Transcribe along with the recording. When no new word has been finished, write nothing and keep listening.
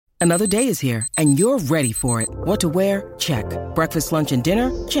Another day is here, and you're ready for it. What to wear? Check. Breakfast, lunch, and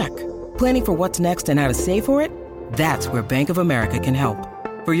dinner? Check. Planning for what's next and how to save for it? That's where Bank of America can help.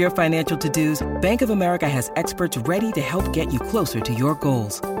 For your financial to-dos, Bank of America has experts ready to help get you closer to your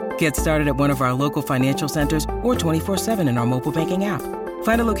goals. Get started at one of our local financial centers or 24/7 in our mobile banking app.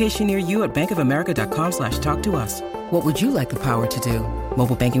 Find a location near you at bankofamerica.com/talktous. What would you like the power to do?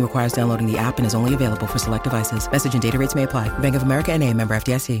 Mobile banking requires downloading the app and is only available for select devices. Message and data rates may apply. Bank of America N.A., member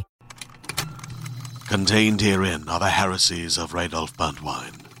FDIC. Contained herein are the heresies of Radolf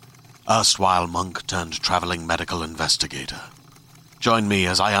Burntwine, erstwhile monk turned traveling medical investigator. Join me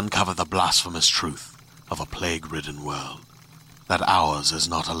as I uncover the blasphemous truth of a plague-ridden world, that ours is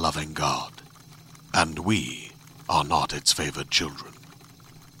not a loving God, and we are not its favored children.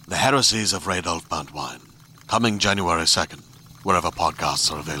 The heresies of Radolf Burntwine, coming January 2nd, wherever podcasts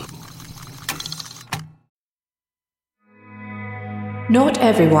are available. Not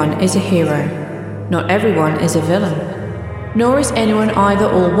everyone is a hero. Not everyone is a villain. Nor is anyone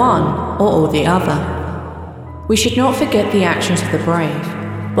either all one or all the other. We should not forget the actions of the brave,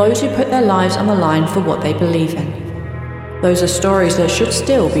 those who put their lives on the line for what they believe in. Those are stories that should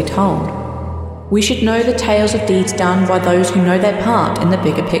still be told. We should know the tales of deeds done by those who know their part in the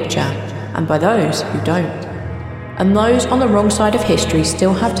bigger picture, and by those who don't. And those on the wrong side of history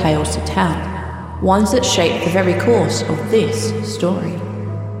still have tales to tell, ones that shape the very course of this story.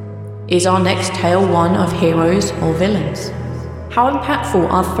 Is our next tale one of heroes or villains? How impactful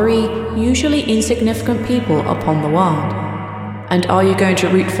are three usually insignificant people upon the world? And are you going to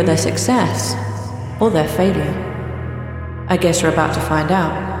root for their success or their failure? I guess we're about to find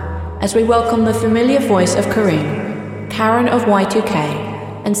out, as we welcome the familiar voice of Kareem, Karen of Y2K,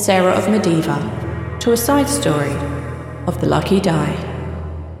 and Sarah of Medivh to a side story of the Lucky Die.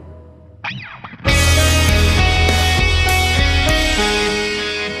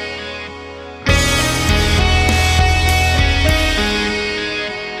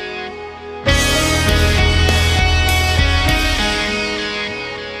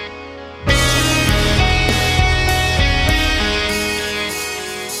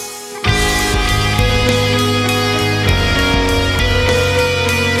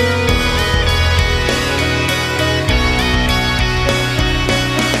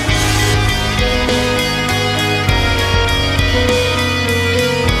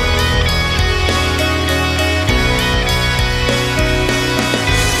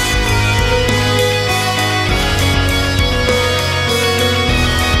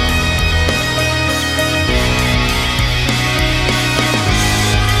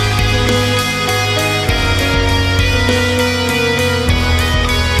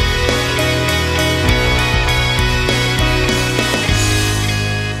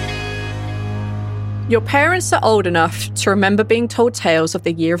 Your parents are old enough to remember being told tales of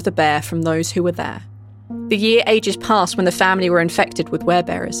the Year of the Bear from those who were there. The year ages past when the family were infected with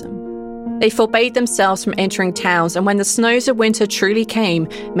werebearism. They forbade themselves from entering towns, and when the snows of winter truly came,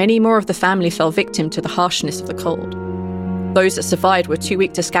 many more of the family fell victim to the harshness of the cold. Those that survived were too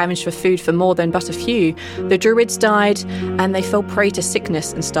weak to scavenge for food for more than but a few. The druids died, and they fell prey to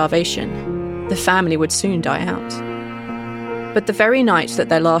sickness and starvation. The family would soon die out. But the very night that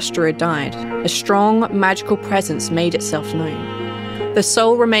their last druid died, a strong, magical presence made itself known. The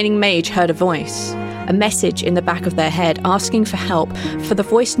sole remaining mage heard a voice, a message in the back of their head asking for help, for the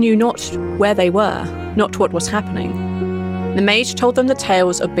voice knew not where they were, not what was happening. The mage told them the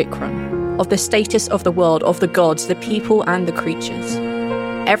tales of Bikram, of the status of the world, of the gods, the people and the creatures.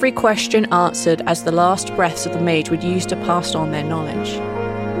 Every question answered as the last breaths of the mage would use to pass on their knowledge.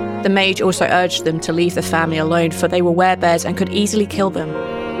 The mage also urged them to leave the family alone, for they were werebears and could easily kill them.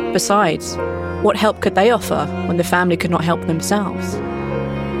 Besides, what help could they offer when the family could not help themselves?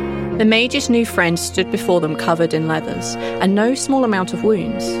 The mage's new friend stood before them covered in leathers, and no small amount of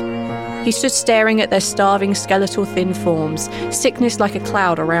wounds. He stood staring at their starving, skeletal thin forms, sickness like a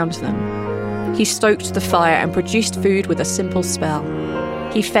cloud around them. He stoked the fire and produced food with a simple spell.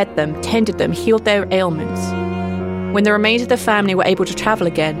 He fed them, tended them, healed their ailments. When the remains of the family were able to travel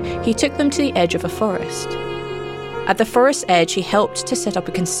again, he took them to the edge of a forest. At the forest's edge, he helped to set up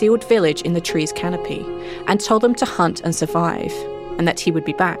a concealed village in the tree's canopy, and told them to hunt and survive, and that he would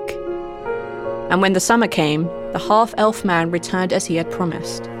be back. And when the summer came, the half-elf man returned as he had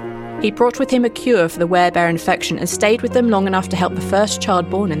promised. He brought with him a cure for the werebear infection and stayed with them long enough to help the first child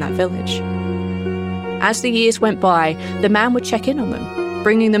born in that village. As the years went by, the man would check in on them,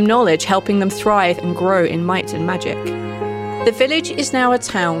 bringing them knowledge, helping them thrive and grow in might and magic. The village is now a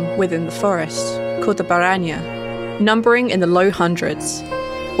town within the forest, called the Baranya, numbering in the low hundreds.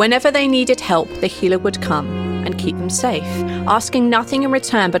 Whenever they needed help, the healer would come, and keep them safe, asking nothing in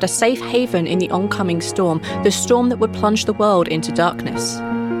return but a safe haven in the oncoming storm, the storm that would plunge the world into darkness.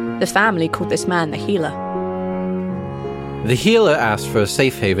 The family called this man the Healer. The Healer asked for a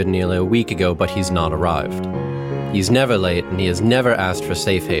safe haven nearly a week ago, but he's not arrived. He's never late, and he has never asked for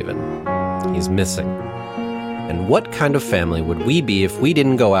safe haven. He's missing. And what kind of family would we be if we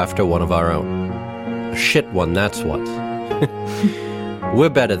didn't go after one of our own? A shit one, that's what. We're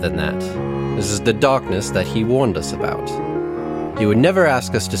better than that. This is the darkness that he warned us about. He would never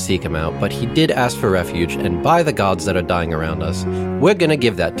ask us to seek him out, but he did ask for refuge, and by the gods that are dying around us, we're gonna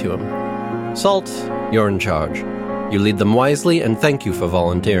give that to him. Salt, you're in charge. You lead them wisely, and thank you for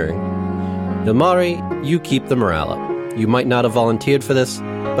volunteering. Ilmari, you keep the morale up. You might not have volunteered for this,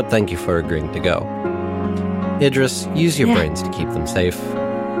 but thank you for agreeing to go. Idris, use your brains to keep them safe.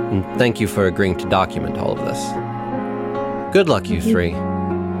 And thank you for agreeing to document all of this. Good luck, you three.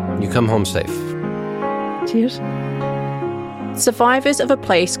 You come home safe. Cheers. Survivors of a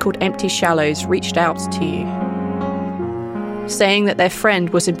place called Empty Shallows reached out to you, saying that their friend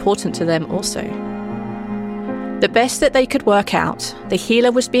was important to them also. The best that they could work out, the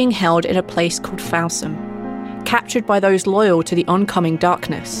Healer was being held in a place called Falsum, captured by those loyal to the oncoming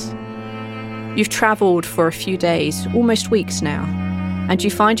darkness. You've travelled for a few days, almost weeks now, and you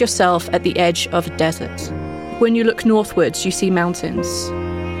find yourself at the edge of a desert. When you look northwards, you see mountains.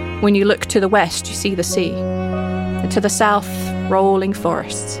 When you look to the west, you see the sea. And to the south, rolling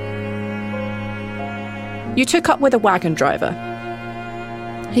forests. You took up with a wagon driver.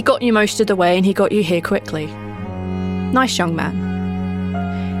 He got you most of the way, and he got you here quickly. Nice young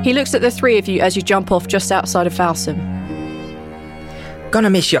man. He looks at the three of you as you jump off just outside of Falsum. Gonna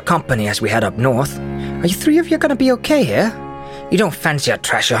miss your company as we head up north. Are you three of you gonna be okay here? You don't fancy a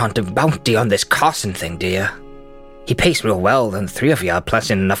treasure hunting bounty on this Carson thing, do you? He pays real well, and three of you are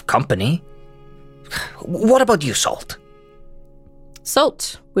pleasant enough company. What about you, Salt?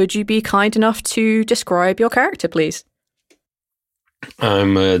 Salt, would you be kind enough to describe your character, please?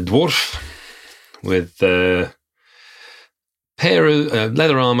 I'm a dwarf with a pair of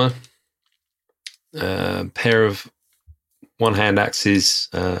leather armor, a pair of one-hand axes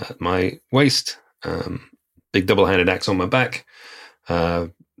at my waist, big double-handed axe on my back,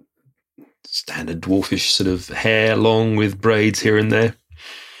 standard dwarfish sort of hair, long with braids here and there,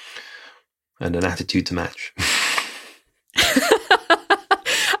 and an attitude to match.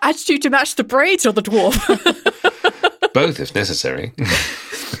 Attitude to match the braids or the dwarf? Both, if necessary.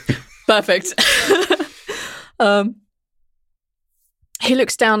 Perfect. He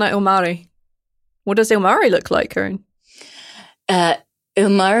looks down at Ilmari. What does Ilmari look like, Corinne?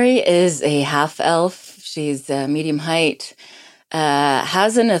 Ilmari is a half-elf. She's medium height,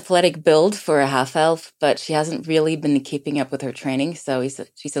 has an athletic build for a half-elf, but she hasn't really been keeping up with her training, so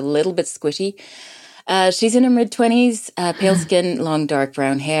she's a little bit squishy. She's in her mid-20s, pale skin, long dark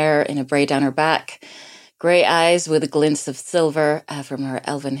brown hair, in a braid down her back, grey eyes with glints of silver from her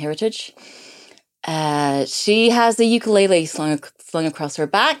elven heritage. She has a ukulele slung across her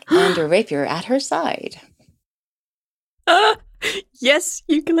back and a rapier at her side. Yes,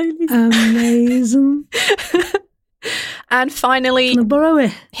 ukulele. Amazing. And finally, Can I borrow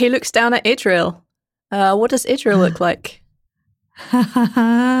it? he looks down at Idril. What does Idril look like?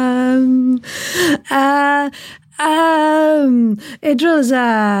 Idril's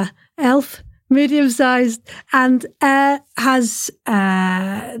elf, medium-sized, and has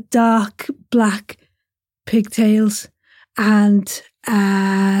dark black pigtails and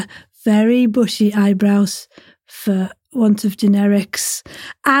very bushy eyebrows, for want of generics,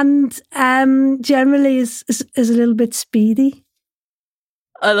 and generally is a little bit speedy.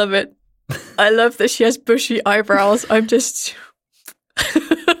 I love it. I love that she has bushy eyebrows. I'm just...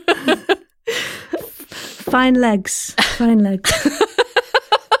 Fine legs.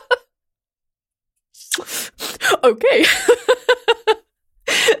 Okay.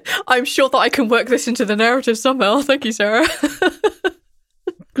 I'm sure that I can work this into the narrative somehow. Thank you, Sarah.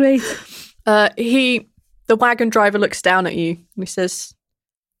 Great. The wagon driver looks down at you and he says,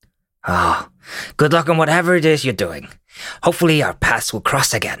 Good luck on whatever it is you're doing. Hopefully our paths will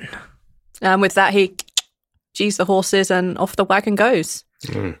cross again. And with that, he G's the horses and off the wagon goes.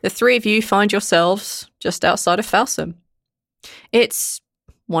 The three of you find yourselves just outside of Falsum. It's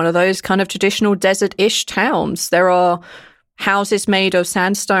one of those kind of traditional desert-ish towns. There are houses made of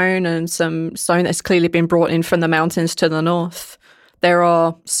sandstone and some stone that's clearly been brought in from the mountains to the north. There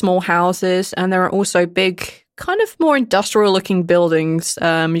are small houses and there are also big kind of more industrial-looking buildings.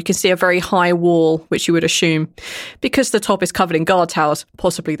 You can see a very high wall, which you would assume, because the top is covered in guard towers,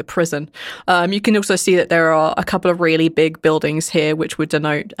 possibly the prison. You can also see that there are a couple of really big buildings here, which would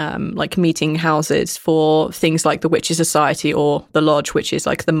denote like meeting houses for things like the Witches' Society or the Lodge, which is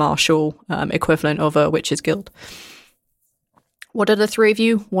like the martial equivalent of a Witches' Guild. What do the three of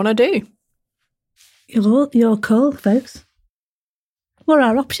you want to do? Your call, folks. What are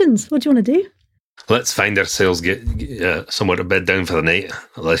our options? What do you want to do? Let's find ourselves somewhere to bed down for the night,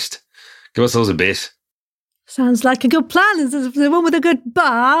 at least. Give ourselves a base. Sounds like a good plan. Is the one with a good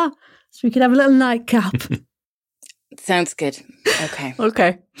bar, so we could have a little nightcap. Sounds good. Okay.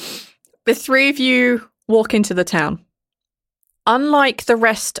 Okay. The three of you walk into the town. Unlike the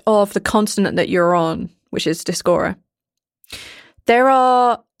rest of the continent that you're on, which is Discora, there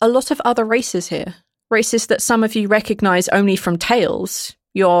are a lot of other races here. Races that some of you recognise only from tales.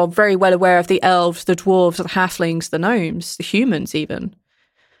 You're very well aware of the elves, the dwarves, the halflings, the gnomes, the humans even.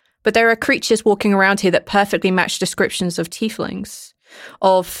 But there are creatures walking around here that perfectly match descriptions of tieflings,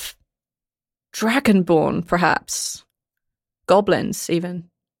 of dragonborn, perhaps, goblins even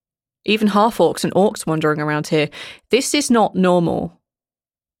half-orcs and orcs wandering around here. This is not normal.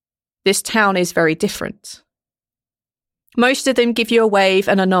 This town is very different. Most of them give you a wave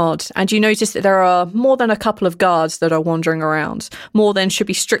and a nod, and you notice that there are more than a couple of guards that are wandering around, more than should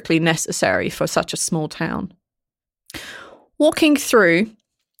be strictly necessary for such a small town. Walking through,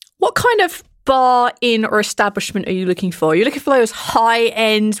 what kind of bar, inn, or establishment are you looking for? Are you looking for those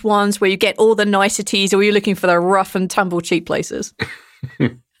high-end ones where you get all the niceties, or are you looking for the rough and tumble cheap places?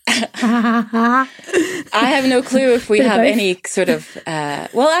 I have no clue if we have any sort of.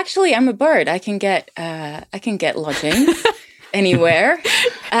 Well, actually, I'm a bard. I can get lodging anywhere.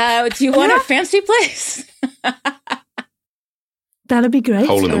 Do you want a fancy place? That'd be great.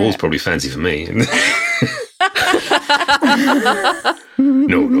 Hole in the wall's probably fancy for me.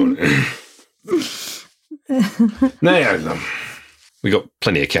 No. No. We got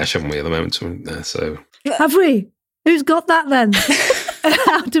plenty of cash, haven't we, at the moment? So have we? Who's got that then?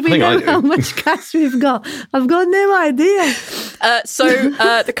 How do we know how much cash we've got? I've got no idea. So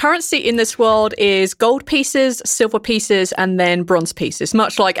the currency in this world is gold pieces, silver pieces, and then bronze pieces,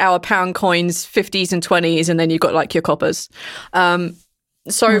 much like our pound coins, 50s and 20s, and then you've got like your coppers.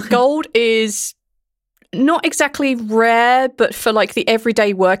 Gold is not exactly rare, but for like the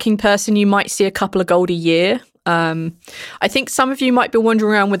everyday working person, you might see a couple of gold a year. I think some of you might be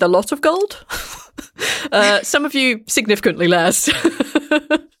wandering around with a lot of gold. Some of you significantly less.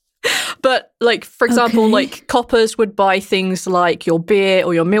 But like, for example, like coppers would buy things like your beer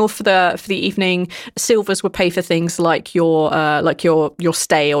or your meal for the evening. Silvers would pay for things like your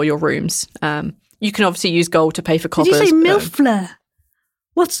stay or your rooms. You can obviously use gold to pay for coppers. Did you say milfler?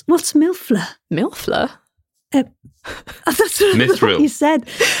 What's milfler? Milfler? That's what you said.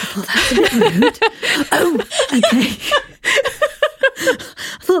 Oh, that's a bit rude. Oh, okay.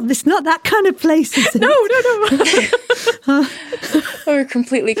 I thought it's not that kind of place, is it? No. We're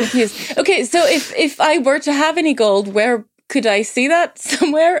completely confused. Okay, so if I were to have any gold, where could I see that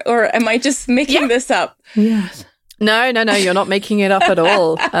somewhere? Or am I just making this up? Yes. No, you're not making it up at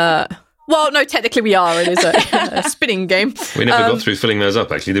all. Well, no, technically we are. It is a spinning game. We never got through filling those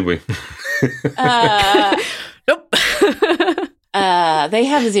up, actually, did we? Nope. They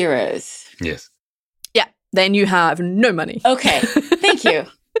have zeros. Yes. Yeah, then you have no money. Okay, thank you.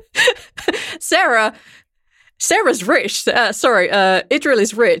 Sarah's rich. Idril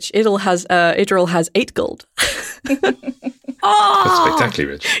is rich. Idril has 8 gold. That's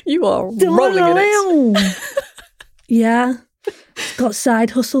spectacularly rich. You are rolling in it. Yeah. Got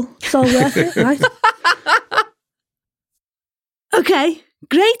side hustle. It's all worth it, right? Okay,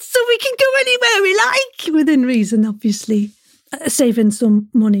 great. So we can go anywhere we like, within reason, obviously. Saving some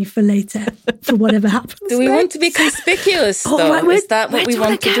money for later, for whatever happens. Do we want to be conspicuous, though? Right, is that what we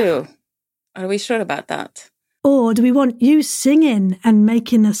want to do? Are we sure about that? Or do we want you singing and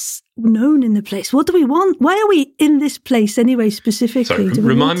making us known in the place? What do we want? Why are we in this place anyway, specifically? Sorry,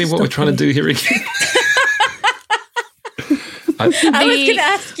 remind me what we're trying to do here again. I was going to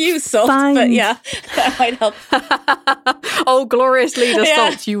ask you, Salt, but yeah, that might help. Oh, glorious leader,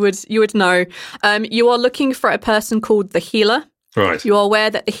 Salt, you would know. You are looking for a person called the Healer. Right. You are aware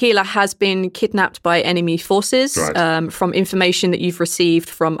that the Healer has been kidnapped by enemy forces from information that you've received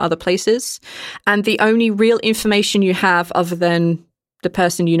from other places. And the only real information you have, other than the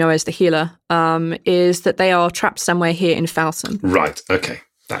person you know as the Healer, is that they are trapped somewhere here in Falson. Right, okay.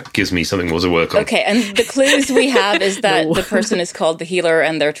 That gives me something more to work on. Okay, and the clues we have is that the person is called the Healer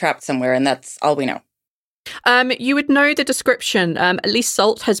and they're trapped somewhere, and that's all we know. You would know the description. At least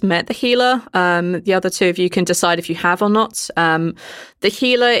Salt has met the healer. The other two of you can decide if you have or not. The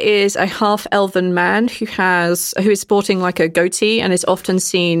healer is a half-elven man who is sporting like a goatee and is often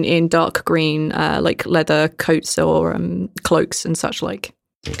seen in dark green, like leather coats or cloaks and such like.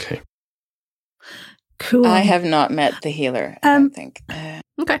 Okay. Cool. I have not met the healer, I don't think.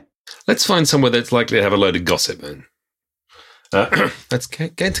 Okay. Let's find somewhere that's likely to have a load of gossip then. Let's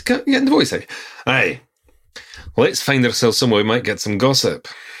get the voice out. Aye. Let's find ourselves somewhere we might get some gossip.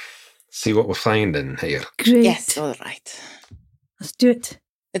 See what we're finding here. Great. Yes, all right. Let's do it.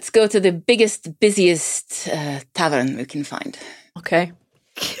 Let's go to the biggest, busiest tavern we can find. Okay.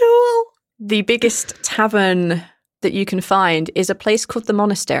 Cool. The biggest tavern that you can find is a place called the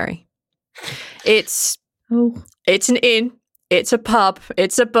Monastery. It's an inn. It's a pub.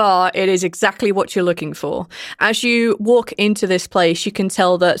 It's a bar. It is exactly what you're looking for. As you walk into this place, you can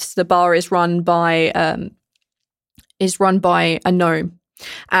tell that the bar is run by a gnome.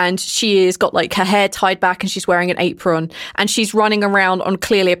 And she has got like her hair tied back and she's wearing an apron and she's running around on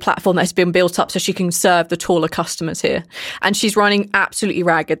clearly a platform that has been built up so she can serve the taller customers here. And she's running absolutely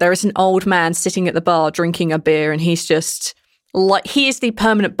ragged. There is an old man sitting at the bar drinking a beer and he's just like, he is the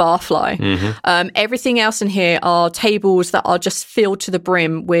permanent barfly. Mm-hmm. Everything else in here are tables that are just filled to the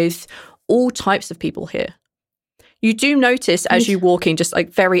brim with all types of people here. You do notice as you walk in, just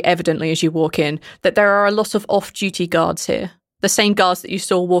like very evidently as you walk in, that there are a lot of off-duty guards here. The same guards that you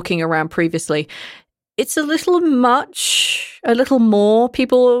saw walking around previously. It's a little more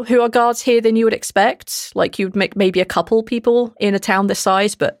people who are guards here than you would expect. Like you'd make maybe a couple people in a town this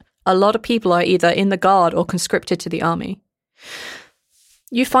size, but a lot of people are either in the guard or conscripted to the army.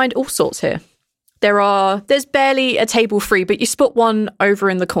 You find all sorts here. There's barely a table free, but you spot one over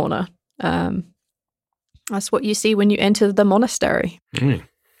in the corner. That's what you see when you enter the monastery. Mm.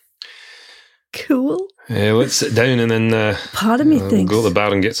 Cool. Let's sit down and then part of me thinks we'll go to the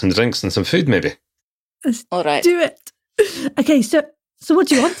bar and get some drinks and some food, maybe. Let's all right. do it. Okay, so what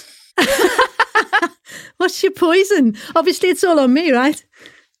do you want? What's your poison? Obviously, it's all on me, right?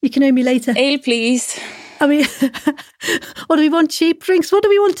 You can owe me later. Ale, please. I mean, what do we want? Cheap drinks? What do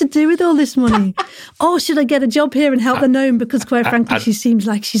we want to do with all this money? Or should I get a job here and help the gnome? Because quite frankly, she seems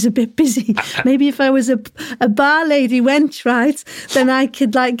like she's a bit busy. Maybe if I was a bar lady wench, right, then I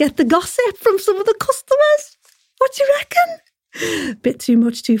could like get the gossip from some of the customers. What do you reckon? Bit too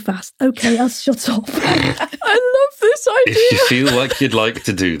much, too fast. Okay, I'll shut up. I love this idea. If you feel like you'd like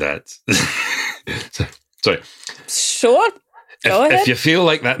to do that. Sorry. Sure. Go ahead. If you feel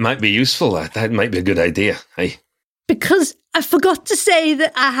like that might be useful, that might be a good idea. Hey. Because I forgot to say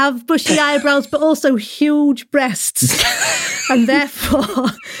that I have bushy eyebrows, but also huge breasts, and therefore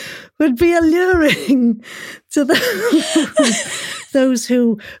would be alluring to those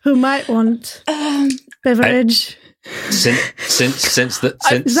who might want beverage. Since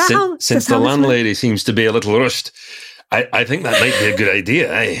the landlady seems to be a little rushed, I think that might be a good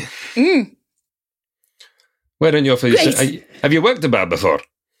idea. Eh? Mm. Why don't you offer have you worked a bar before?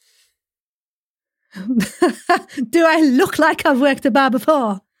 Do I look like I've worked a bar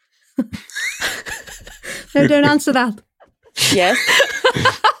before? No, don't answer that. Yes.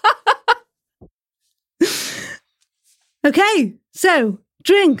 Okay, so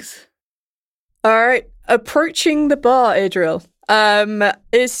drinks. All right, approaching the bar, Idril.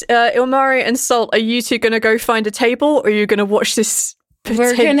 Is Ilmari and Salt, are you two going to go find a table, or are you going to watch this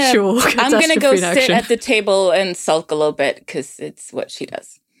potential I'm going to go catastrophe in sit action? at the table and sulk a little bit because it's what she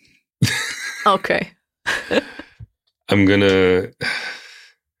does. Okay. I'm going to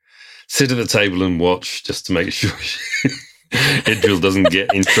sit at the table and watch just to make sure Idril doesn't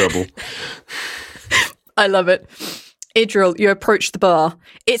get in trouble. I love it. Idril, you approach the bar.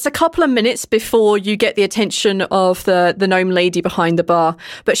 It's a couple of minutes before you get the attention of the gnome lady behind the bar,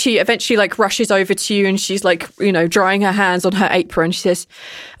 but she eventually like rushes over to you and she's like, drying her hands on her apron. She says,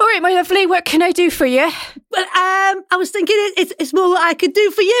 "All right, my lovely, what can I do for you?" Well, I was thinking it's more what I could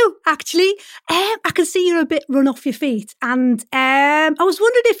do for you, actually. I can see you're a bit run off your feet, and I was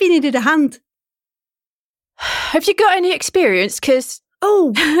wondering if you needed a hand. Have you got any experience? Because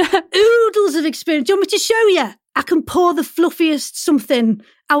oodles of experience. Do you want me to show you? I can pour the fluffiest something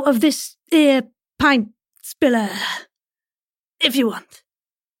out of this pint spiller, if you want.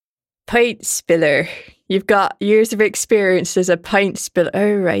 Pint spiller. You've got years of experience as a pint spiller.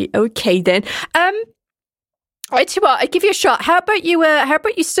 Oh, right. Okay, then. I tell you what, I give you a shot. How about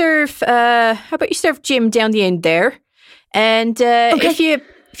you serve Jim down the end there? And okay.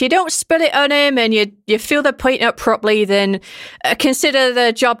 if you don't spill it on him and you fill the pint up properly, then consider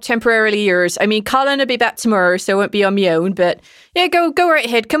the job temporarily yours. I mean, Colin will be back tomorrow, so I won't be on my own. But yeah, go right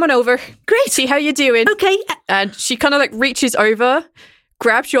ahead. Come on over. Great. See how you're doing. Okay. And she kind of like reaches over,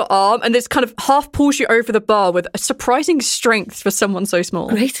 grabs your arm, and this kind of half pulls you over the bar with a surprising strength for someone so small.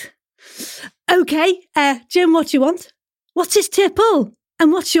 Great. Okay, Jim, what do you want? What's his tipple?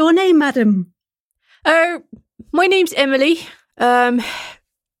 And what's your name, madam? Oh, my name's Emily. Come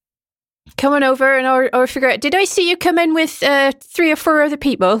on over and I'll figure out. Did I see you come in with 3 or 4 other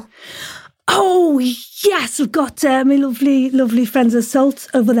people? Oh, yes, I've got my lovely friend Assault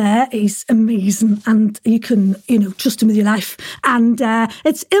over there. He's amazing and you can, trust him with your life. And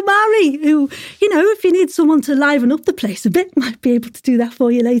it's Ilmari who, if you need someone to liven up the place a bit, might be able to do that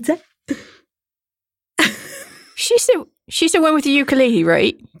for you later. She's the one with the ukulele,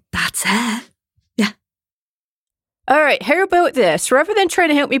 right? That's her. Yeah. All right, how about this? Rather than trying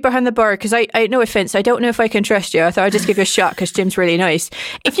to help me behind the bar, because I no offense, I don't know if I can trust you. I thought I'd just give you a shot because Jim's really nice.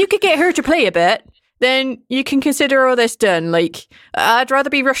 If you could get her to play a bit, then you can consider all this done. Like, I'd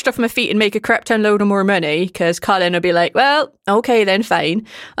rather be rushed off my feet and make a crap ton load of more money, because Colin will be like, well, okay, then fine.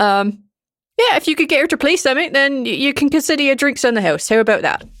 Yeah, if you could get her to play something, then you can consider your drinks on the house. How about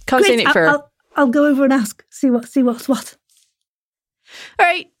that? Can't say anything for her. I'll go over and ask. See what's what. All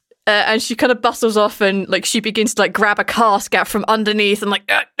right. And she kind of bustles off and like she begins to like grab a cask out from underneath and like,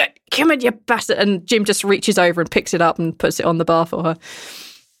 come on, you bastard. And Jim just reaches over and picks it up and puts it on the bar for her.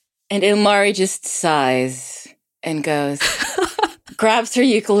 And Ilmari just sighs and goes, grabs her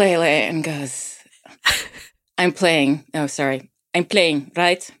ukulele and goes, I'm playing,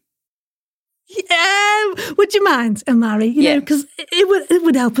 right? Yeah, would you mind, Ilmari? You know, because it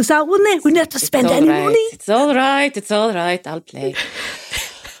would help us out, wouldn't it? We wouldn't have to spend any money. It's all right. I'll play.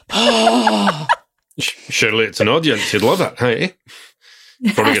 Oh. Surely it's an audience. You'd love it, hey?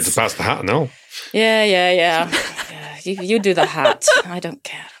 Yes. Probably get to pass the hat now. Yeah. You do the hat. I don't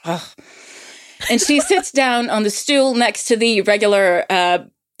care. Oh. And she sits down on the stool next to the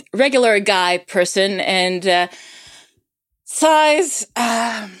regular guy person and sighs.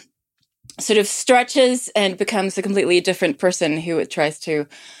 Sort of stretches and becomes a completely different person who tries to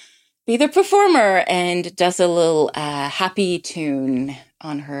be the performer and does a little happy tune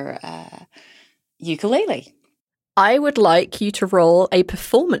on her ukulele. I would like you to roll a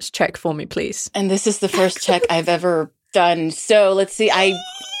performance check for me, please. And this is the first check I've ever done. So let's see.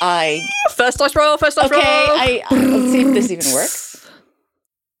 I First dice roll. Let's see if this even works.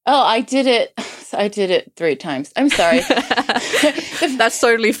 Oh, I did it 3 times. I'm sorry. That's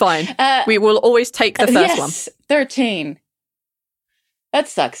totally fine. We will always take the first one. 13. That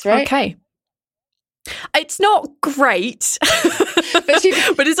sucks, right? Okay. It's not great,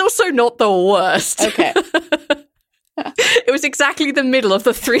 but it's also not the worst. Okay. It was exactly the middle of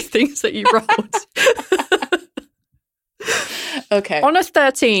the 3 things that you rolled. Okay. On a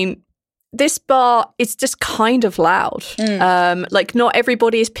 13... this bar is just kind of loud. Like, not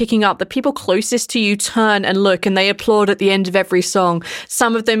everybody is picking up. The people closest to you turn and look, and they applaud at the end of every song.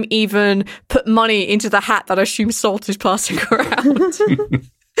 Some of them even put money into the hat that I assume Salt is passing around.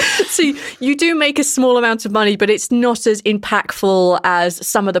 So you do make a small amount of money, but it's not as impactful as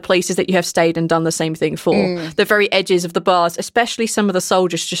some of the places that you have stayed and done the same thing for. The very edges of the bars, especially some of the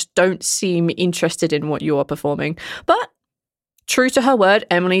soldiers, just don't seem interested in what you are performing. But true to her word,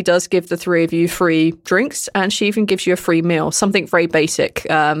 Emily does give the 3 of you free drinks, and she even gives you a free meal, something very basic,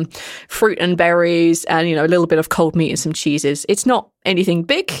 fruit and berries, and a little bit of cold meat and some cheeses. It's not anything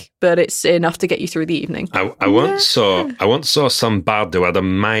big, but it's enough to get you through the evening. I once saw some bard who had a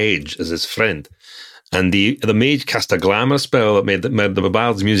mage as his friend, and the mage cast a glamour spell that made the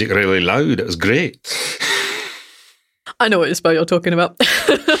bard's music really loud. It was great. I know what spell you're talking about.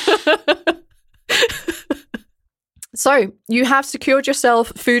 So, you have secured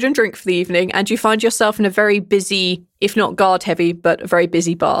yourself food and drink for the evening, and you find yourself in a very busy, if not guard-heavy, but a very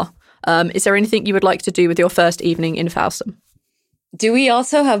busy bar. Is there anything you would like to do with your first evening in Falsum? Do we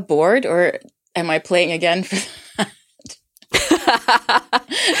also have board, or am I playing again for that?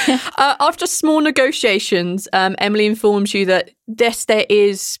 After small negotiations, Emily informs you that yes, there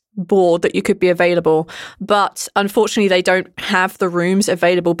is board that you could be available, but unfortunately they don't have the rooms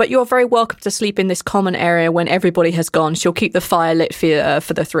available. But you're very welcome to sleep in this common area when everybody has gone. She'll keep the fire lit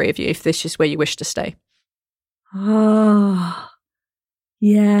for the 3 of you if this is where you wish to stay. Oh,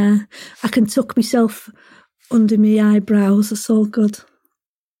 yeah. I can tuck myself under my eyebrows. That's all good.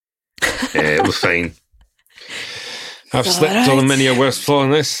 Yeah, it was fine. I've slept on many a worse floor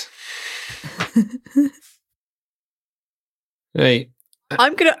than this. Right.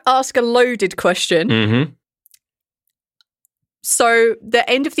 I'm going to ask a loaded question. Mm-hmm. So the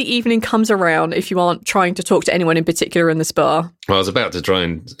end of the evening comes around if you aren't trying to talk to anyone in particular in this bar. Well, I was about to try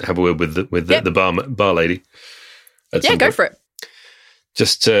and have a word with the bar lady. Yeah, go for it.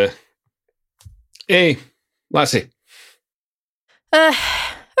 Just, hey, lassie.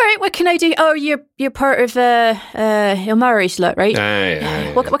 All right, what can I do? Oh, you're part of Ilmari's lot, right?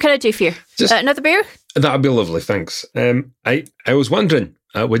 Aye. What can I do for you? Just another beer? That'd be lovely, thanks. I was wondering,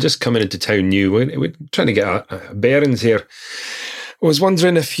 we're just coming into town new. We're trying to get our bearings here. I was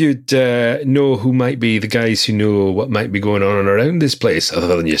wondering if you'd know who might be the guys who know what might be going on around this place,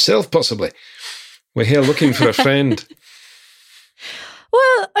 other than yourself, possibly. We're here looking for a friend.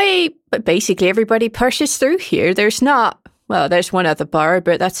 Well, basically everybody pushes through here. There's one other bar,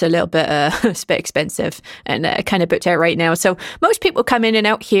 but that's a little bit it's a bit expensive and kind of booked out right now. So most people come in and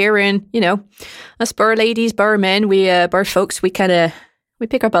out here, and us bar ladies, bar men, bar folks, we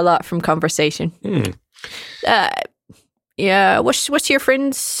pick up a lot from conversation. Yeah. What's your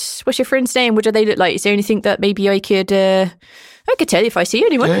friend's name? What do they look like? Is there anything that maybe I could tell you if I see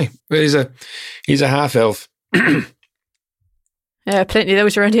anyone? Yeah, well, he's a half elf. Plenty of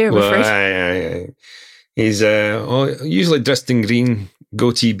those around here, I'm afraid. Aye. He's usually dressed in green,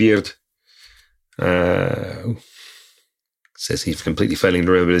 goatee beard. Says he's completely failing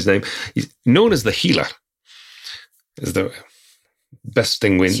to remember his name. He's known as the Healer. Is the best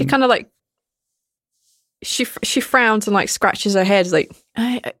thing when she kind of like she frowns and like scratches her head, like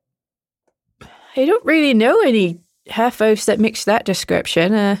I don't really know any half elves that mix that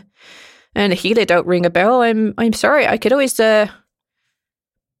description. And the Healer don't ring a bell. I'm sorry. I could always ask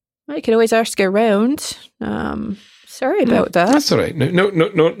around. Sorry about that. That's all right.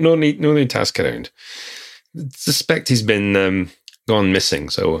 No need to ask around. I suspect he's been gone missing,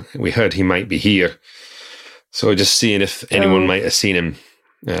 so we heard he might be here. So just seeing if anyone might have seen him.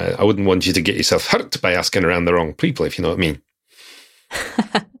 I wouldn't want you to get yourself hurt by asking around the wrong people, if you know what I mean.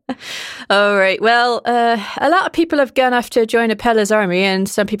 All right. Well, a lot of people have gone off to join Apella's army, and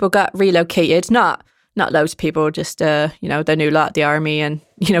some people got relocated. Not loads of people, just the new lot, the army, and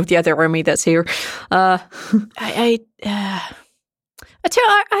the other army that's here. I tell you,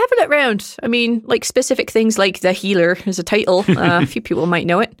 I have a look around. I mean, like specific things like the Healer as a title. A few people might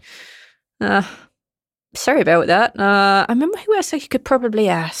know it. Sorry about that. I remember who else I could probably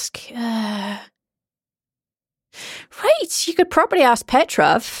ask. Right, you could probably ask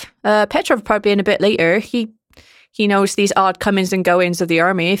Petrov. Petrov will probably be in a bit later. He knows these odd comings and goings of the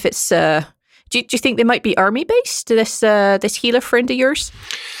army. If it's do you think they might be army based? This Healer friend of yours?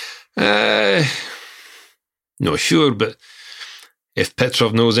 Not sure, but if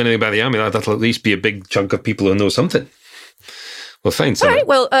Petrov knows anything about the army, that'll at least be a big chunk of people who know something. We'll find something. All right.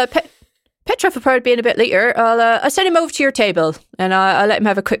 Well, Petrov will probably be in a bit later. I'll send him over to your table, and I'll let him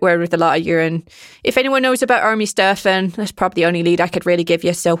have a quick word with the lot of you. And if anyone knows about army stuff, and that's probably the only lead I could really give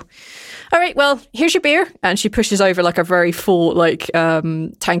you. So, all right, well, here's your beer. And she pushes over like a very full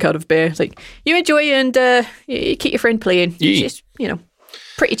tankard of beer. It's like, you enjoy and you keep your friend playing. Just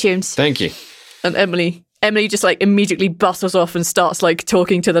pretty tunes. Thank you. And Emily just like immediately bustles off and starts like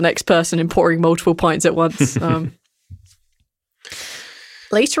talking to the next person and pouring multiple pints at once.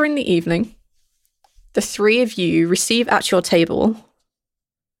 Later in the evening, the three of you receive at your table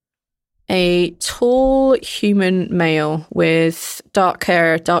a tall human male with dark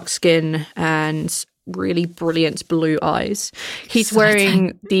hair, dark skin, and really brilliant blue eyes. He's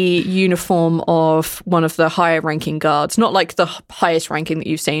wearing the uniform of one of the higher ranking guards, not like the highest ranking that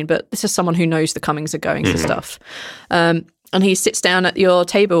you've seen, but this is someone who knows the comings and goings of stuff. And he sits down at your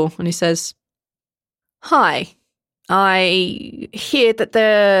table and he says, "Hi. I hear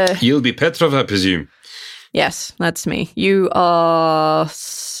that You'll be Petrov, I presume." Yes, that's me. You are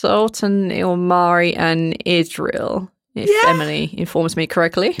Sultan Ilmari and Israel, if Emily informs me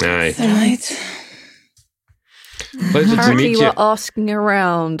correctly. Aye. Right. Pleasure to Apparently meet you you. were asking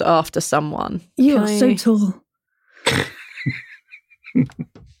around after someone. You are so tall.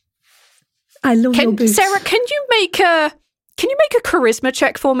 I love your boots. Sarah, can you make a charisma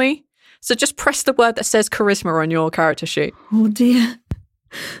check for me? So just press the word that says charisma on your character sheet. Oh dear.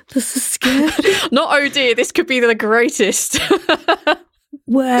 This is scary. Not oh dear, this could be the greatest.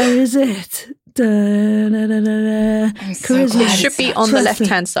 Where is it? Charisma. It should be on the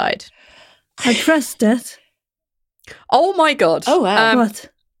left-hand side. I pressed it. Oh my god. Oh wow. What?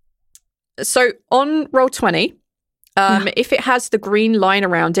 So on Roll20, if it has the green line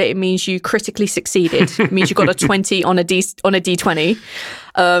around it, it means you critically succeeded. It means you got a 20 on a D20.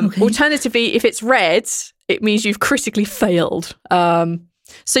 Okay. Alternatively, if it's red, it means you've critically failed.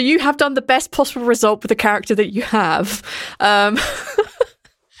 So you have done the best possible result with the character that you have. Amazing.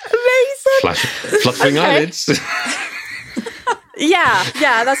 Fluttering eyelids. Yeah,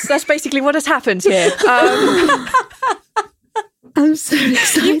 that's basically what has happened here. I'm so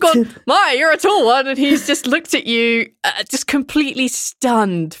excited. You've gone, you're a tall one, and he's just looked at you, just completely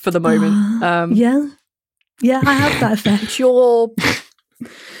stunned for the moment. Yeah, I have that effect. You're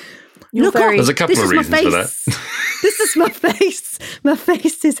Look very... There's a couple of reasons for that. This is my face. My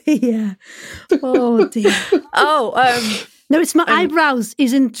face is here. Oh, dear. No, it's my eyebrows.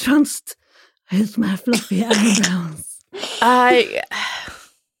 He's entranced. It's my fluffy eyebrows.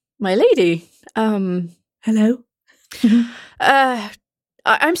 My lady. Hello?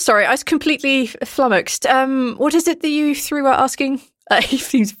 I'm sorry, I was completely flummoxed. What is it that you threw out asking? He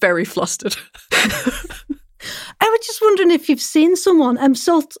seems very flustered. I was just wondering if you've seen someone.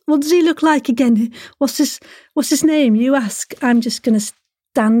 Salt, what does he look like again? What's his name? You ask. I'm just going to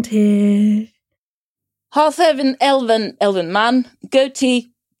stand here. Elven man,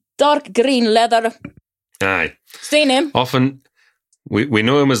 goatee, dark green leather. Aye. Seen him? Often, we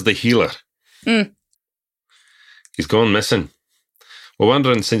know him as the healer. He's gone missing. We're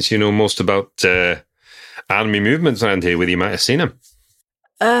wondering, since you know most about army movements around here, whether you might have seen him.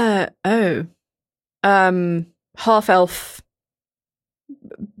 Half-elf,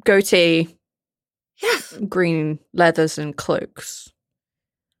 goatee, Yes. green leathers and cloaks.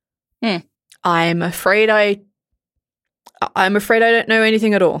 I'm afraid I don't know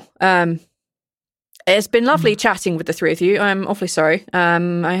anything at all. It's been lovely chatting with the three of you. I'm awfully sorry.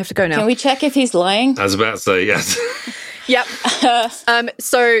 I have to go now. Can we check if he's lying? I was about to say, yes. Yep.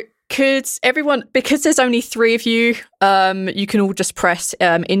 So could everyone, because there's only three of you, you can all just press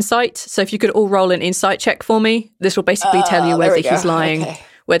insight. So if you could all roll an insight check for me, this will basically tell you whether he's lying,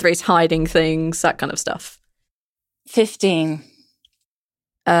 whether he's hiding things, that kind of stuff. 15.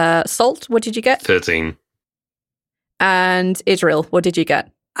 Salt, what did you get? 13. And Israel, what did you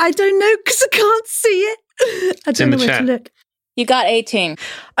get? I don't know because I can't see it. I don't know where to look. You got 18.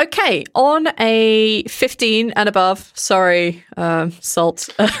 Okay, on a 15 and above, sorry, Salt.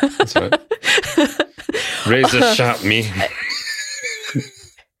 That's right. Razor sharp me.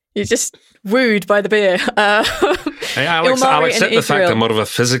 You're just wooed by the beer. Hey, Alex, I'll accept the fact I'm more of a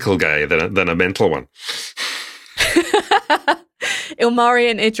physical guy than a mental one. Ilmari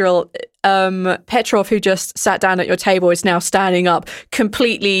and Idril, Petrov, who just sat down at your table, is now standing up,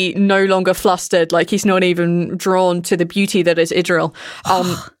 completely no longer flustered, like he's not even drawn to the beauty that is Idril.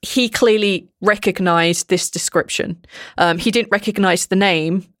 He clearly recognized this description. He didn't recognize the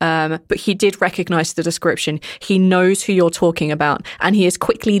name, but he did recognize the description. He knows who you're talking about, and he is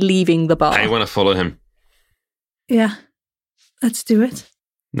quickly leaving the bar. I want to follow him. Yeah, let's do it.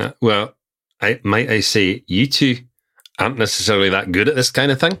 No, well, I say, you two aren't necessarily that good at this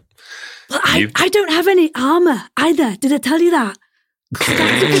kind of thing. Well, I don't have any armor either. Did I tell you that?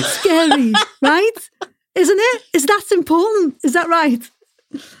 That's a bit scary, right? Isn't it? Is that important? Is that right?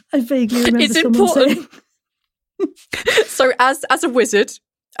 I vaguely remember it's someone important. saying. So as a wizard,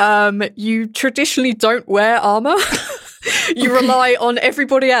 you traditionally don't wear armor. You rely on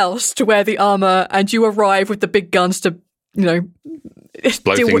everybody else to wear the armor, and you arrive with the big guns to, do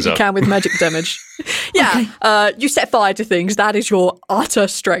what you can with magic damage. Yeah, you set fire to things. That is your utter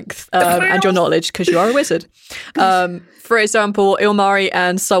strength and your knowledge, because you are a wizard. For example, Ilmari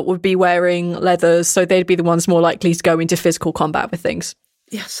and Salt would be wearing leathers, so they'd be the ones more likely to go into physical combat with things.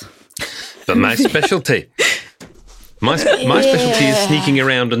 Yes. But my specialty... My specialty is sneaking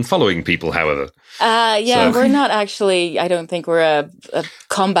around and following people, however. We're not actually... I don't think we're a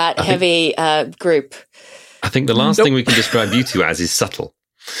combat-heavy group. I think the last thing we can describe you two as is subtle.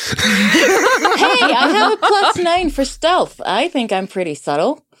 Hey, I have a +9 for stealth. I think I'm pretty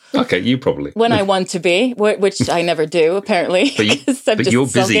subtle. Okay, you probably. When I want to be, which I never do, apparently. But you're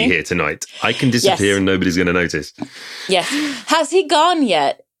busy here tonight. I can disappear and nobody's going to notice. Yes. Has he gone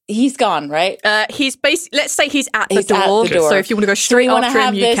yet? He's gone, right? He's basically, let's say he's at the door. So if you want to go straight after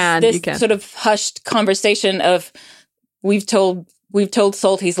him, you can. You can. Sort of hushed conversation of, we've told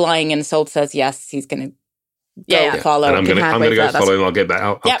Salt he's lying, and Salt says yes, he's going to follow. And I'm going to go follow him. I'll get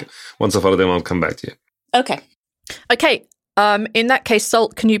back. Once I follow them, I'll come back to you. Okay. In that case,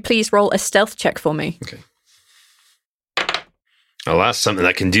 Salt, can you please roll a stealth check for me? Okay. Oh, that's something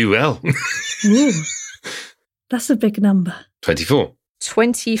I can do well. Ooh, that's a big number. 24.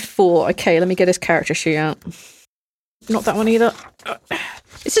 24. Okay, let me get his character sheet out. Not that one either.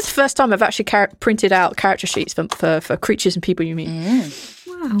 This is the first time I've actually printed out character sheets for creatures and people you meet.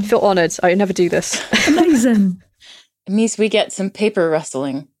 Wow. I feel honoured. I never do this. Amazing. It means we get some paper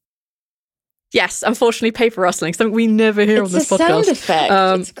rustling. Yes, unfortunately, paper rustling. Something we never hear on this podcast. It's a sound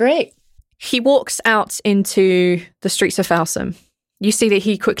effect. It's great. He walks out into the streets of Falsum. You see that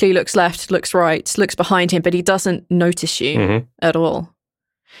he quickly looks left, looks right, looks behind him, but he doesn't notice you at all.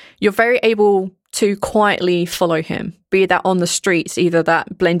 You're very able to quietly follow him, be that on the streets, either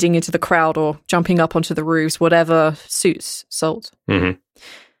that blending into the crowd or jumping up onto the roofs, whatever suits Salt.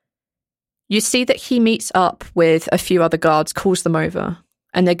 You see that he meets up with a few other guards, calls them over,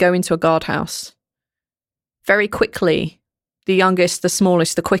 and they go into a guardhouse. Very quickly, the youngest, the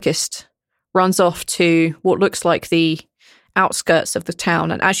smallest, the quickest, runs off to what looks like the outskirts of the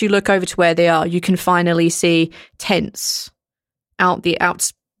town. And as you look over to where they are, you can finally see tents out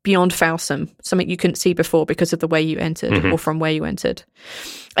beyond Fowsam, something you couldn't see before because of the way you entered or from where you entered.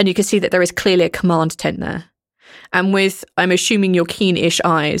 And you can see that there is clearly a command tent there. And with, I'm assuming, your keen-ish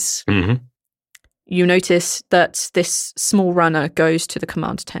eyes, you notice that this small runner goes to the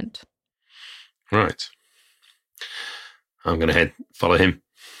command tent. Right. I'm going to follow him.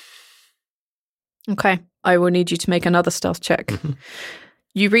 Okay. I will need you to make another stealth check.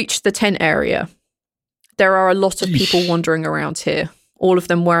 You reach the tent area. There are a lot of people wandering around here, all of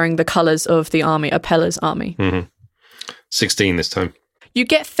them wearing the colours of the army, Apella's army. 16 this time. You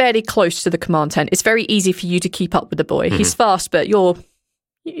get fairly close to the command tent. It's very easy for you to keep up with the boy. He's fast, but you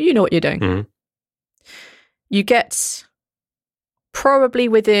know what you're doing. You get probably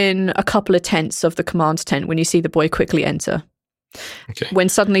within a couple of tenths of the command tent when you see the boy quickly enter. Okay. When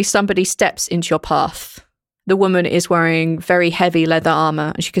suddenly somebody steps into your path. The woman is wearing very heavy leather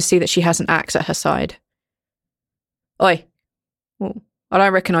armour, and you can see that she has an axe at her side. Oi. Well, I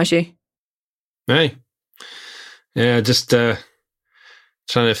don't recognise you. Hey. Yeah, just trying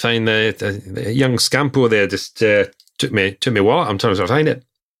to find the young scamp over there. Just took me a while. I'm trying to find it.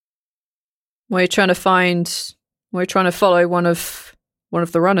 We're trying to follow one of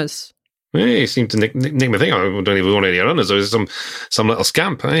the runners. Hey, you seem to nick my thing. I don't even want any runners. There's some little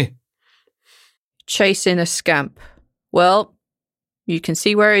scamp, eh? Chasing a scamp. Well, you can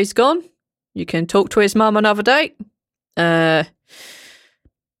see where he's gone. You can talk to his mum another day. I'll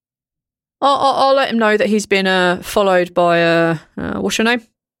let him know that he's been followed by what's your name?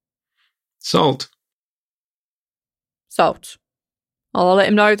 Salt. Salt. I'll let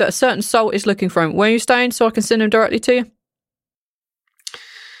him know that a certain Salt is looking for him. Where are you staying so I can send him directly to you?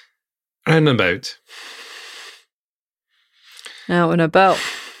 Out and about. Out and about.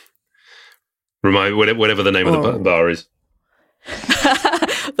 Remind whatever the name of the bar is.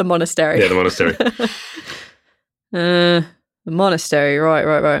 The monastery. Yeah, the monastery. The monastery. Right.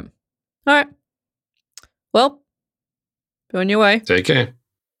 All right. Well, go on your way. Take care.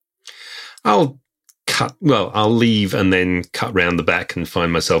 I'll leave and then cut round the back and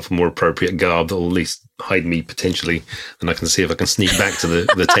find myself a more appropriate garb that will at least hide me potentially, and I can see if I can sneak back to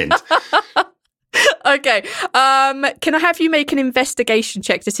the tent. Okay. Can I have you make an investigation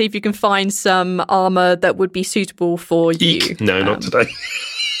check to see if you can find some armour that would be suitable for you? Eek. No, not today.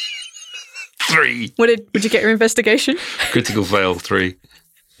 3. Would you get your investigation? Critical fail, 3.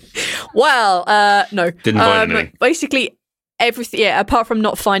 Well, no. Didn't find anything. Basically, everything, apart from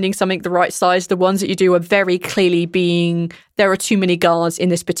not finding something the right size, the ones that you do are very clearly there are too many guards in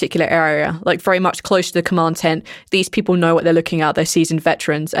this particular area, like very much close to the command tent. These people know what they're looking at. They're seasoned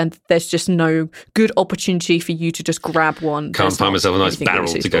veterans, and there's just no good opportunity for you to just grab one. Can't find myself a nice barrel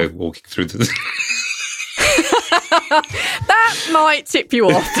to go walking through the... That might tip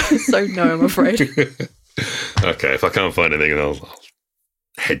you off. So no, I'm afraid. Okay, if I can't find anything, then I'll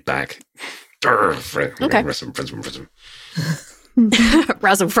head back. Okay. Razzle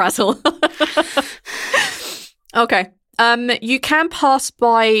frazzle. Okay. You can pass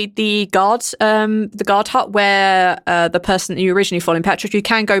by the guard hut where the person that you originally followed, Patrick. You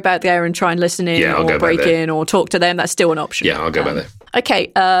can go back there and try and listen in or break in or talk to them. That's still an option. Yeah, I'll go back there.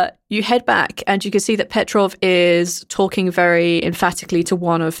 Okay, you head back and you can see that Petrov is talking very emphatically to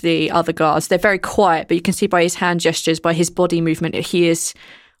one of the other guards. They're very quiet, but you can see by his hand gestures, by his body movement, he is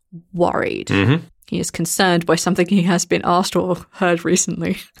worried. Mm-hmm. He is concerned by something he has been asked or heard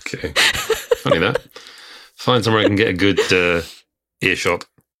recently. Okay. Funny that. Find somewhere I can get a good earshot.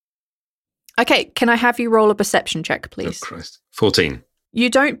 Okay, can I have you roll a perception check, please? Oh, Christ. 14. You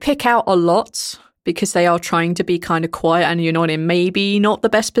don't pick out a lot because they are trying to be kind of quiet and you're not in maybe not the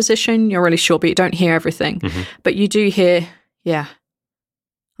best position. You're really sure, but you don't hear everything. Mm-hmm. But you do hear, yeah,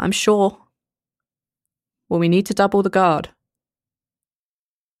 I'm sure. Well, we need to double the guard.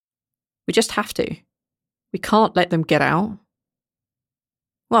 We just have to. We can't let them get out.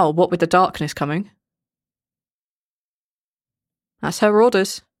 Well, what with the darkness coming? That's her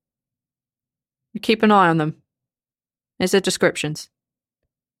orders. We keep an eye on them. There's their descriptions.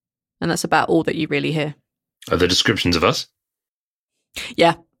 And that's about all that you really hear. Are there descriptions of us?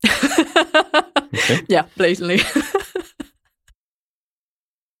 Yeah. Okay. Yeah, blatantly.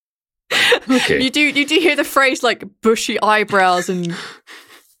 Okay. You do hear the phrase like bushy eyebrows and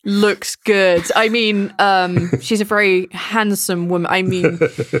looks good. I mean, she's a very handsome woman. I mean,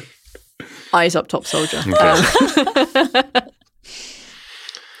 eyes up top, soldier. Okay.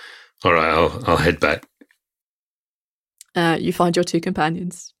 All right, I'll head back. You find your two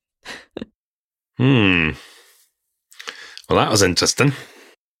companions. Well, that was interesting.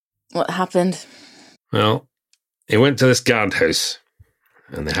 What happened? Well, he went to this guardhouse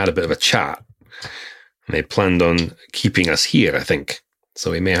and they had a bit of a chat. And they planned on keeping us here, I think.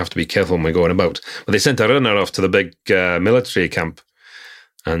 So we may have to be careful when we're going about. But they sent a runner off to the big military camp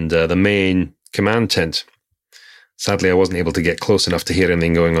and the main command tent. Sadly, I wasn't able to get close enough to hear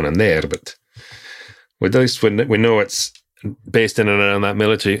anything going on in there, but at least we know it's based in and around that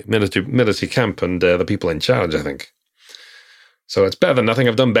military camp and the people in charge, I think. So it's better than nothing.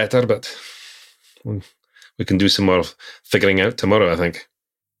 I've done better, but we can do some more figuring out tomorrow, I think.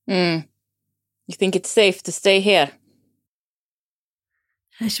 You think it's safe to stay here?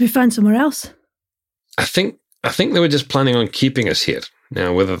 Should we find somewhere else? I think they were just planning on keeping us here.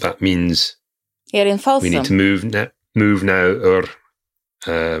 Now, whether that means Here in Folsom. we need to move now, or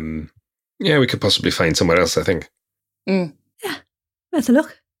we could possibly find somewhere else, I think. Yeah, let's a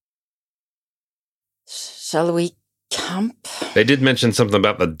look. Shall we camp? They did mention something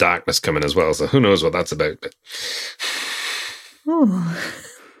about the darkness coming as well, so who knows what that's about. But Oh.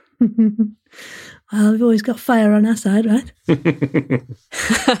 Well, we've always got fire on our side, right?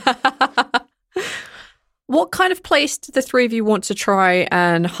 What kind of place do the three of you want to try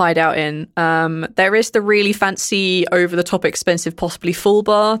and hide out in? There is the really fancy, over-the-top expensive, possibly full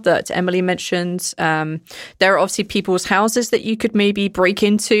bar that Emily mentioned. There are obviously people's houses that you could maybe break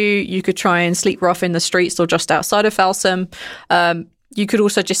into. You could try and sleep rough in the streets or just outside of Folsom. You could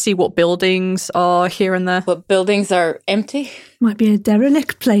also just see what buildings are here and there. What buildings are empty? Might be a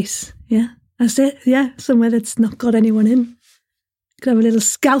derelict place. Yeah, that's it. Yeah, somewhere that's not got anyone in. Could have a little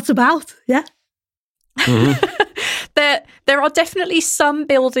scout about. Yeah. mm-hmm. There are definitely some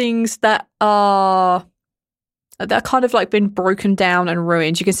buildings that are kind of like been broken down and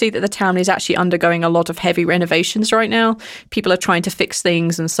ruined. You can see that the town is actually undergoing a lot of heavy renovations right now. People are trying to fix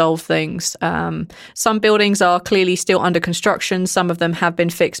things and solve things. Some buildings are clearly still under construction. Some of them have been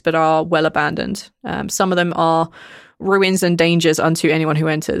fixed but are well abandoned. Some of them are ruins and dangers unto anyone who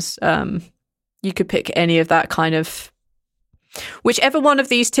enters. You could pick any of that kind of... Whichever one of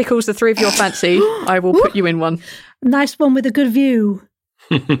these tickles the three of your fancy, I will put you in one. Nice one with a good view.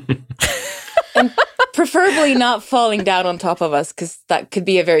 And preferably not falling down on top of us, because that could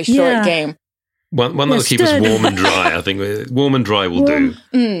be a very short game. One that'll keep us warm and dry, I think. Warm and dry will do.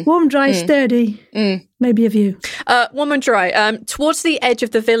 Warm, dry, sturdy. Maybe a view. Warm and dry. Towards the edge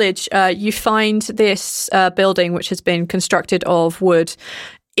of the village, you find this building which has been constructed of wood.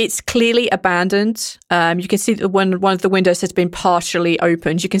 It's clearly abandoned. You can see that one of the windows has been partially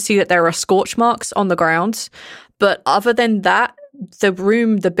opened. You can see that there are scorch marks on the ground. But other than that,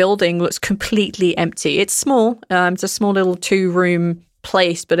 the building looks completely empty. It's small. It's a small little 2-room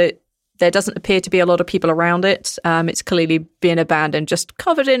place, but there doesn't appear to be a lot of people around it. It's clearly been abandoned, just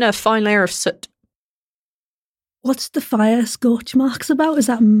covered in a fine layer of soot. What's the fire scorch marks about? Is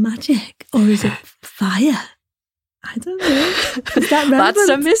that magic or is it fire? I don't know. Is that relevant? That's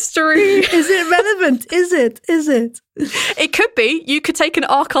a mystery. Is it relevant? Is it? It could be. You could take an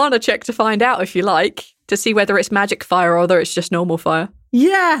Arcana check to find out if you like, to see whether it's magic fire or whether it's just normal fire.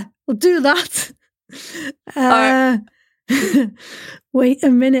 Yeah, we'll do that. Wait a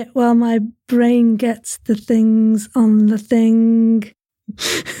minute while my brain gets the things on the thing.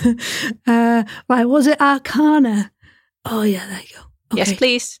 Right, was it Arcana? Oh, yeah, there you go. Okay. Yes,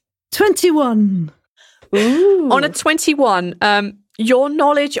 please. 21. Ooh. On a 21, your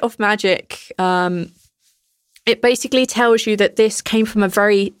knowledge of magic, it basically tells you that this came from a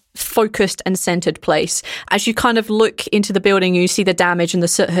very focused and centered place. As you kind of look into the building, you see the damage and the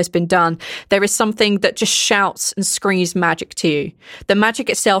soot has been done. There is something that just shouts and screams magic to you. The magic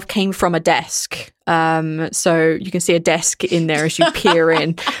itself came from a desk. So you can see a desk in there as you peer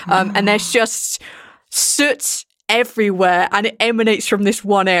in. And there's just soot everywhere, and it emanates from this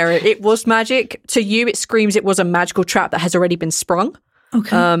one area. It was magic. To you, it screams it was a magical trap that has already been sprung.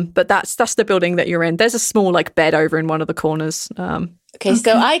 Okay. But that's the building that you're in. There's a small bed over in one of the corners. Okay,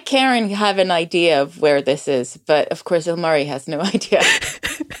 so I, Karen, have an idea of where this is, but of course Ilmari has no idea.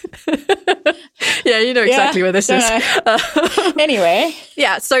 Yeah, you know exactly where this is. Anyway.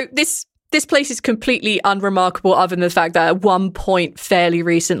 Yeah, so this place is completely unremarkable other than the fact that at one point fairly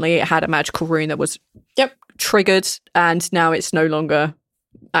recently it had a magical rune that was triggered, and now it's no longer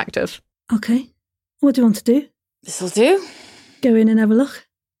active. Okay. What do you want to do? This'll do. Go in and have a look.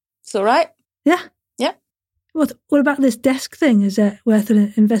 It's all right. Yeah? Yeah. What about this desk thing? Is it worth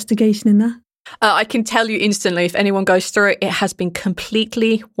an investigation in that? I can tell you instantly, if anyone goes through it, it has been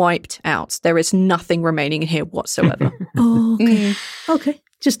completely wiped out. There is nothing remaining in here whatsoever. Oh, okay. Okay,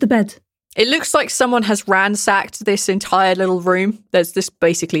 just the bed. It looks like someone has ransacked this entire little room. There's just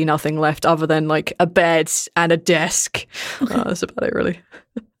basically nothing left other than like a bed and a desk. Okay. That's about it, really.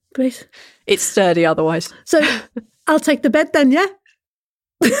 Great. It's sturdy otherwise. So I'll take the bed then, yeah?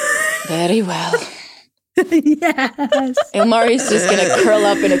 Very well. Yes. Ilmari's just going to curl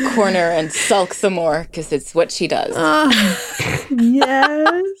up in a corner and sulk some more because it's what she does.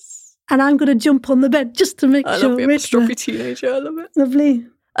 Yes. And I'm going to jump on the bed just to make I sure. love being a stroppy teenager. I love it. Lovely.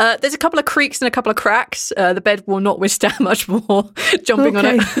 There's a couple of creaks and a couple of cracks. The bed will not withstand much more jumping on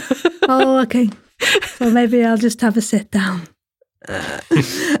it. Oh, okay. So maybe I'll just have a sit down.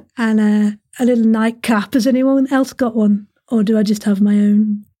 And a little nightcap. Has anyone else got one? Or do I just have my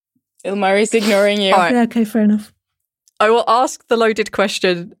own? Ilmari's ignoring you. All right. Yeah, okay, fair enough. I will ask the loaded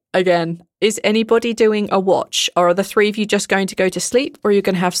question again. Is anybody doing a watch? Or are the three of you just going to go to sleep? Or are you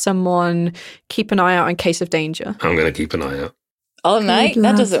going to have someone keep an eye out in case of danger? I'm going to keep an eye out. All night?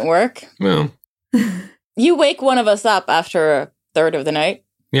 That doesn't work. Well, You wake one of us up after a third of the night.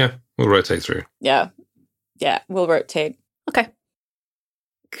 yeah, we'll rotate through. Yeah. Yeah, we'll rotate. Okay.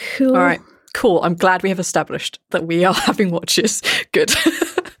 Cool. All right. Cool. I'm glad we have established that we are having watches. Good.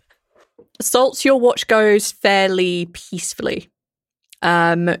 Salts, your watch goes fairly peacefully.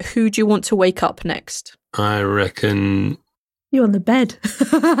 Who do you want to wake up next? I reckon You on the bed.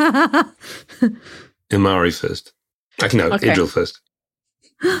 Ilmari first. No, Okay. Idril first.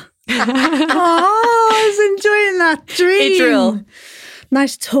 Oh, I was enjoying that dream. Idril.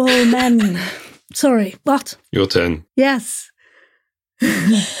 Nice tall men. Sorry, what? Your turn. Yes.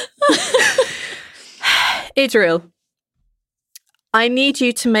 Idril, I need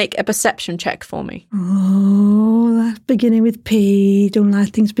you to make a perception check for me. Oh, that's beginning with P. Don't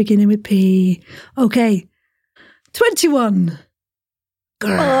like things beginning with P. Okay. 21.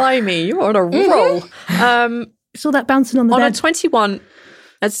 Blimey, you're on a roll. Saw that bouncing on the On bed. a 21,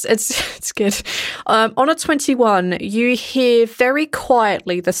 it's good. On a 21, you hear very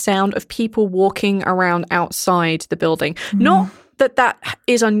quietly the sound of people walking around outside the building. Not that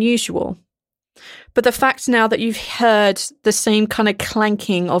is unusual, but the fact now that you've heard the same kind of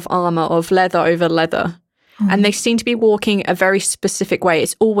clanking of armor, of leather over leather, and they seem to be walking a very specific way.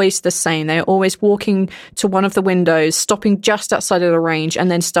 It's always the same. They're always walking to one of the windows, stopping just outside of the range,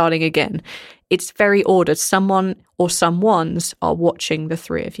 and then starting again. It's very ordered. Someone or someones are watching the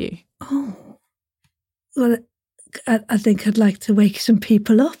three of you. Oh. Well, I think I'd like to wake some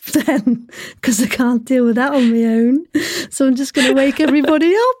people up then, because I can't deal with that on my own. So I'm just going to wake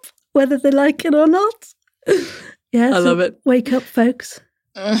everybody up, whether they like it or not. Yeah, I love it. Wake up, folks.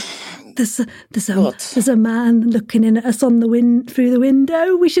 There's a man looking in at us on the through the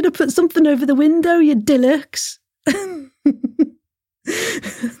window. We should have put something over the window, you dillocks.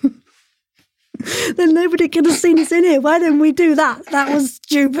 Then nobody could have seen us in here. Why didn't we do that? That was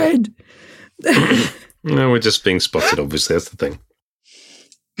stupid. No, we're just being spotted, obviously. That's the thing.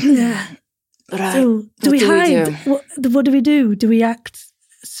 Yeah. Right. So, do we What hide? do? What do we do? Do we act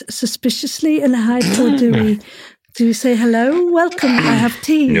suspiciously and hide, or do we say hello? Welcome. I have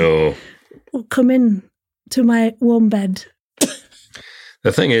tea. No. Come in to my warm bed.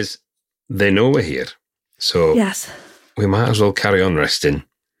 The thing is, they know we're here. So Yes. we might as well carry on resting.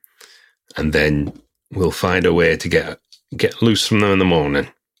 And then we'll find a way to get loose from them in the morning.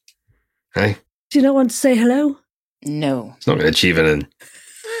 Hey? Do you not want to say hello? No. It's not going to achieve anything.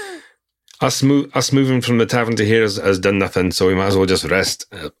 Us moving from the tavern to here has done nothing, so we might as well just rest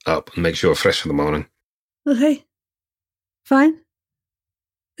up and make sure we're fresh for the morning. Okay. Fine.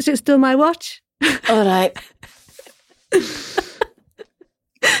 Is it still my watch? All right.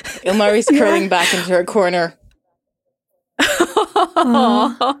 Ilmari's curling back into her corner.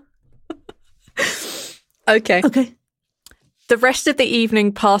 Okay. Okay. The rest of the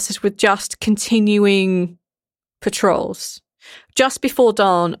evening passes with just continuing patrols. Just before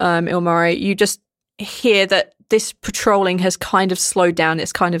dawn, Ilmari, you just hear that this patrolling has kind of slowed down.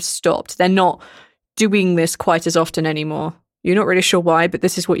 It's kind of stopped. They're not doing this quite as often anymore. You're not really sure why, but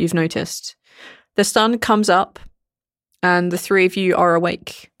this is what you've noticed. The sun comes up and the three of you are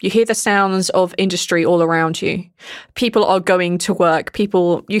awake. You hear the sounds of industry all around you. People are going to work.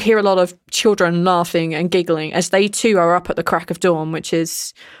 You hear a lot of children laughing and giggling as they too are up at the crack of dawn, which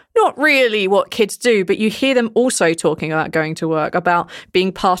is not really what kids do, but you hear them also talking about going to work, about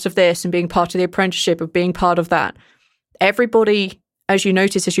being part of this and being part of the apprenticeship, of being part of that. Everybody, as you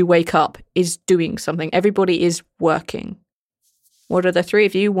notice as you wake up, is doing something. Everybody is working. What do the three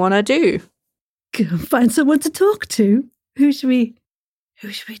of you want to do? Go and find someone to talk to. Who should we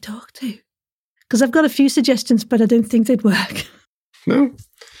talk to? Because I've got a few suggestions, but I don't think they'd work. No.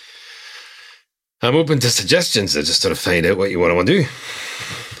 I'm open to suggestions. I just sort of find out what you want to do.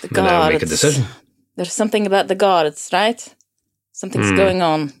 The And then I'll make a gods. decision. There's something about the gods, right? Something's going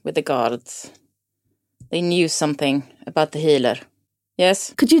on with the gods. They knew something about the healer.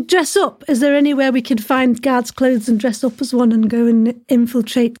 Yes? Could you dress up? Is there anywhere we can find guards' clothes and dress up as one and go and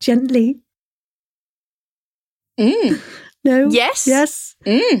infiltrate gently? No? Yes. Yes?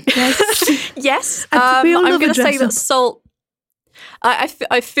 Yes? Yes. We all I'm love a going to say dress-up. that Salt...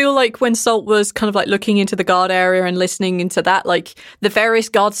 I feel like when Salt was kind of like looking into the guard area and listening into that, like the various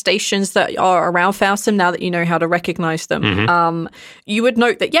guard stations that are around Faustum, now that you know how to recognize them, you would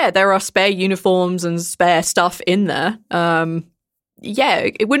note that, there are spare uniforms and spare stuff in there.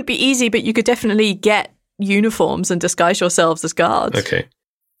 It wouldn't be easy, but you could definitely get uniforms and disguise yourselves as guards. Okay.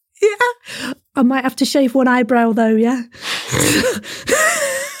 Yeah. I might have to shave one eyebrow, though, yeah?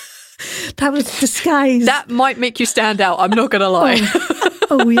 That was disguise. That might make you stand out, I'm not going to lie.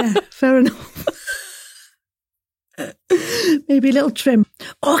 Oh, yeah, fair enough. Maybe a little trim.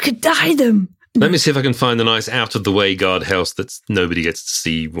 Or I could dye them. Let me see if I can find a nice out-of-the-way guard house that nobody gets to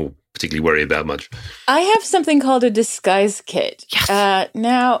see or particularly worry about much. I have something called a disguise kit. Yes.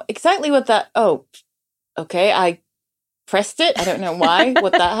 Now, exactly what that... Oh, okay, I pressed it. I don't know why,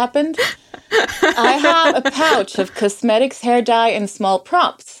 what that happened. I have a pouch of cosmetics, hair dye, and small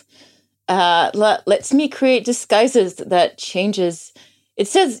props. Lets me create disguises that changes... It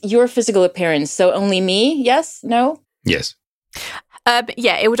says your physical appearance, so only me? Yes? No? Yes.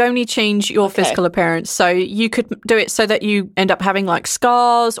 It would only change your physical appearance. So you could do it so that you end up having like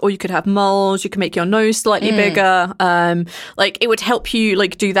scars, or you could have moles. You can make your nose slightly bigger. It would help you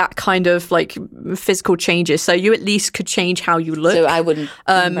like do that kind of like physical changes. So you at least could change how you look. So I wouldn't.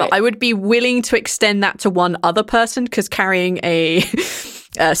 Right. I would be willing to extend that to one other person, because carrying a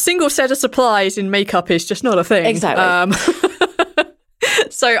single set of supplies in makeup is just not a thing. Exactly.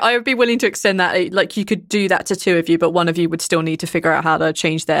 So I would be willing to extend that. Like you could do that to two of you, but one of you would still need to figure out how to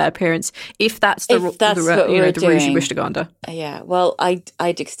change their appearance if that's the ruse you wish to go under. Yeah, well,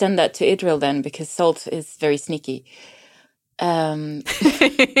 I'd extend that to Idril then, because Salt is very sneaky. And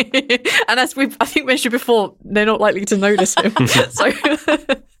as I think mentioned before, they're not likely to notice him. So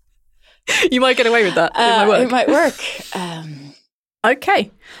you might get away with that. It might work.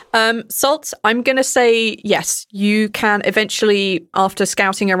 Okay. Salt, I'm going to say yes. You can eventually, after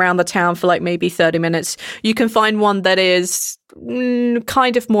scouting around the town for like maybe 30 minutes, you can find one that is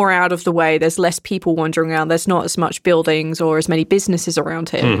kind of more out of the way. There's less people wandering around. There's not as much buildings or as many businesses around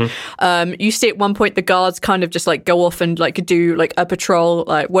here. You see at one point the guards kind of just like go off and like do like a patrol,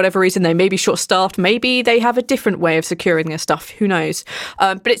 like whatever reason. They may be short-staffed. Maybe they have a different way of securing their stuff. Who knows?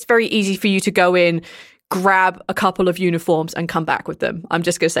 But it's very easy for you to go in, grab a couple of uniforms and come back with them. I'm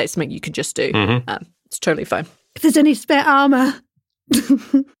just going to say it's something you can just do. It's totally fine. If there's any spare armour.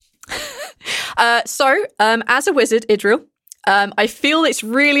 So, as a wizard, Idril, I feel it's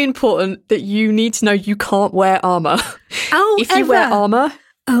really important that you need to know you can't wear armour. Oh, if you wear armour,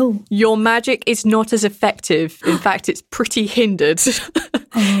 your magic is not as effective. In fact, it's pretty hindered.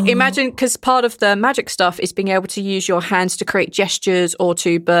 Imagine, because part of the magic stuff is being able to use your hands to create gestures or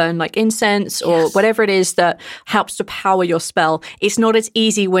to burn like incense or whatever it is that helps to power your spell. It's not as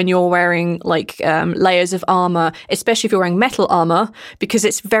easy when you're wearing like layers of armor, especially if you're wearing metal armor, because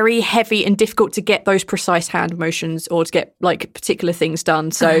it's very heavy and difficult to get those precise hand motions or to get like particular things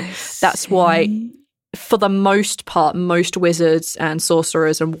done. So that's why, for the most part, most wizards and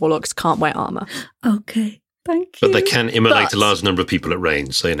sorcerers and warlocks can't wear armor. Okay. Thank you. But they can immolate a large number of people at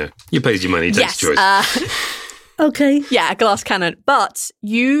range, so, you pays your money, it takes choice. Okay. Yeah, a glass cannon. But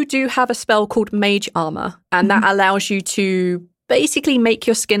you do have a spell called Mage Armor, and that allows you to basically make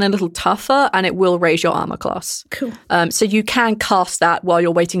your skin a little tougher, and it will raise your armor class. Cool. So you can cast that while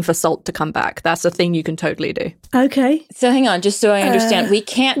you're waiting for Salt to come back. That's a thing you can totally do. Okay. So hang on, just so I understand. We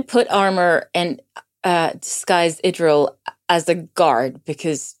can't put armor and disguise Idril as a guard,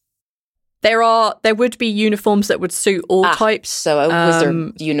 because... There would be uniforms that would suit all types. So a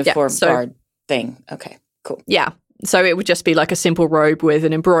wizard uniform guard thing. Okay, cool. Yeah. So it would just be like a simple robe with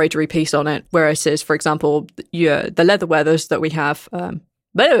an embroidery piece on it. Whereas, for example, the leather wearers that we have, the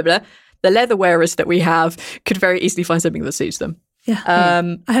leather wearers that we have could very easily find something that suits them. Yeah.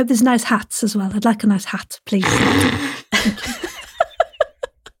 I hope there's nice hats as well. I'd like a nice hat, please.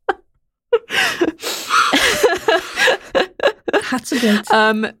 Hats are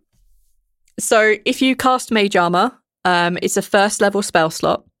great. So if you cast Mage Armor, it's a first level spell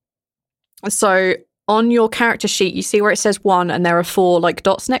slot. So on your character sheet, you see where it says 1 and there are 4 like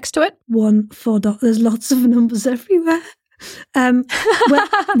dots next to it? 1, 4 dots. There's lots of numbers everywhere.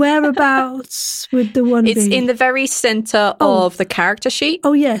 Whereabouts would the 1 It's be? in the very centre of the character sheet.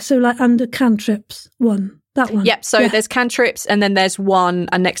 Oh, yeah. So like under cantrips, 1. That one. Yep. So there's cantrips and then there's 1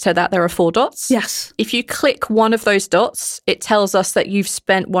 and next to that there are 4 dots. Yes. If you click one of those dots, it tells us that you've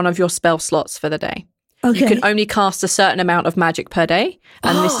spent one of your spell slots for the day. Okay. You can only cast a certain amount of magic per day,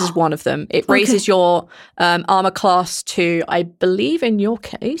 and this is one of them. It raises your armor class to, I believe in your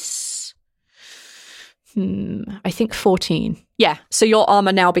case, I think 14. Yeah, so your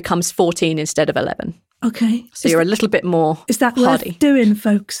armor now becomes 14 instead of 11. Okay. So you're a little bit more Is that hardy. worth doing,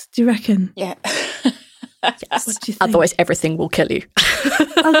 folks? Do you reckon? Yeah. Yes. What do you think? Otherwise, everything will kill you.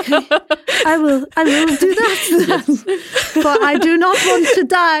 Okay. I will do that then. But I do not want to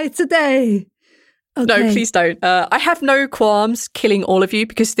die today. Okay. No, please don't. I have no qualms killing all of you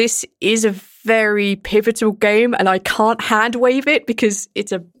because this is a very pivotal game and I can't hand wave it because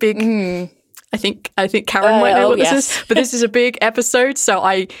it's a big... I think Karen might know what this is, but this is a big episode, so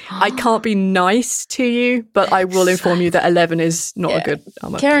I can't be nice to you, but I will inform you that 11 is not a good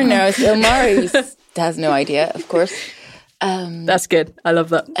armor. Karen knows. Ilmari has no idea, of course. That's good. I love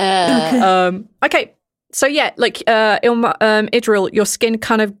that. Okay. So yeah, like Idril, your skin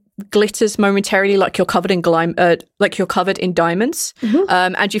kind of glitters momentarily, like you're covered in diamonds,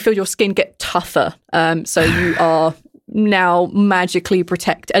 and you feel your skin get tougher. So you are now magically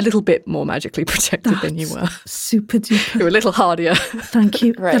protected, a little bit more magically protected than you were. Super duper. You're a little hardier. Thank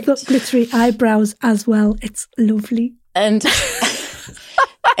you. Right. I've got glittery eyebrows as well. It's lovely. And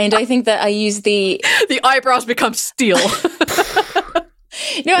I think that I use the eyebrows become steel.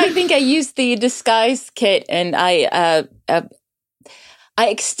 No, I think I use the disguise kit and I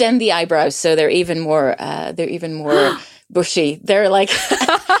extend the eyebrows so they're even more bushy. They're like,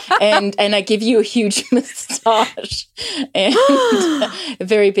 and I give you a huge moustache and a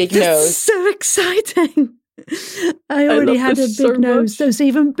very big nose. So exciting. I already had a big nose. So it's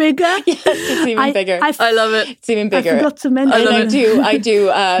even bigger. Yes, it's even bigger. I love it. It's even bigger. I forgot to mention. And I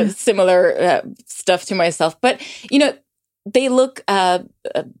do similar stuff to myself, but they look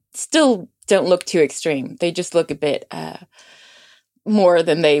still don't look too extreme. They just look a bit more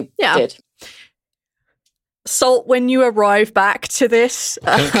than they did. Salt, when you arrive back to this,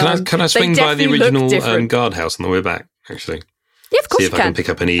 can I swing by the original guardhouse on the way back? Actually, yeah, of course. See if I can pick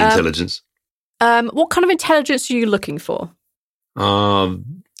up any intelligence. What kind of intelligence are you looking for?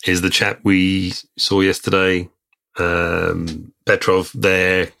 Is the chap we saw yesterday, Petrov,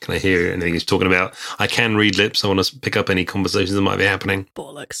 there? Can I hear anything he's talking about? I can read lips. I want to pick up any conversations that might be happening.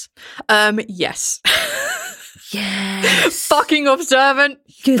 Bollocks. Yes. Yes. Fucking observant.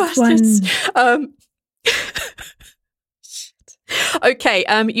 Good bastards. one. Okay,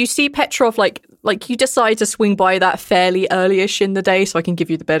 you see Petrov, like you decide to swing by that fairly early-ish in the day, so I can give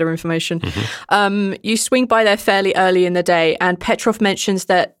you the better information. You swing by there fairly early in the day, and Petrov mentions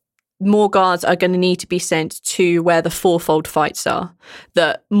that more guards are going to need to be sent to where the fourfold fights are,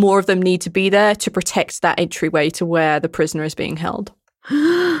 that more of them need to be there to protect that entryway to where the prisoner is being held.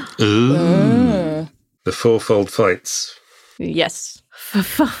 Ooh. The fourfold fights. Yes.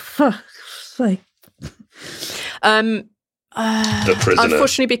 Like, the prisoner.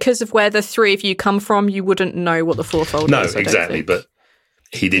 Unfortunately, because of where the three of you come from, you wouldn't know what the fourfold is. No, exactly. But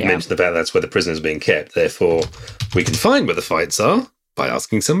he did mention about that's where the prisoner's being kept. Therefore, we can find where the fights are by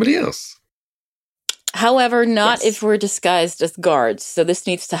asking somebody else. However, not if we're disguised as guards. So this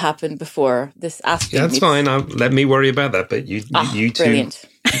needs to happen before this asking. Yeah, that's fine. Let me worry about that. But you two brilliant.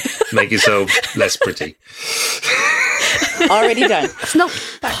 Make yourself less pretty. Already done. it's not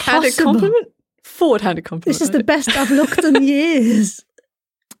backhanded possible. compliment. Forward-handed compliment. This is the best I've looked in years.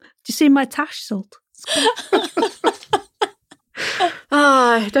 Do you see my tash, Salt?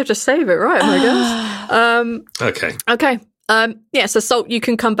 Don't just save it, right? I guess. Okay. So Salt, you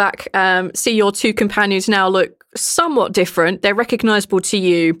can come back, see your two companions now look somewhat different. They're recognisable to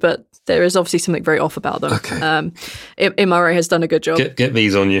you, but there is obviously something very off about them. Okay. Imare has done a good job. Get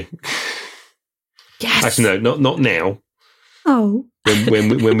these on you. Yes. Actually, no, not now. Oh.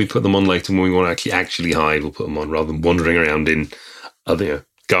 When we put them on later, when we want to actually hide, we'll put them on rather than wandering around in a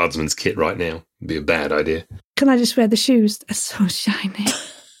guardsman's kit right now. It'd be a bad idea. Can I just wear the shoes? They're so shiny.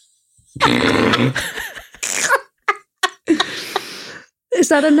 Is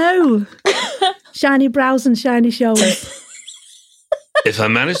that a no? Shiny brows and shiny shoulders. If I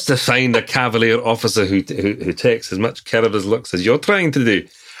manage to find a cavalier officer who takes as much care of his looks as you're trying to do,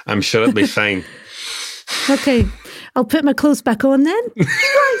 I'm sure it'll be fine. Okay, I'll put my clothes back on then.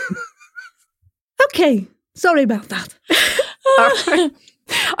 Right. Okay, sorry about that.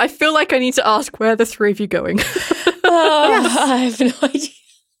 I feel like I need to ask, where are the three of you going? Yes. I have no idea.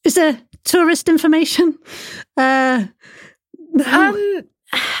 Is there tourist information? No.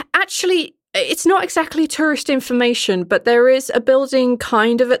 Actually, it's not exactly tourist information, but there is a building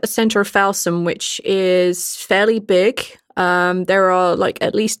kind of at the centre of Falsum, which is fairly big. There are like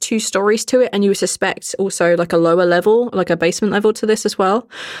at least 2 stories to it, and you suspect also like a lower level, like a basement level to this as well.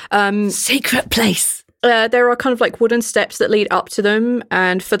 Secret place. There are kind of like wooden steps that lead up to them.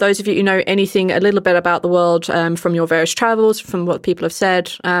 And for those of you who know anything a little bit about the world from your various travels, from what people have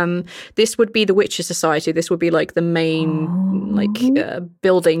said, this would be the Witcher Society. This would be like the main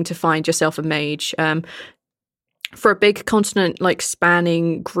building to find yourself a mage. For a big continent like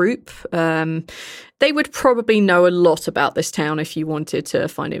spanning group, they would probably know a lot about this town if you wanted to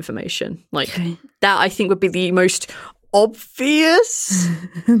find information. That I think would be the most obvious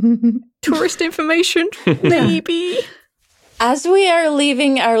tourist information, maybe. As we are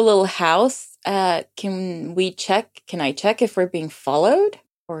leaving our little house, can I check if we're being followed?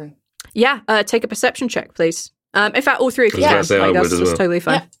 Or Yeah, take a perception check, please. In fact, all three of you Yeah. can. That's totally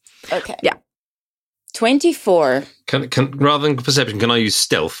fine. Yeah. Okay. Yeah. 24. Can rather than perception, can I use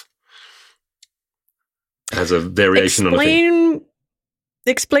stealth as a variation on a thing?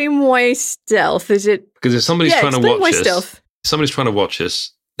 Explain why stealth. Is it Because if somebody's trying to watch us, stealth. somebody's trying to watch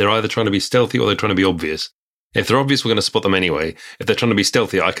us, they're either trying to be stealthy or they're trying to be obvious. If they're obvious, we're going to spot them anyway. If they're trying to be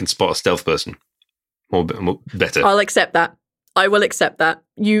stealthy, I can spot a stealth person more better. I'll accept that. I will accept that.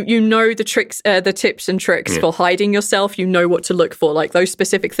 You know the tricks, the tips and tricks for hiding yourself. You know what to look for, like those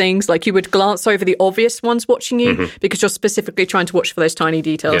specific things. Like you would glance over the obvious ones watching you because you're specifically trying to watch for those tiny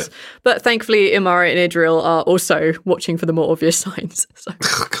details. Yeah. But thankfully, Imara and Idril are also watching for the more obvious signs. So.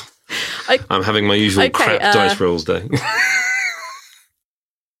 I'm having my usual crap dice rolls day.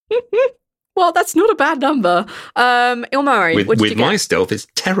 Well, that's not a bad number. Ilmari, what did you get? With my stealth, it's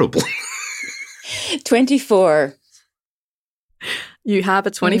terrible. 24. You have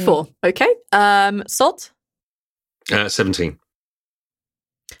a 24. Okay. Salt? 17.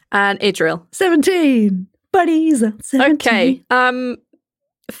 And Idril? 17. Buddies. 17. Okay.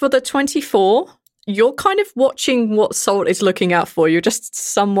 For the 24, you're kind of watching what Salt is looking out for. You're just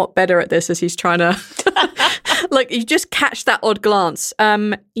somewhat better at this as he's trying to... like, you just catch that odd glance.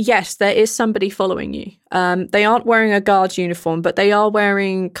 Yes, there is somebody following you. They aren't wearing a guard's uniform, but they are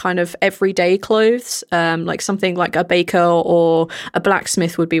wearing kind of everyday clothes, like something like a baker or a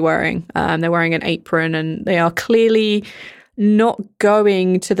blacksmith would be wearing. They're wearing an apron, and they are clearly not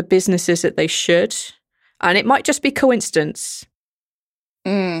going to the businesses that they should. And it might just be coincidence.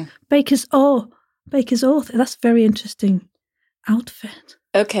 Baker's Oath. That's a very interesting outfit.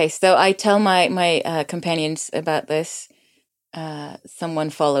 Okay, so I tell my companions about this. Someone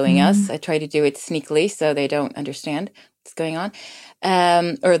following us. I try to do it sneakily so they don't understand what's going on.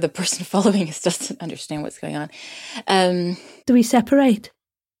 Or the person following us doesn't understand what's going on. Do we separate?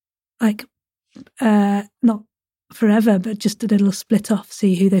 Like, not forever, but just a little split off,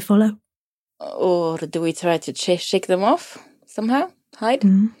 see who they follow? Or do we try to shake them off somehow? Hide?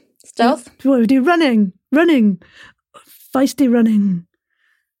 Stealth? What do we do? Running. Feisty running.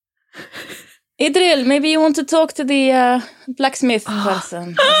 Idril, maybe you want to talk to the blacksmith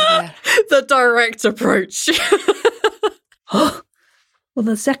person. The direct approach. Well,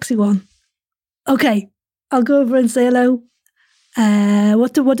 the sexy one. Okay, I'll go over and say hello.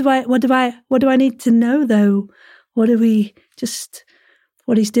 What do I need to know though? What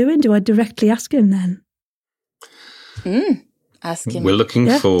he's doing? Do I directly ask him then? Ask him. We're looking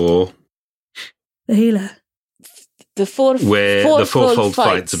for the healer. Where the fourfold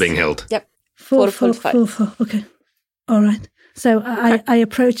fights are being held. Yep. Fourfold fights. Okay. All right. So I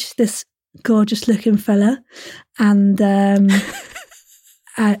approach this gorgeous looking fella and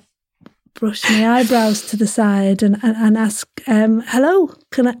I brush my eyebrows to the side and ask, hello,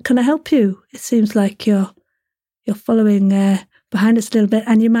 can I help you? It seems like you're following behind us a little bit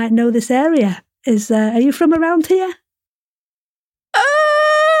and you might know this area. Are you from around here?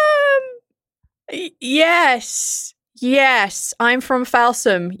 Yes, I'm from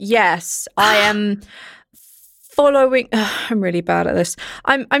Falsum. Yes, I am following. I'm really bad at this.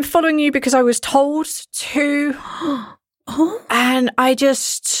 I'm following you because I was told to, and I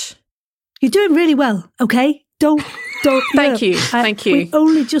just. You're doing really well. Okay, don't. Thank you. We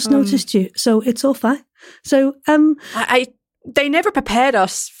only just noticed you, so it's all fine. So they never prepared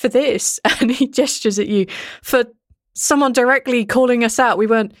us for this, and he gestures at you for someone directly calling us out. We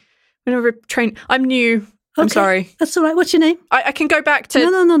never trained. I'm new. I'm sorry. That's all right. What's your name? I can go back to...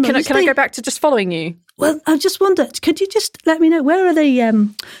 No. Can I go back to just following you? Well, I just wondered, could you just let me know, where are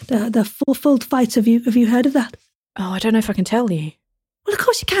the fourfold fights? Have you heard of that? Oh, I don't know if I can tell you. Well, of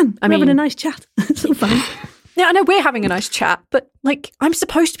course you can. I We're having mean- a nice chat. It's all fine. Yeah, I know we're having a nice chat, but like I'm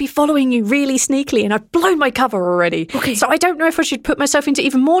supposed to be following you really sneakily and I've blown my cover already. Okay. So I don't know if I should put myself into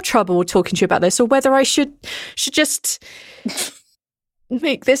even more trouble talking to you about this or whether I should just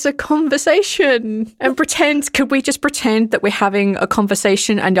make this a conversation and pretend. Could we just pretend that we're having a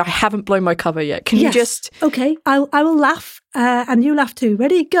conversation and I haven't blown my cover yet? Can you just... Okay, I will laugh and you laugh too.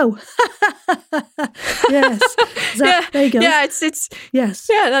 Ready? Go. Yes. There you go. Yeah, it's Yes.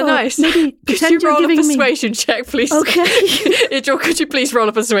 yeah, that's nice. Maybe Could pretend you you're roll a giving me... persuasion check, please? Okay. Idril, could you please roll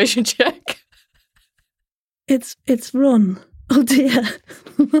a persuasion check? It's run. Oh dear.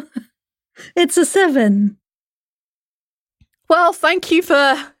 It's a 7. Well, thank you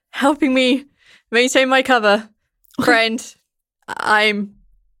for helping me maintain my cover, friend.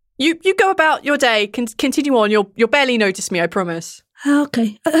 You go about your day. Continue on. You'll barely notice me, I promise.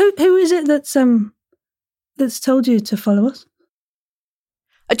 Okay. Who is it that's told you to follow us?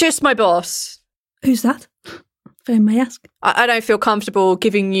 Just my boss. Who's that? If I may ask. I don't feel comfortable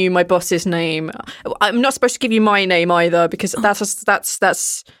giving you my boss's name. I'm not supposed to give you my name either because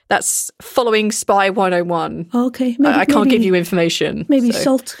that's following Spy 101. Okay. I can't give you information. Maybe so.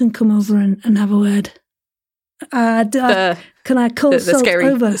 Salt can come over and have a word. Can I call Salt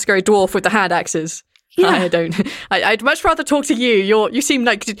over? The scary dwarf with the hand axes. Yeah. I'd much rather talk to you. You seem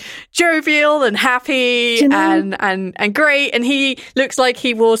like jovial and happy and great, and he looks like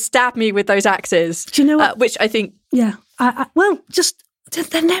he will stab me with those axes. Do you know what? Which I think... Yeah. Well, just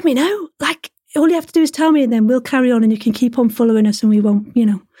then let me know. Like, all you have to do is tell me and then we'll carry on and you can keep on following us and we won't,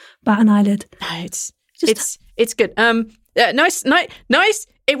 bat an eyelid. No, it's good. Nice.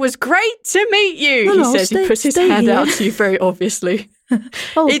 It was great to meet you, he says. He puts his hand out to you very obviously.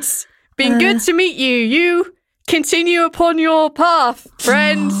 It's been good to meet you. You continue upon your path,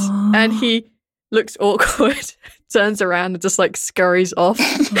 friend. And he looks awkward, turns around and just like scurries off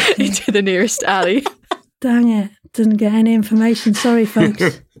into the nearest alley. Dang it. Didn't get any information. Sorry,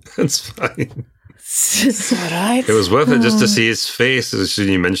 folks. That's fine. It's all right. It was worth it just to see his face as soon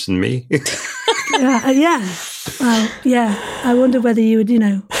as you mentioned me. Yeah. Well, yeah. I wonder whether you would,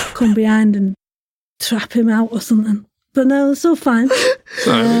 come behind and trap him out or something. But no, it's all fine.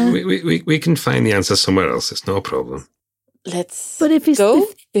 We can find the answer somewhere else. It's no problem. Let's if go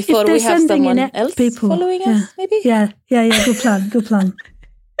before we have someone else people, following us, maybe? Yeah. Good plan.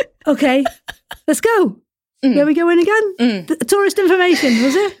 Okay, let's go. Where are we going again? The tourist information,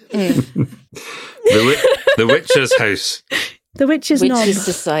 was it? The Witcher's house. The Witcher's knob. Witches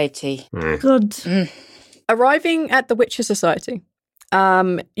Society. Good. Arriving at the Witcher Society,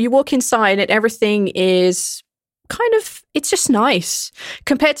 you walk inside and everything is it's just nice.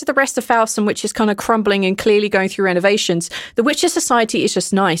 Compared to the rest of Falsum, which is kind of crumbling and clearly going through renovations, the Witcher Society is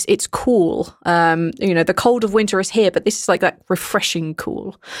just nice. It's cool. The cold of winter is here, but this is like that refreshing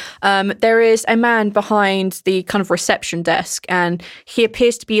cool. There is a man behind the kind of reception desk, and he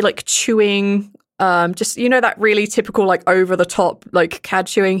appears to be like chewing that really typical, like over the top, like cad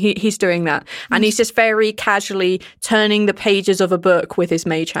chewing. He's doing that. And he's just very casually turning the pages of a book with his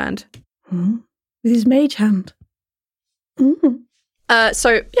mage hand. With his mage hand.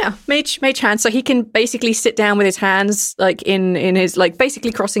 Mage hand. So he can basically sit down with his hands, like in his, like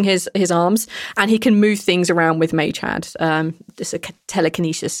basically crossing his arms, and he can move things around with mage hand. It's a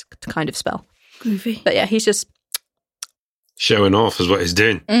telekinesis kind of spell. Groovy. But yeah, he's just showing off is what he's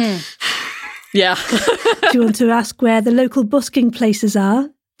doing. Yeah. Do you want to ask where the local busking places are?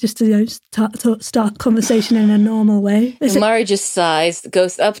 Just to start conversation in a normal way. Mari just sighs,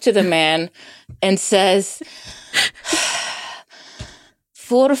 goes up to the man and says,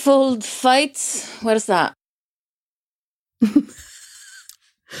 "Fourfold fights? What is that?" It's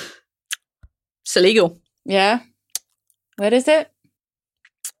illegal. Yeah? What is it?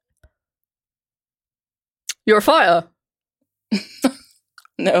 You're a fighter?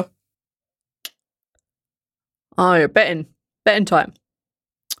 No. Oh, you're betting time.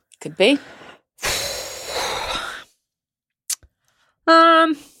 Could be.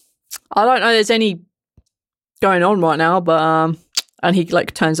 I don't know there's any going on right now, but and he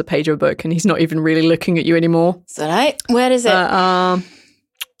like turns a page of a book and he's not even really looking at you anymore. It's all right. Where is it?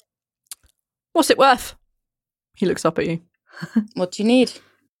 What's it worth? He looks up at you. What do you need?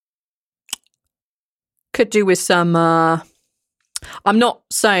 Could do with some I'm not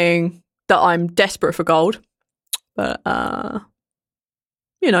saying that I'm desperate for gold, but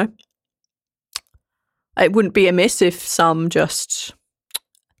it wouldn't be amiss if some just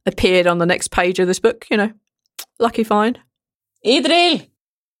appeared on the next page of this book, Lucky find. Idril!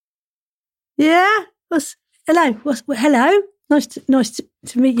 Yeah? Hello? Hello? Nice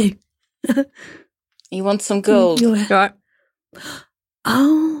to meet you. You want some gold? Right.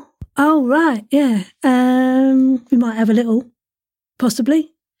 Oh, right, yeah. We might have a little,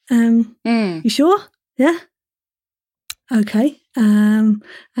 possibly. You sure? Yeah? Okay. And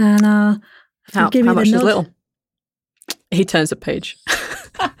How give me much the is nod. little? He turns a page.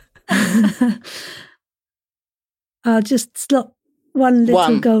 I'll just slot one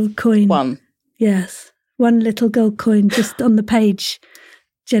little gold coin. One. Yes. One little gold coin just on the page,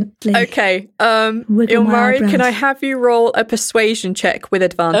 gently. Okay. Wiggle my Ilmari, eyebrows. can I have you roll a persuasion check with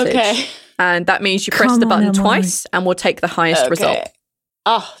advantage? Okay. And that means you press Come the on, button Ilmari. twice and we'll take the highest result.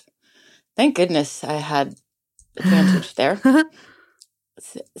 Oh, thank goodness I had advantage there.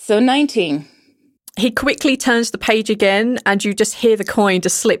 So 19. He quickly turns the page again and you just hear the coin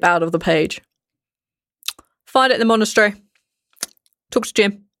just slip out of the page. Find it in the monastery. Talk to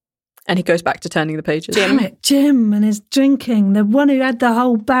Jim. And he goes back to turning the pages. Damn it, Jim and his drinking. The one who had the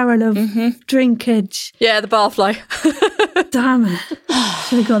whole barrel of drinkage. Yeah, the barfly. Damn it.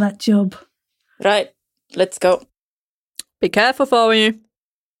 Should have got that job. Right, let's go. Be careful following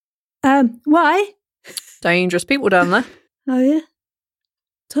you. Why? Dangerous people down there. Oh, yeah?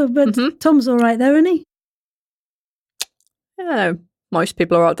 But Tom's all right there, isn't he? Yeah, most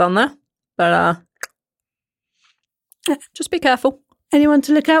people are out down there. But just be careful. Anyone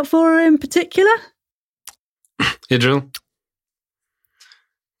to look out for in particular? Idril,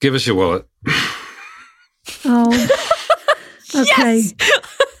 give us your wallet. Oh, okay.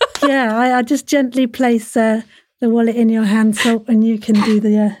 Yeah, I just gently place the wallet in your hand, so and you can do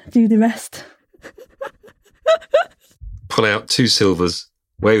the rest. Pull out 2 silvers,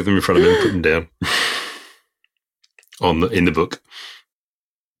 wave them in front of him, put them down in the book.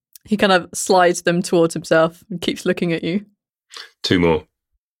 He kind of slides them towards himself and keeps looking at you. 2 more.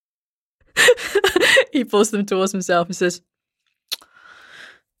 He pulls them towards himself and says,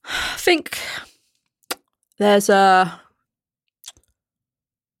 I think there's a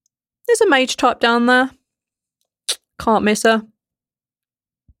mage type down there. Can't miss her.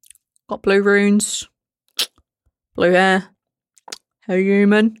 Got blue runes. Blue hair. Her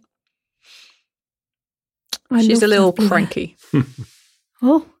human. She's a little cranky.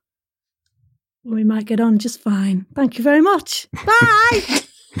 Oh. Well, we might get on just fine. Thank you very much. Bye.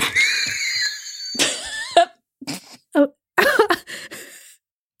 Oh.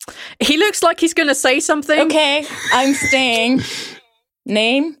 He looks like he's going to say something. Okay, I'm staying.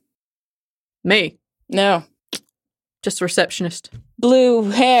 Name? Me. No. Just a receptionist. Blue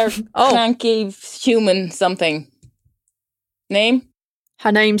hair, Oh. cranky human something. Name?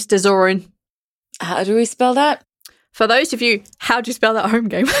 Her name's Dezorin. How do we spell that? For those of you, how do you spell that home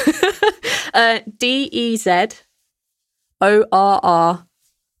game? Dezorrin.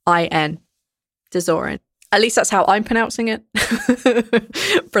 Dezorin. At least that's how I'm pronouncing it.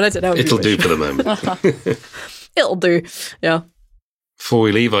 But I don't know. It'll do for the moment. It'll do. Yeah. Before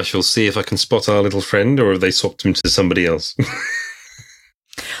we leave, I shall see if I can spot our little friend, or have they swapped him to somebody else?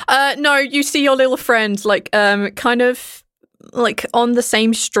 No, you see your little friend, kind of like on the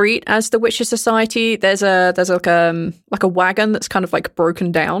same street as the Witcher Society. There's like a wagon that's kind of like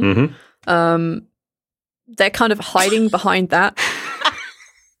broken down. They're kind of hiding behind that.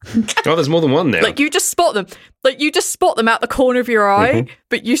 Oh, there's more than one now. Like you just spot them. Like you just spot them out the corner of your eye,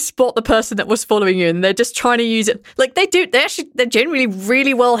 but you spot the person that was following you, and they're just trying to use it. Like they're generally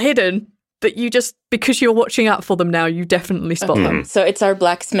really well hidden, but you just, because you're watching out for them now, you definitely spot them. So it's our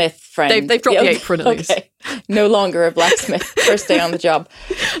blacksmith friend. They've dropped the apron at least. Okay. No longer a blacksmith. First day on the job.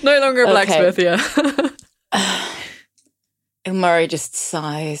 No longer a blacksmith, yeah. Ilmari just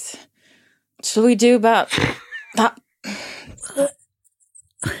sighs. What shall we do about that?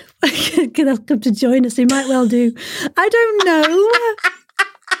 Gonna come to join us. He might well do. I don't know.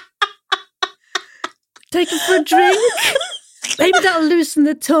 Take him for a drink. Maybe that'll loosen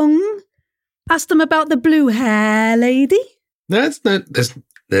the tongue. Ask them about the blue hair lady. There's no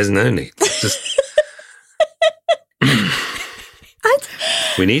need. Just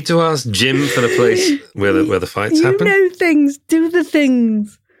we need to ask Jim for the place where the fights happen. You know things. Do the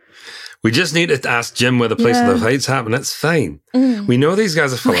things. We just need to ask Jim where the place where the fights happen. That's fine. We know these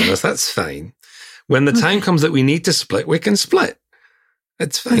guys are following us. That's fine. When the time comes that we need to split, we can split.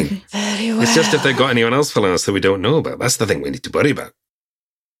 It's fine. Very well. It's just if they've got anyone else following us that we don't know about. That's the thing we need to worry about.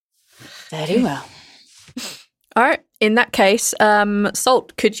 Very well. All right. In that case,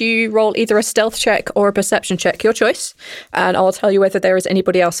 Salt, could you roll either a stealth check or a perception check, your choice, and I'll tell you whether there is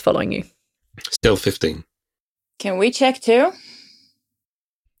anybody else following you. Still 15. Can we check too?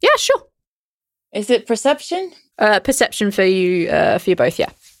 Yeah, sure. Is it perception? Perception for you both,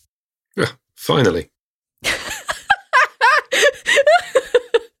 yeah. Yeah, finally.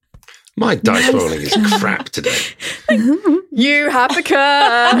 My dice rolling is crap today. You have a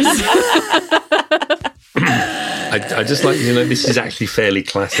curse. I just like, this is actually fairly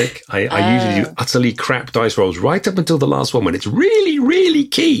classic. I usually do utterly crap dice rolls right up until the last one when it's really, really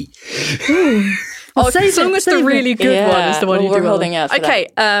key. As long as the really good one is the one you do. We're holding out for okay,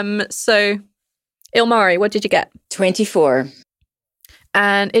 so Ilmari, what did you get? 24.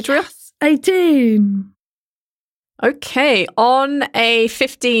 And Idril? 18. Okay, on a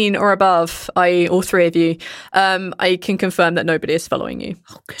 15 or above, i.e. all three of you, I can confirm that nobody is following you.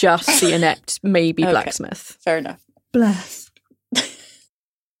 Okay. Just the inept, maybe blacksmith. Fair enough. Bless.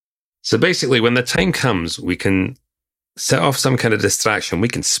 So basically, when the time comes, we can set off some kind of distraction. We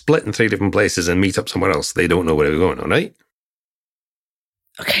can split in 3 different places and meet up somewhere else. They don't know where we're going, all right?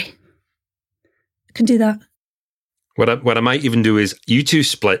 Okay. I can do that. What I might even do is you two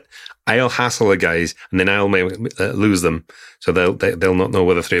split. I'll hassle the guys, and then I'll lose them, so they'll not know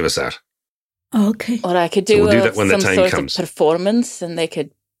where the 3 of us are. Okay. Or I could do, we'll do that when the some time sort comes. of performance, and they could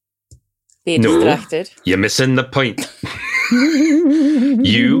be distracted. You're missing the point.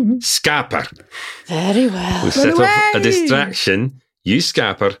 You scapper. Very well. We'll set off a distraction. You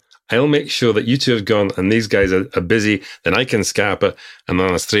scapper. I'll make sure that you two have gone, and these guys are busy. Then I can scapper, and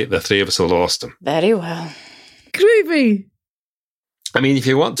then the 3 of us will lost them. Very well. Groovy. I mean, if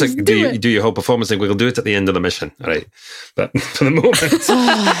you want to do your whole performance thing, we'll do it at the end of the mission, all right? But for the moment...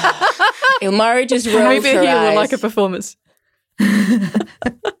 Ilmari just rolls Maybe her he eyes. will like a performance.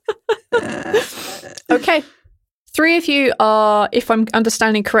 Okay. 3 of you are, if I'm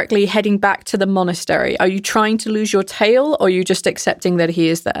understanding correctly, heading back to the monastery. Are you trying to lose your tail, or are you just accepting that he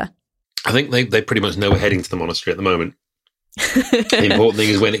is there? I think they pretty much know we're heading to the monastery at the moment. The important thing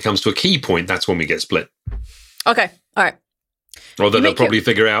is when it comes to a key point, that's when we get split. Okay, all right. Although they'll probably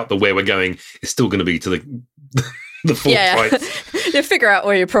figure out that where we're going is still going to be to the fourth point. You figure out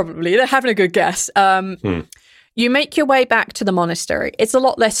where they're having a good guess. You make your way back to the monastery. It's a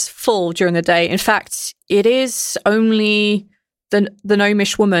lot less full during the day. In fact, it is only the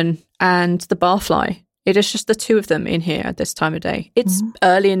gnomish woman and the barfly. It is just the 2 of them in here at this time of day. It's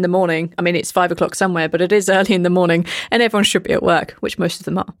early in the morning. I mean, it's 5 o'clock somewhere, but it is early in the morning, and everyone should be at work, which most of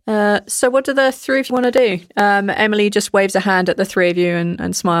them are. So what do the 3 of you want to do? Emily just waves a hand at the 3 of you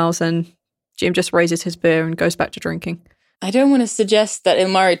and smiles, and Jim just raises his beer and goes back to drinking. I don't want to suggest that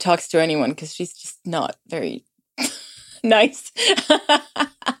Ilmari talks to anyone, because she's just not very nice.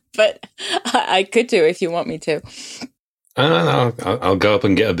 But I could do if you want me to. I'll go up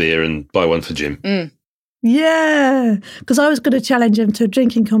and get a beer and buy one for Jim. Yeah, because I was going to challenge him to a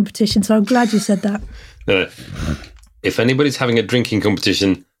drinking competition, so I'm glad you said that. No. If anybody's having a drinking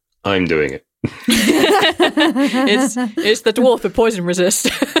competition, I'm doing it. It's the dwarf with poison resist.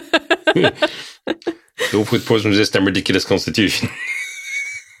 Dwarf with poison resist and ridiculous constitution.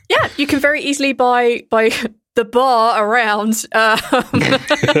 Yeah, you can very easily buy the bar around.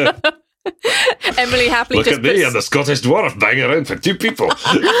 Emily happily Look at me, I'm the Scottish dwarf banging around for 2 people.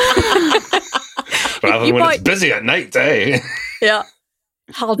 Rather than when it's busy at night, eh? Yeah.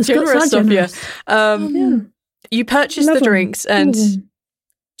 How generous of you. You purchase the drinks, and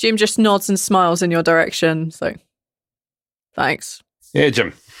Jim just nods and smiles in your direction, so thanks. Yeah,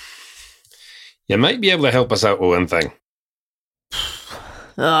 Jim. You might be able to help us out with one thing.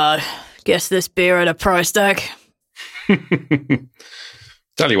 Guess this beer at a price tag.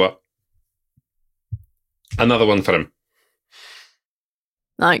 Tell you what. Another one for him.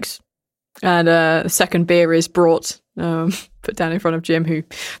 Thanks. And a second beer is brought, put down in front of Jim, who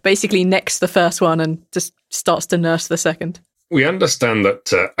basically necks the first one and just starts to nurse the second. We understand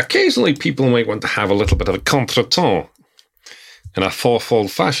that occasionally people might want to have a little bit of a contretemps in a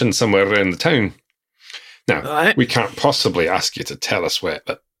fourfold fashion somewhere around the town. Now, we can't possibly ask you to tell us where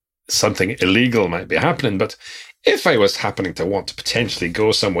something illegal might be happening, but if I was happening to want to potentially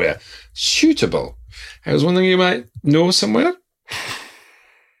go somewhere suitable, I was wondering you might know somewhere?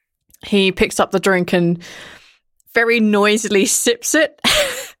 He picks up the drink and very noisily sips it,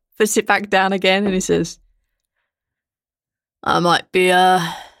 puts it back down again, and he says, I might be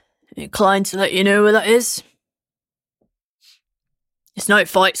inclined to let you know where that is. There's no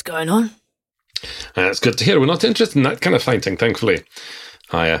fights going on. That's good to hear. We're not interested in that kind of fighting, thankfully.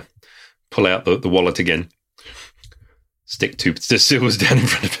 I pull out the wallet again, stick 2 silvers down in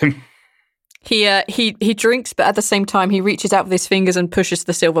front of him. He drinks, but at the same time, he reaches out with his fingers and pushes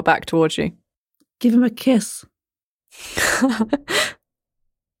the silver back towards you. Give him a kiss.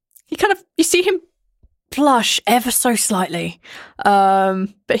 You see him blush ever so slightly.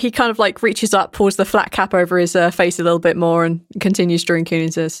 But he kind of like reaches up, pulls the flat cap over his face a little bit more and continues drinking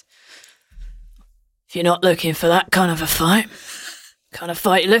and says, if you're not looking for that kind of a fight, kind of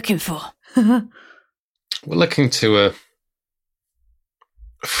fight you looking for? We're looking to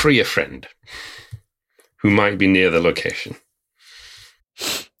free a friend who might be near the location.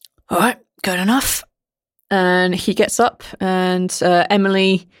 All right, good enough. And he gets up, and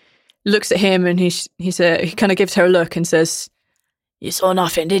Emily looks at him, and he kind of gives her a look and says, You saw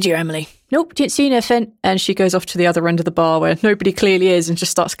nothing, did you, Emily? Nope, didn't see nothing. And she goes off to the other end of the bar where nobody clearly is and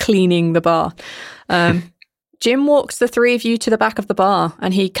just starts cleaning the bar. Jim walks the three of you to the back of the bar,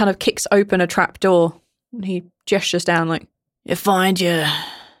 and he kind of kicks open a trap door. And he gestures down like, You find you're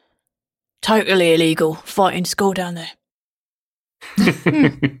totally illegal fighting school down there.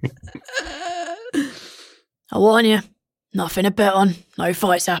 I warn you, nothing to bet on, no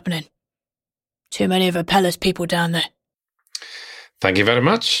fights happening. Too many of Apellas people down there. Thank you very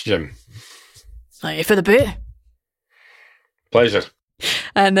much, Jim. Are you for the beer? Pleasure.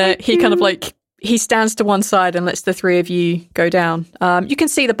 And he kind of like, he stands to one side and lets the three of you go down. You can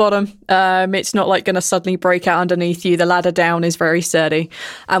see the bottom. It's not like going to suddenly break out underneath you. The ladder down is very sturdy.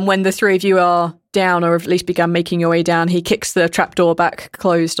 And when the three of you are down, or at least begun making your way down, he kicks the trapdoor back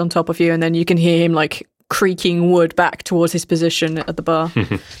closed on top of you, and then you can hear him like creaking wood back towards his position at the bar.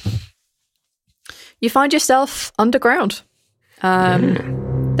 You find yourself underground.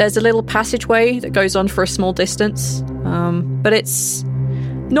 There's a little passageway that goes on for a small distance, but it's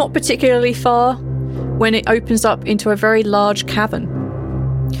not particularly far when it opens up into a very large cavern.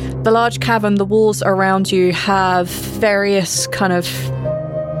 The large cavern, the walls around you have various kind of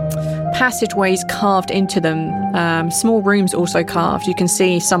passageways carved into them. Small rooms also carved. You can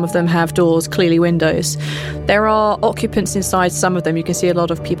see some of them have doors, clearly windows. There are occupants inside some of them. You can see a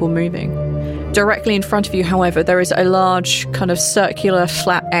lot of people moving. Directly in front of you, however, there is a large kind of circular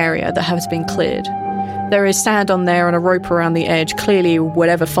flat area that has been cleared. There is sand on there and a rope around the edge. Clearly,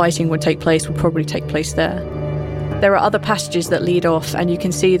 whatever fighting would take place would probably take place there. There are other passages that lead off, and you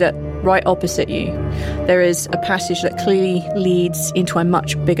can see that right opposite you, there is a passage that clearly leads into a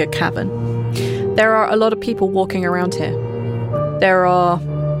much bigger cavern. There are a lot of people walking around here. There are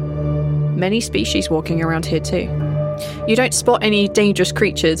many species walking around here too. You don't spot any dangerous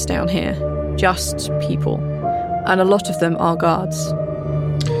creatures down here, just people. And a lot of them are guards.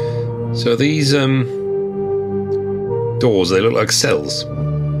 So these doors, they look like cells?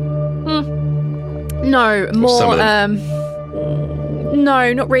 No, more... some of them?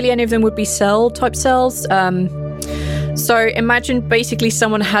 No, not really. Any of them would be cell-type cells. So imagine basically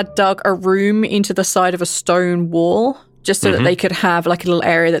someone had dug a room into the side of a stone wall just so that they could have like a little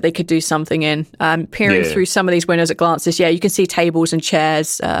area that they could do something in. Peering through some of these windows at glances, you can see tables and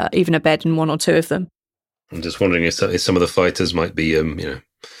chairs, even a bed in one or two of them. I'm just wondering if some of the fighters might be,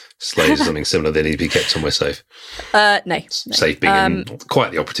 slaves or something similar. They need to be kept somewhere safe. No. Safe being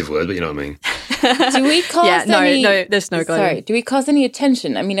quite the operative word, but you know what I mean. Do we cause any... No, there's no guidance. Sorry, do we cause any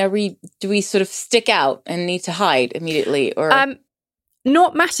attention? I mean, do we sort of stick out and need to hide immediately? Or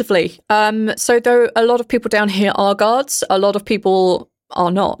not massively. So though a lot of people down here are guards, a lot of people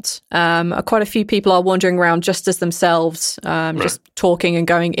are not. Quite a few people are wandering around just as themselves, just talking and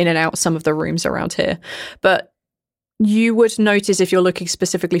going in and out some of the rooms around here. But you would notice if you're looking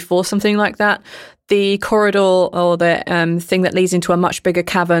specifically for something like that, the corridor or the thing that leads into a much bigger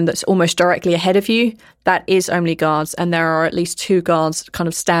cavern that's almost directly ahead of you, that is only guards, and there are at least 2 guards kind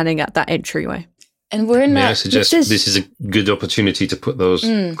of standing at that entryway. And we're not... May I suggest this is a good opportunity to put those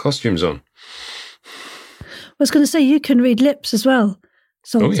costumes on? I was going to say, you can read lips as well.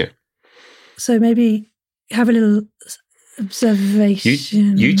 Oh, yeah. So maybe have a little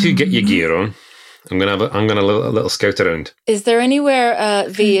observation. You two get your gear on. I'm gonna a little scout around. Is there anywhere,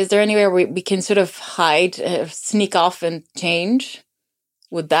 is there anywhere we can sort of hide, sneak off and change?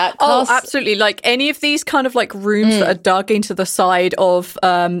 Would that cost? Oh, absolutely. Like any of these kind of like rooms that are dug into the side of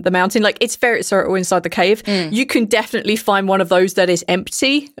the mountain, like or inside the cave, you can definitely find one of those that is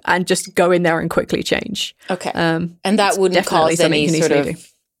empty and just go in there and quickly change. Okay. And that wouldn't cause any sort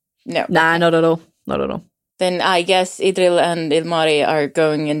of... No. Nah, not at all. Not at all. Then I guess Idril and Ilmari are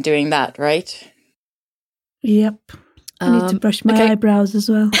going and doing that, right? Yep. I need to brush my eyebrows as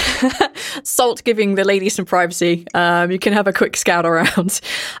well. Salt giving the lady some privacy. You can have a quick scout around.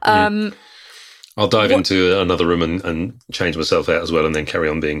 I'll dive into another room and change myself out as well, and then carry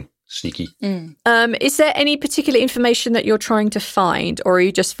on being sneaky. Is there any particular information that you're trying to find, or are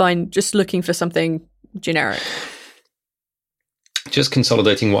you just looking for something generic? Just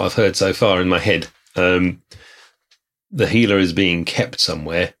consolidating what I've heard so far in my head. The healer is being kept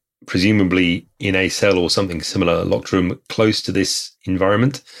somewhere, presumably in a cell or something similar, a locked room close to this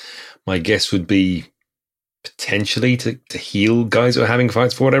environment. My guess would be potentially to heal guys who are having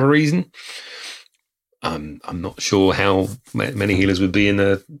fights for whatever reason. I'm not sure how many healers would be in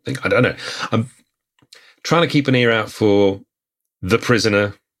the thing. I don't know. I'm trying to keep an ear out for the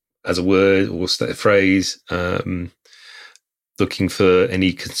prisoner as a word or phrase. Looking for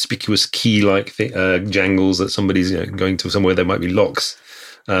any conspicuous key-like jangles that somebody's going to somewhere there might be locks.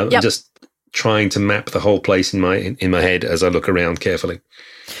 Just trying to map the whole place in my head as I look around carefully.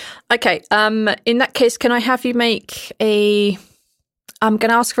 Okay. In that case, can I have you make a... I'm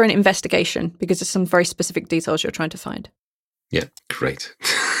going to ask for an investigation because there's some very specific details you're trying to find. Yeah, great.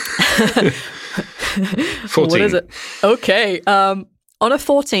 14. What is it? Okay. On a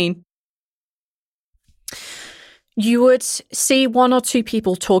 14, you would see one or two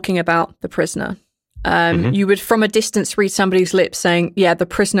people talking about the prisoner. You would, from a distance, read somebody's lips saying, yeah, the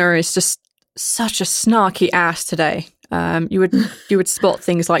prisoner is just such a snarky ass today. You would spot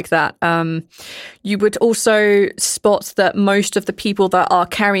things like that. You would also spot that most of the people that are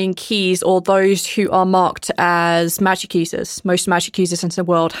carrying keys, or those who are marked as magic users, most magic users in the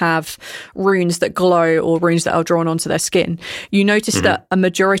world have runes that glow or runes that are drawn onto their skin. You notice that a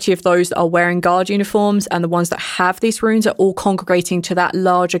majority of those that are wearing guard uniforms and the ones that have these runes are all congregating to that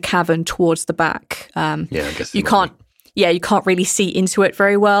larger cavern towards the back. I guess you can't. Yeah, you can't really see into it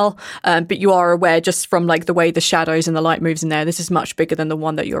very well, but you are aware just from like the way the shadows and the light moves in there, this is much bigger than the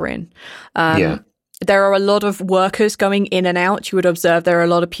one that you're in. There are a lot of workers going in and out. You would observe there are a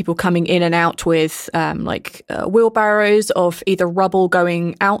lot of people coming in and out with wheelbarrows of either rubble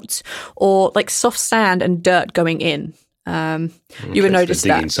going out or like soft sand and dirt going in. You would notice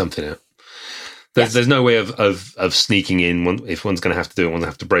digging that. Something out. There's no way of sneaking in. If one's going to have to do it, one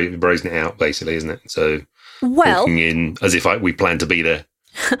have to brazen it out, basically, isn't it? So... walking in as if we plan to be there.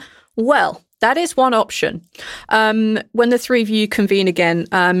 Well, that is one option. When the three of you convene again,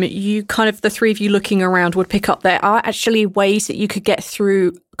 the three of you looking around would pick up there are actually ways that you could get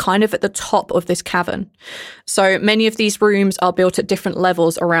through kind of at the top of this cavern. So many of these rooms are built at different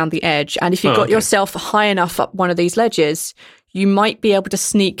levels around the edge. And if you got yourself high enough up one of these ledges, you might be able to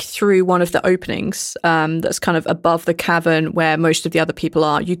sneak through one of the openings that's kind of above the cavern where most of the other people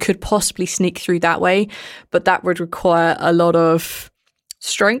are. You could possibly sneak through that way, but that would require a lot of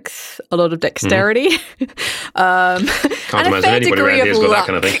strength, a lot of dexterity, Can't imagine anybody around here's got that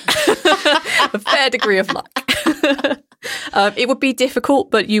kind of thing. A fair degree of luck. It would be difficult,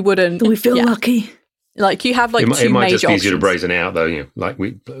 but you wouldn't. Do we feel lucky? Like you have like two major options. It might just be easier to brazen out, though. Like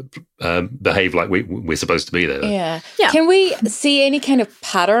we behave like we're supposed to be there. Yeah. Can we see any kind of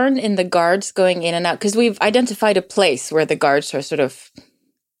pattern in the guards going in and out? Because we've identified a place where the guards are sort of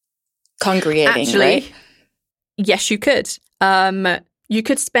congregating. Actually, right? Yes, you could. You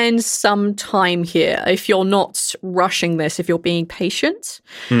could spend some time here if you're not rushing this, if you're being patient.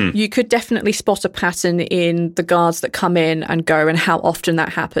 You could definitely spot a pattern in the guards that come in and go and how often that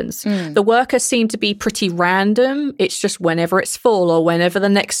happens. The workers seem to be pretty random. It's just whenever it's full or whenever the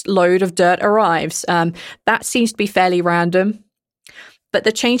next load of dirt arrives. That seems to be fairly random. But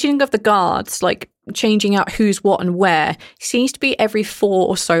the changing of the guards, like changing out who's what and where, seems to be every 4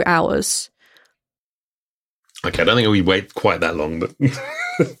 or so hours. Okay, I don't think we wait quite that long, but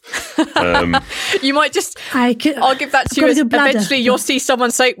you might just. I'll give that to you. Eventually, you'll see someone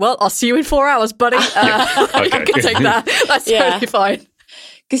say, "Well, I'll see you in 4 hours, buddy." I can take that. That's totally fine.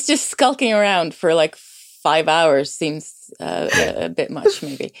 Because just skulking around for like 5 hours seems a bit much,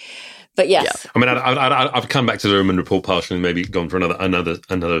 maybe. But yes, I mean, I've come back to the room and report partially, and maybe gone for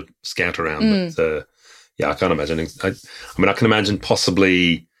another scout around. But I can't imagine. I can imagine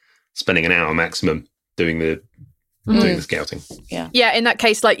possibly spending an hour maximum doing the scouting. Yeah, in that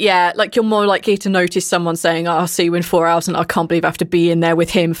case, like you're more likely to notice someone saying, I'll see you in 4 hours, and I can't believe I have to be in there with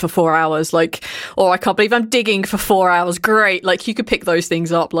him for 4 hours, like, or I can't believe I'm digging for 4 hours. Great. Like, you could pick those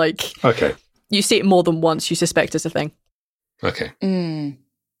things up. Like, okay, you see it more than once, you suspect it's a thing. Okay.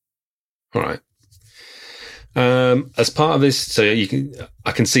 All right. As part of this, so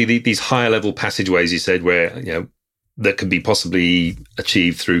I can see these higher level passageways you said where, that could be possibly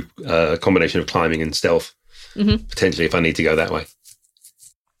achieved through a combination of climbing and stealth, potentially, if I need to go that way.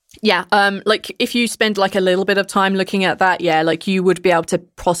 Yeah, like if you spend like a little bit of time looking at that, like you would be able to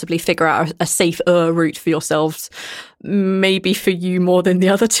possibly figure out a safer route for yourselves. Maybe for you more than the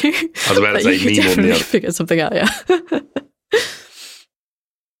other two. I was about to say me more than the other. Figure something out,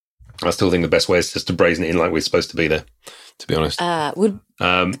 I still think the best way is just to brazen it in like we're supposed to be there, to be honest.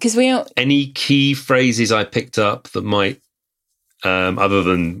 Because we don't... Any key phrases I picked up that might, other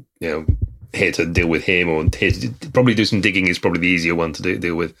than, here to deal with him or here to probably do some digging is probably the easier one to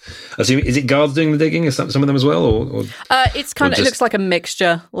deal with. Assuming, is it guards doing the digging? Is some of them as well? Or it's kind of, it looks like a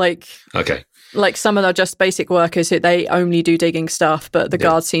mixture. Like, okay. Like some of them are just basic workers who they only do digging stuff, but the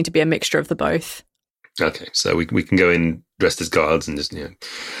guards seem to be a mixture of the both. Okay, so we can go in dressed as guards and just,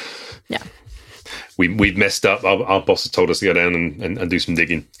 Yeah. We've messed up. Our boss has told us to go down and do some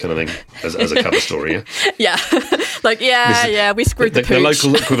digging, kind of thing, as a cover story. Yeah, yeah. We screwed the pooch. The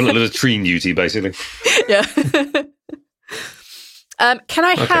local equivalent of a treen duty, basically. Yeah. Can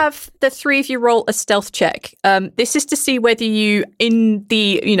I have the three of you roll a stealth check? This is to see whether you, in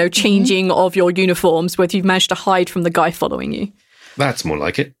the changing of your uniforms, whether you've managed to hide from the guy following you. That's more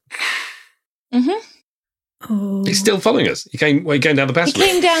like it. Mm-hmm. Oh. He's still following us. He came down the passage. He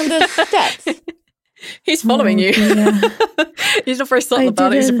came down the steps. He's following you. He's not very subtle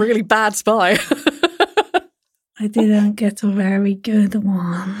about it. He's a really bad spy. I didn't get a very good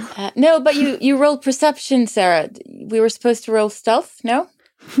one. No, but you rolled perception, Sarah. We were supposed to roll stealth, no?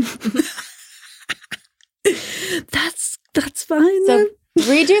 That's fine. So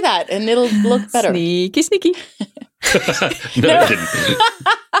redo that and it'll look better. Sneaky. No, it didn't.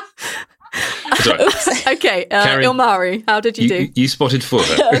 Oops. Okay, Karen, Ilmari, how did you do? You spotted 4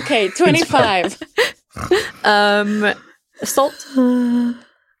 her. Okay, 25. Assault?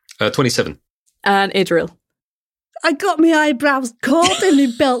 27. And Idril. I got my eyebrows caught in my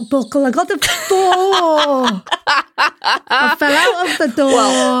belt buckle. I got a 4. I fell out of the door.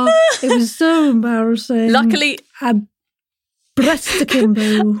 Well, it was so embarrassing. Luckily, I breast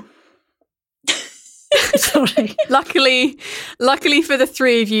akimbo. Sorry. Luckily for the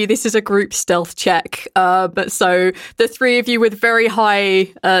three of you, this is a group stealth check. But so the three of you with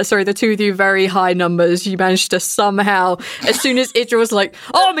the two of you very high numbers, you managed to somehow, as soon as Idra was like,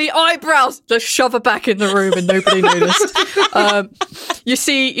 "Oh, me eyebrows," just shove her back in the room and nobody noticed. You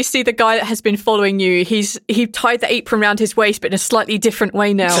see the guy that has been following you. He tied the apron around his waist, but in a slightly different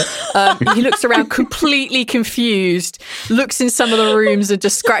way now. He looks around completely confused, looks in some of the rooms and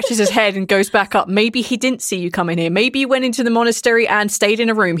just scratches his head and goes back up. Maybe he didn't see you come in here. Maybe you went into the monastery and stayed in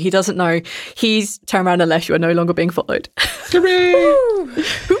a room. He doesn't know. He's turned around and left. You are no longer being followed.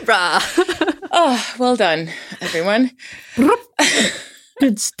 Hoorah! Oh, well done, everyone.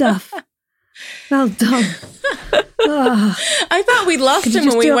 Good stuff. Well done. Oh. I thought we lost him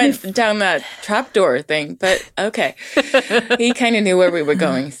when we went down that trapdoor thing, but okay. He kind of knew where we were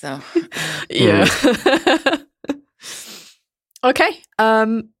going, so. Yeah. Okay.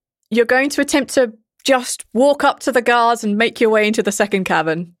 You're going to attempt to just walk up to the guards and make your way into the second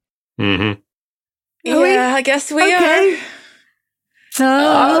cabin. Mm-hmm. Yeah, I guess we are.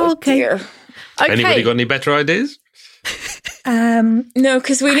 Oh, okay. Dear. Okay. Anybody got any better ideas? No,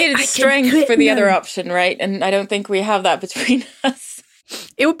 because we needed I strength for the other option, right? And I don't think we have that between us.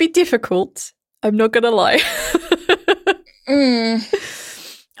 It would be difficult. I'm not going to lie.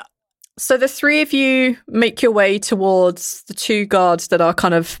 So the three of you make your way towards the two guards that are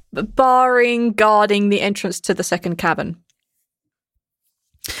kind of guarding the entrance to the second cabin.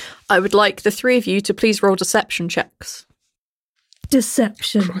 I would like the three of you to please roll deception checks.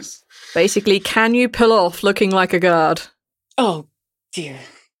 Deception. Christ. Basically, can you pull off looking like a guard? Oh, dear.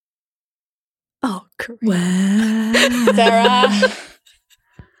 Oh, great. Well. Sarah.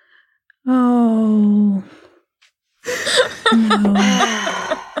 Oh. No.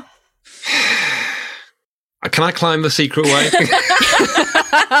 Can I climb the secret way?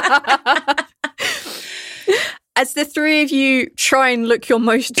 As the three of you try and look your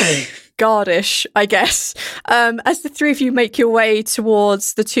most guardish, I guess, as the three of you make your way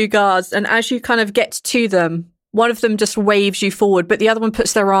towards the two guards, and as you kind of get to them, one of them just waves you forward, but the other one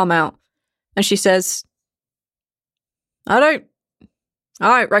puts their arm out, and she says, I don't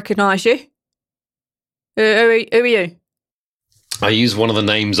recognise you. Who are you? I use one of the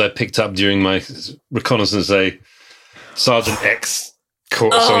names I picked up during my reconnaissance. Sergeant X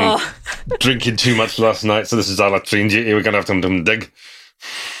caught us on drinking too much last night, so this is our latrine duty. We're going to have to dig.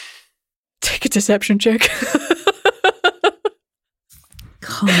 Take a deception check.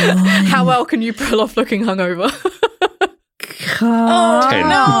 Come on. How well can you pull off looking hungover? Come 10.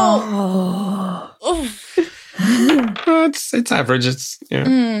 No. It's average. It's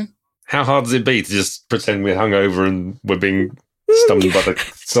How hard does it be to just pretend we're hungover and we're being stumbled by the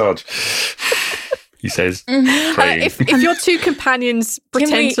Sarge? He says. If your two companions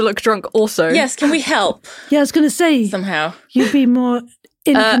pretend to look drunk also. Yes, can we help? Yeah, I was going to say. Somehow. You'd be more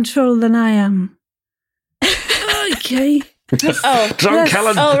in control than I am. Okay. Drunk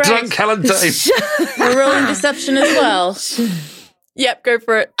Helen time. We're rolling deception as well. Yep, go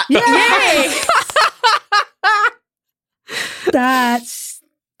for it. Yay! That's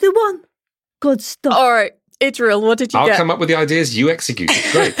the one. Good stuff. All right, Idril, what did you get? I'll come up with the ideas, you execute.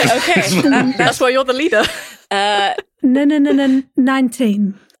 Great. Okay. That's why you're the leader. No,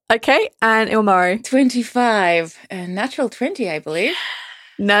 19. Okay, and Ilmari. 25. And natural 20, I believe.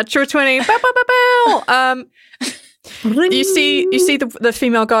 Natural 20. Bow, bow, bow, bow. You see the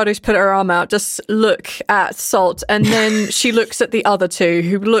female guard who's put her arm out just look at Salt, and then she looks at the other two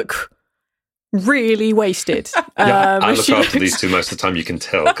who look really wasted. I look after these two most of the time, you can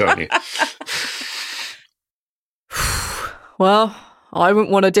tell, can't you? Well, I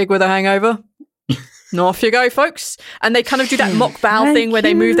wouldn't want to dig with a hangover. Off you go, folks. And they kind of do that mock bow thing where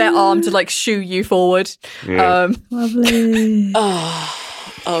they move their arm to like shoo you forward. Yeah. Lovely.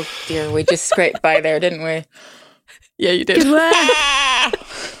 Oh dear, we just scraped by there, didn't we? Yeah, you did. Good work.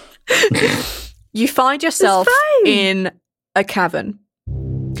 You find yourself in a cavern.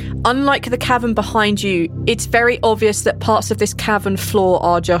 Unlike the cavern behind you, it's very obvious that parts of this cavern floor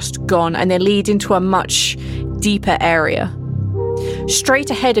are just gone and they lead into a much deeper area.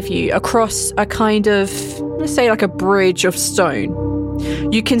 Straight ahead of you, across a kind of, let's say like a bridge of stone,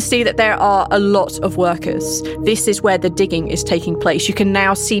 you can see that there are a lot of workers. This is where the digging is taking place. You can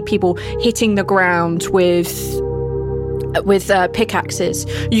now see people hitting the ground with pickaxes.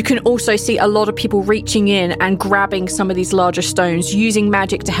 You can also see a lot of people reaching in and grabbing some of these larger stones, using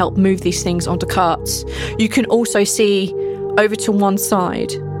magic to help move these things onto carts. You can also see over to one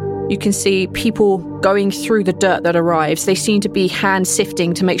side, you can see people going through the dirt that arrives. They seem to be hand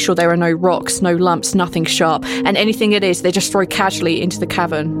sifting to make sure there are no rocks, no lumps, nothing sharp. And anything it is, they just throw casually into the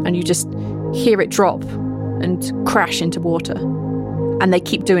cavern and you just hear it drop and crash into water. And they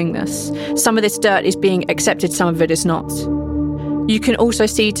keep doing this. Some of this dirt is being accepted, some of it is not. You can also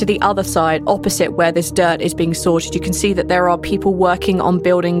see to the other side, opposite where this dirt is being sorted, you can see that there are people working on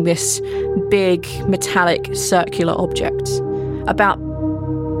building this big metallic circular object. About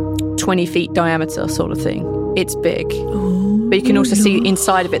 20 feet diameter sort of thing. It's big. But you can also see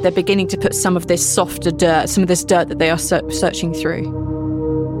inside of it, they're beginning to put some of this softer dirt, some of this dirt that they are searching through.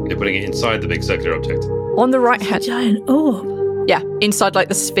 They're putting it inside the big circular object. On the right hand... Giant orb. Yeah, inside like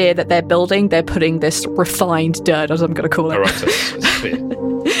the sphere that they're building, they're putting this refined dirt, as I'm going to call it. All right, so it's a sphere.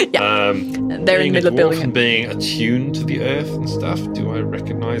 Yeah, they're in the middle of building it. Being attuned to the earth and stuff, do I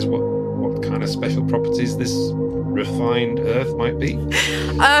recognise what kind of special properties this refined earth might be?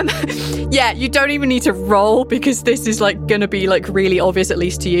 Yeah, you don't even need to roll because this is like going to be like really obvious, at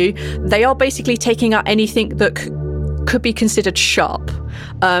least to you. They are basically taking out anything that could be considered sharp.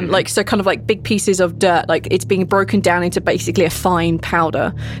 Like, so kind of like big pieces of dirt, like it's being broken down into basically a fine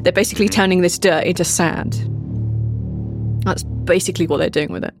powder. They're basically turning this dirt into sand. That's basically what they're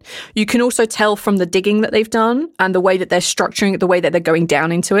doing with it. You can also tell from the digging that they've done and the way that they're structuring it, the way that they're going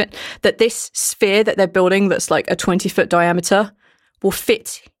down into it, that this sphere that they're building that's like a 20-foot diameter will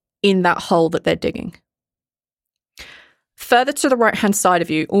fit in that hole that they're digging. Further to the right-hand side of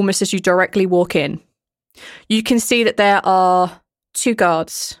you, almost as you directly walk in, you can see that there are two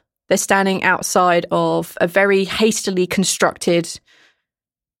guards. They're standing outside of a very hastily constructed,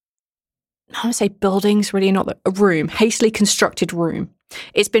 I would say building's really not a room, hastily constructed room.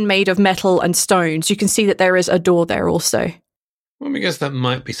 It's been made of metal and stones. You can see that there is a door there also. Well, I guess that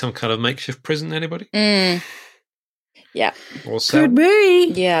might be some kind of makeshift prison, anybody? Yeah. Or cell? Could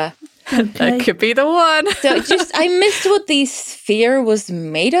be. Yeah. Okay. That could be the one. So I missed what the sphere was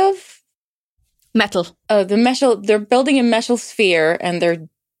made of. Metal. Oh, the metal. They're building a metal sphere and they're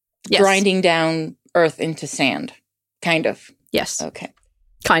grinding down earth into sand. Kind of. Yes. Okay.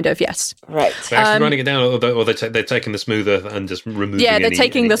 Kind of, yes. Right. They're actually grinding it down, or they're taking the smooth earth and just removing Yeah, they're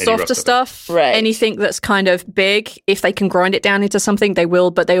taking the softer stuff. Right. Anything that's kind of big, if they can grind it down into something, they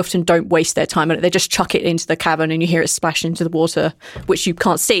will, but they often don't waste their time on it. They just chuck it into the cavern and you hear it splash into the water, which you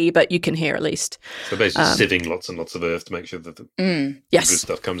can't see, but you can hear at least. So basically sieving lots and lots of earth to make sure that the good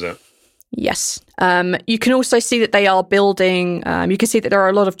stuff comes out. Yes. You can also see that they are building, you can see that there are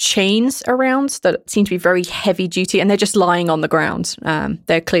a lot of chains around that seem to be very heavy duty and they're just lying on the ground.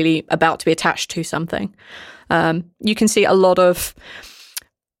 They're clearly about to be attached to something. You can see a lot of,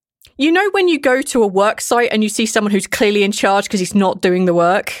 you know, when you go to a work site and you see someone who's clearly in charge because he's not doing the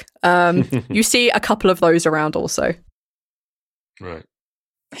work, you see a couple of those around also. Right.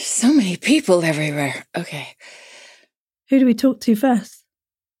 There's so many people everywhere. Okay. Who do we talk to first?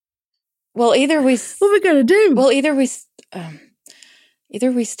 Well, either we... What are we going to do? Well, either we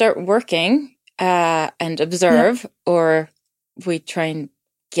start working and observe, or we try and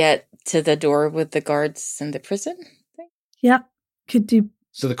get to the door with the guards in the prison. Yeah, could do.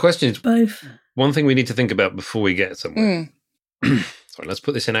 So the question is, both. One thing we need to think about before we get somewhere. Sorry, let's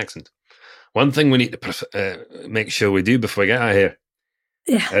put this in accent. One thing we need to make sure we do before we get out of here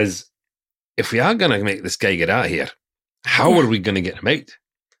is, if we are going to make this guy get out of here, how are we going to get him out?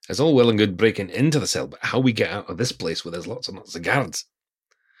 It's all well and good breaking into the cell, but how we get out of this place where there's lots and lots of guards?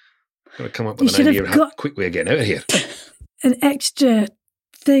 Got to come up with an idea of how quick we're getting out of here. An extra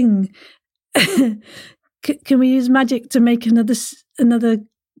thing. Can we use magic to make another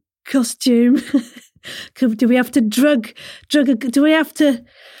costume? Do we have to do we have to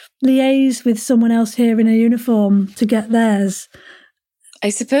liaise with someone else here in a uniform to get theirs? I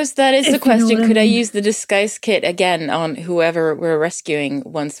suppose that is the question. Could I use the disguise kit again on whoever we're rescuing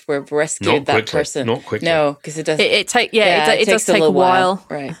once we've rescued that person? Not quickly. No, because it doesn't. It does take a while.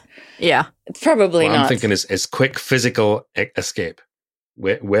 Right. Yeah. It's probably what not. I'm thinking is quick physical escape.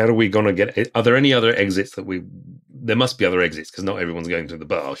 Where are we going to get it? Are there any other exits that we... There must be other exits because not everyone's going to the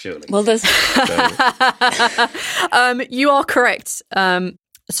bar, surely. Well, there's... You are correct.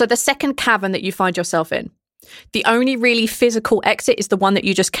 So the second cavern that you find yourself in, the only really physical exit is the one that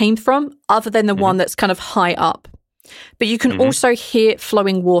you just came from, other than the one that's kind of high up. But you can also hear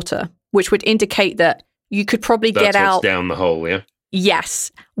flowing water, which would indicate that you could probably get out... down the hole, yeah?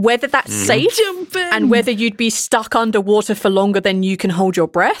 Yes. Whether that's safe and whether you'd be stuck underwater for longer than you can hold your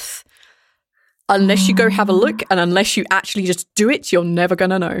breath, unless you go have a look and unless you actually just do it, you're never going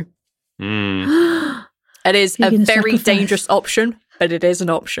to know. It is a very dangerous option, but it is an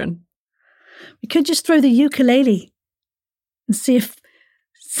option. We could just throw the ukulele and see if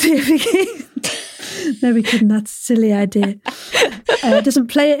we can... No, we couldn't. That's a silly idea. It doesn't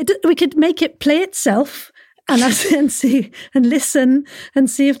play it. We could make it play itself and see and listen and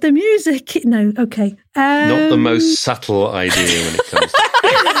see if the music... No, okay. Not the most subtle idea when it comes to...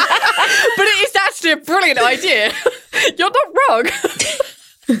 But it is actually a brilliant idea. You're not wrong.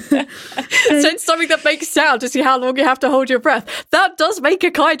 Send something that makes sound to see how long you have to hold your breath. That does make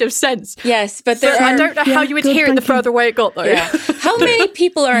a kind of sense. Yes, but I don't know how you would hear it the further away it got, though. Yeah. How many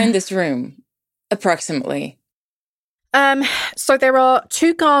people are in this room, approximately? So there are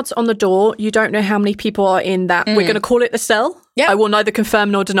 2 guards on the door. You don't know how many people are in that. We're going to call it the cell. Yep. I will neither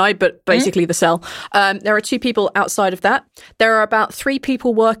confirm nor deny, but basically the cell. There are 2 people outside of that. There are about 3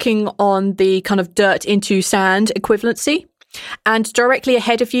 people working on the kind of dirt into sand equivalency. And directly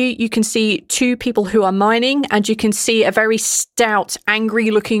ahead of you, you can see 2 people who are mining, and you can see a very stout,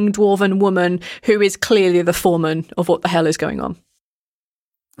 angry-looking dwarven woman who is clearly the foreman of what the hell is going on.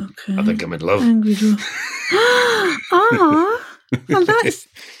 Okay. I think I'm in love. Angry dwarf. Well, that's...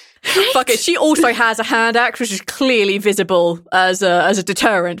 Fuck it. She also has a hand axe, which is clearly visible as a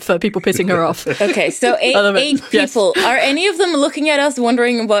deterrent for people pissing her off. Okay, so 8 people. Yes. Are any of them looking at us,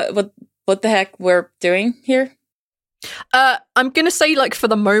 wondering what the heck we're doing here? I'm going to say, like, for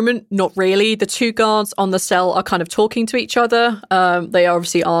the moment, not really. The 2 guards on the cell are kind of talking to each other. They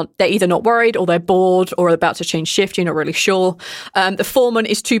obviously aren't. They're either not worried or they're bored or about to change shift. You're not really sure. The foreman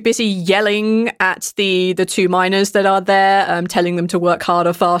is too busy yelling at the 2 miners that are there, telling them to work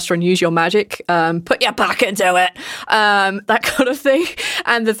harder, faster, and use your magic. Put your back into it. That kind of thing.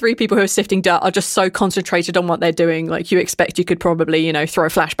 And the 3 people who are sifting dirt are just so concentrated on what they're doing. Like, you expect you could probably, throw a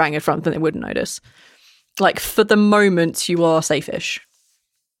flashbang in front of them, they wouldn't notice. Like, for the moment, you are safe-ish.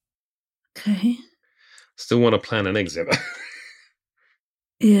 Okay. Still want to plan an exit.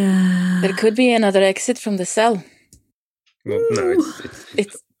 Yeah. There could be another exit from the cell. Well, no,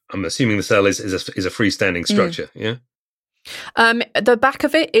 it's I'm assuming the cell is a freestanding structure, yeah? The back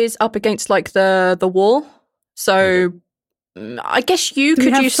of it is up against, like, the wall. So I guess you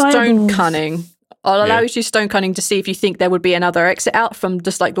could use stone cunning. I'll allow you to use stone cunning to see if you think there would be another exit out from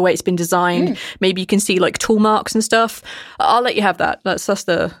just like the way it's been designed. Maybe you can see like tool marks and stuff. I'll let you have that. That's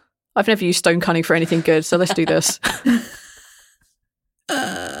the... I've never used stone cunning for anything good, so let's do this.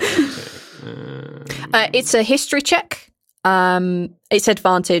 It's a history check. It's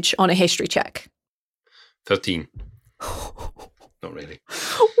advantage on a history check. 13. Not really.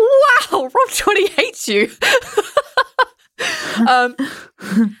 Wow, Rob 20 hates you.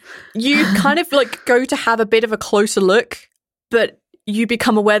 You kind of like go to have a bit of a closer look, but you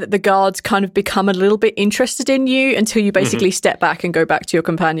become aware that the guards kind of become a little bit interested in you until you basically step back and go back to your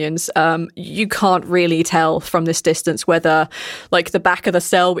companions. You can't really tell from this distance whether, like, the back of the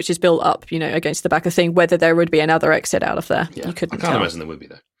cell, which is built up, against the back of the thing, whether there would be another exit out of there. Yeah, you couldn't I can't tell. imagine there would be,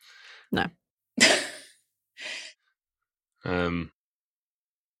 though. No.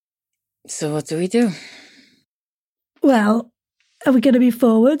 So what do we do? Well, are we going to be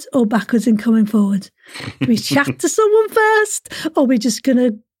forwards or backwards in coming forward? Do we chat to someone first, or are we just going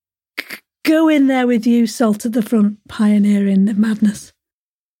to go in there with you, Salt at the front, pioneering the madness?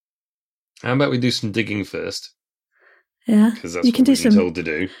 How about we do some digging first? Yeah, because that's what we've been told to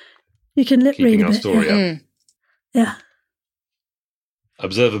do. You can lip read a bit. Keeping our story up. Yeah.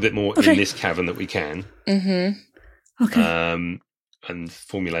 Observe a bit more in this cavern that we can. Mm-hmm. Okay. And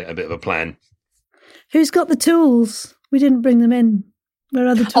formulate a bit of a plan. Who's got the tools? We didn't bring them in. Where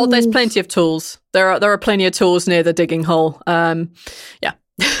are the tools? Oh, there's plenty of tools. There are plenty of tools near the digging hole. Yeah.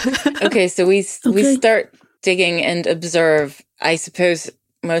 Okay, so we start digging and observe, I suppose,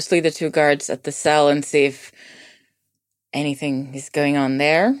 mostly the two guards at the cell and see if anything is going on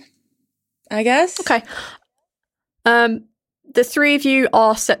there, I guess. Okay. The three of you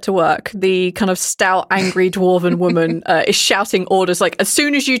are set to work. The kind of stout, angry dwarven woman is shouting orders. Like, as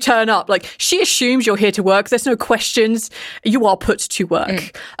soon as you turn up, like, she assumes you're here to work. There's no questions. You are put to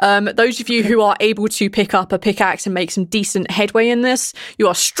work. Those of you who are able to pick up a pickaxe and make some decent headway in this, you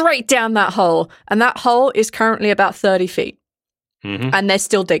are straight down that hole. And that hole is currently about 30 feet. And they're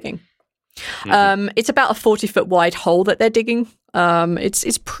still digging. It's about a 40-foot wide hole that they're digging.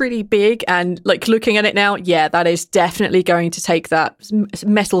 It's pretty big, and like looking at it now, yeah, that is definitely going to take that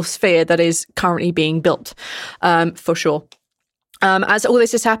metal sphere that is currently being built, for sure. As all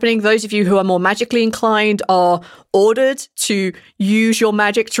this is happening, those of you who are more magically inclined are ordered to use your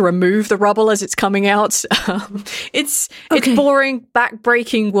magic to remove the rubble as it's coming out. It's boring,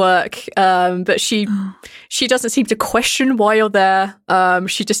 back-breaking work, but she doesn't seem to question why you're there.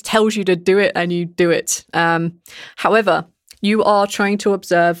 She just tells you to do it, and you do it. However, you are trying to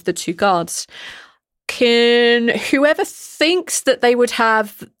observe the two guards. Can whoever thinks that they would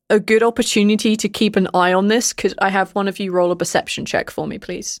have a good opportunity to keep an eye on this, could I have one of you roll a perception check for me,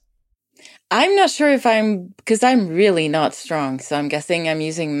 please? I'm not sure if because I'm really not strong, so I'm guessing I'm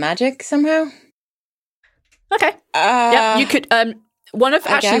using magic somehow. Okay. Yeah, you could. One of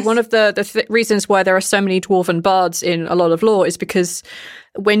the reasons why there are so many dwarven bards in a lot of lore is because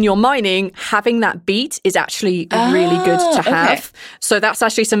when you're mining, having that beat is actually really good to have. Okay. So that's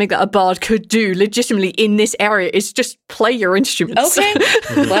actually something that a bard could do legitimately in this area, is just play your instruments. Okay.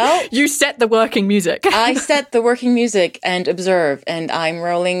 Well, you set the working music. I set the working music and observe, and I'm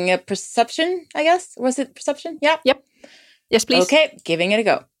rolling a perception, I guess. Was it perception? Yeah. Yep. Yes, please. Okay, giving it a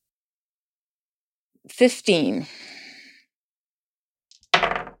go. 15.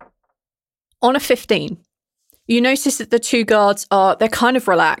 On a 15, you notice that the two guards they're kind of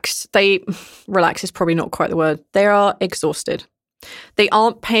relaxed. Relax is probably not quite the word. They are exhausted. They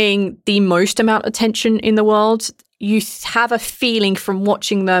aren't paying the most amount of attention in the world. You have a feeling from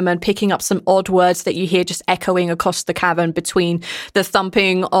watching them and picking up some odd words that you hear just echoing across the cavern between the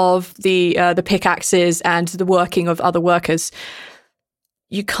thumping of the pickaxes and the working of other workers.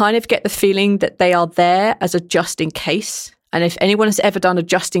 You kind of get the feeling that they are there as a just in case. And if anyone has ever done a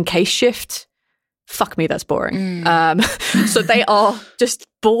just in case shift, fuck me, that's boring. So they are just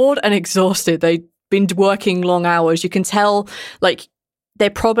bored and exhausted. They've been working long hours. You can tell, like, they're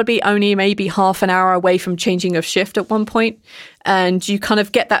probably only maybe half an hour away from changing of shift at one point. And you kind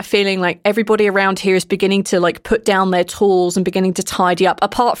of get that feeling like everybody around here is beginning to like put down their tools and beginning to tidy up,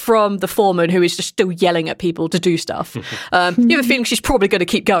 apart from the foreman who is just still yelling at people to do stuff. You have a feeling she's probably going to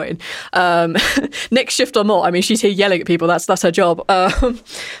keep going. Next shift or more. I mean, she's here yelling at people. That's her job.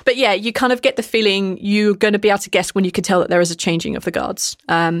 But yeah, you kind of get the feeling you're going to be able to guess when you can tell that there is a changing of the guards.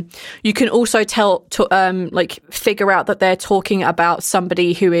 You can also figure out that they're talking about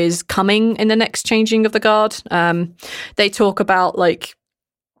somebody who is coming in the next changing of the guard. They talk about like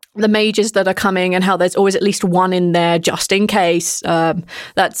the mages that are coming and how there's always at least one in there just in case.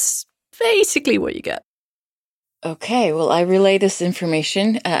 That's basically what you get. Okay, well, I relay this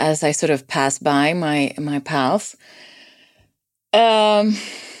information as I sort of pass by my pals. Right.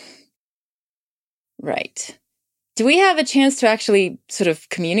 Do we have a chance to actually sort of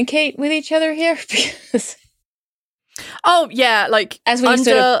communicate with each other here? Because oh yeah, like as we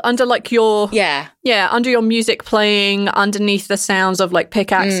under like your under your music playing, underneath the sounds of like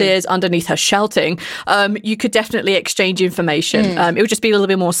pickaxes, underneath her shouting, you could definitely exchange information. It would just be a little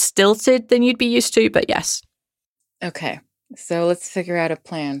bit more stilted than you'd be used to, but yes. Okay, so let's figure out a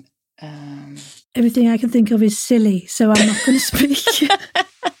plan. Everything I can think of is silly, so I'm not going to speak.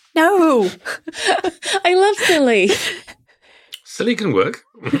 No, I love silly. Silly can work.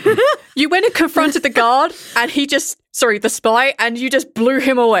 You went and confronted the guard, and the spy, and you just blew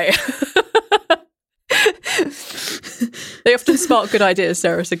him away. They often spark good ideas,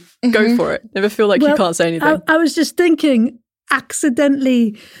 Sarah, so go for it. Never feel like you can't say anything. I was just thinking,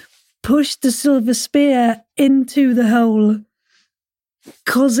 accidentally push the silver spear into the hole,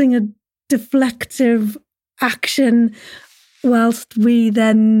 causing a deflective action whilst we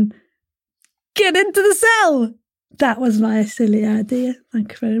then get into the cell. That was my silly idea.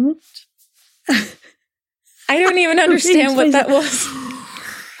 Thank you very much. I don't even understand what that was.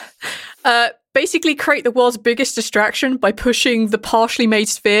 Basically create the world's biggest distraction by pushing the partially made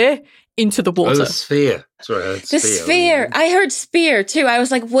sphere into the water. Oh, the sphere. Sorry, I heard the sphere. I heard spear too. I was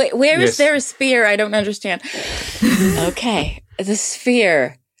like, where is there a spear? I don't understand. Okay, the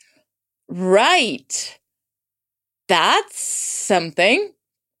sphere. Right. That's something.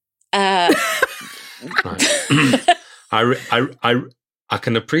 Right. I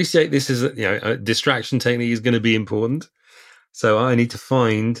can appreciate this as a distraction technique is going to be important. So I need to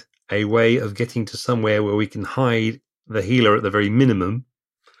find a way of getting to somewhere where we can hide the healer at the very minimum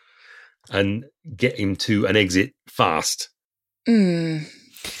and get him to an exit fast. All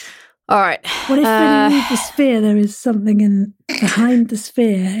right. What if when you leave the sphere, there is something behind the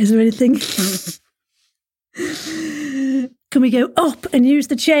sphere? Is there anything? Can we go up and use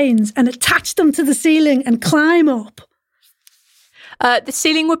the chains and attach them to the ceiling and climb up? The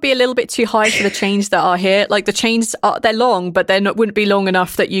ceiling would be a little bit too high for the chains that are here. Like the chains, they're long, but wouldn't be long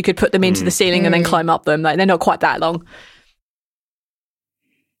enough that you could put them into the ceiling and then climb up them. Like, they're not quite that long.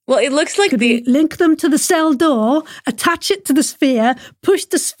 Well, it looks like we link them to the cell door, attach it to the sphere, push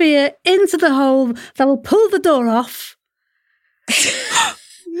the sphere into the hole. That will pull the door off.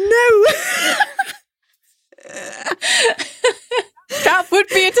 No. That would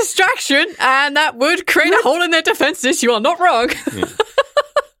be a distraction, and that would create a hole in their defenses. You are not wrong.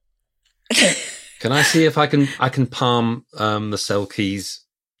 Can I see if I can palm the cell keys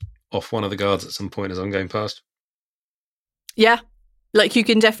off one of the guards at some point as I'm going past? Yeah. Like, you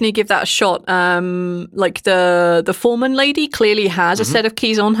can definitely give that a shot. Like, the foreman lady clearly has a set of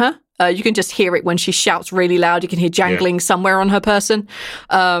keys on her. You can just hear it when she shouts really loud. You can hear jangling somewhere on her person.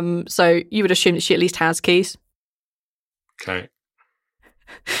 So you would assume that she at least has keys. Okay.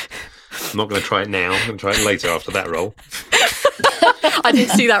 I'm not going to try it now. I'm going to try it later after that roll. I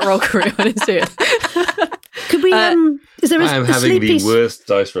didn't see that roll, Karina. I didn't see it. Could we? Is there I am having the worst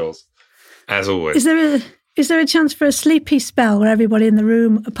dice rolls, as always. Is there a chance for a sleepy spell where everybody in the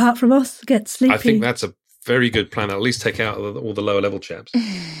room, apart from us, gets sleepy? I think that's a very good plan. At least take out all the lower level chaps.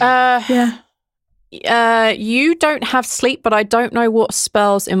 Yeah. You don't have sleep, but I don't know what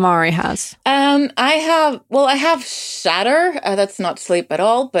spells Imari has. I have Shatter. That's not sleep at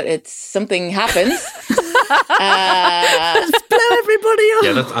all, but it's something happens. Let's blow everybody up.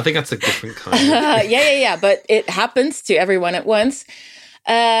 Yeah, I think that's a different kind. Yeah. But it happens to everyone at once.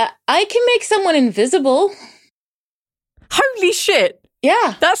 I can make someone invisible. Holy shit.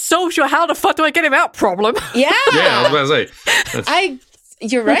 Yeah. That solves your how the fuck do I get him out problem. Yeah. Yeah, I was about to say.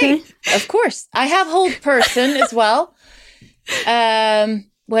 You're right. Okay. Of course. I have hold person as well.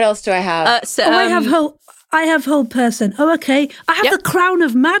 What else do I have? I have hold person. Oh, okay. I have the Crown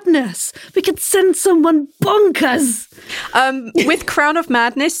of Madness. We could send someone bonkers. With Crown of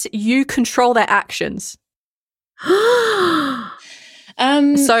Madness, you control their actions.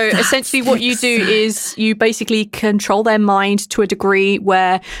 So essentially what you do is you basically control their mind to a degree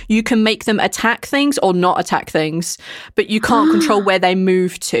where you can make them attack things or not attack things, but you can't control where they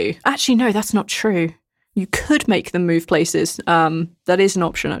move to. Actually, no, that's not true. You could make them move places. That is an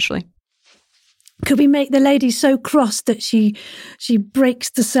option, actually. Could we make the lady so cross that she breaks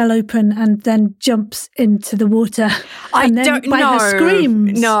the cell open and then jumps into the water? I and then don't by know. Her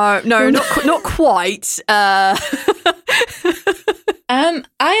screams. No, not quite.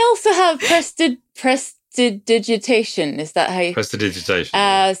 I also have prestidigitation. Is that how you...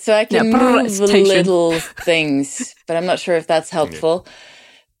 Prestidigitation. So I can move little things, but I'm not sure if that's helpful.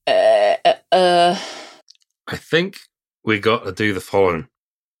 I think we got to do the following.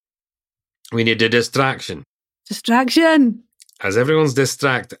 We need a distraction. Distraction. As everyone's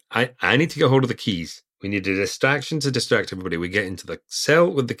distracted, I need to get hold of the keys. We need a distraction to distract everybody. We get into the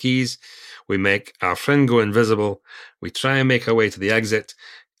cell with the keys. We make our friend go invisible. We try and make our way to the exit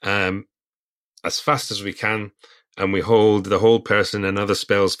as fast as we can. And we hold the whole person and other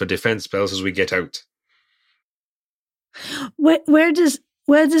spells for defense spells as we get out. Where does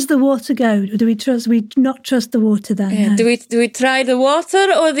the water go? Do we not trust the water then? Yeah. No. Do we try the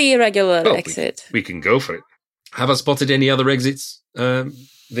water or the irregular exit? We can go for it. Have I spotted any other exits,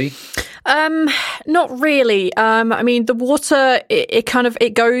 V? Not really. I mean, the water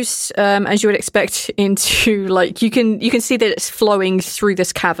it goes as you would expect into, like, you can see that it's flowing through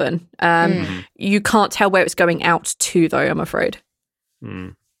this cavern. You can't tell where it's going out to, though, I'm afraid.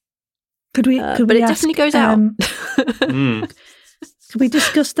 Could we but we it ask, definitely goes out. Could we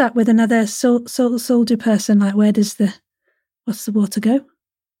discuss that with another soldier person? Like, what's the water go?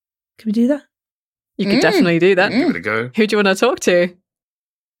 Can we do that? You could definitely do that. Give it a go. Who do you want to talk to?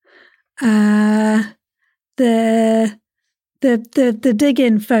 The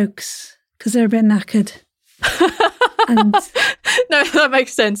dig-in folks, because they're a bit knackered. No, that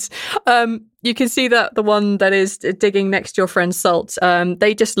makes sense. You can see that the one that is digging next to your friend Salt,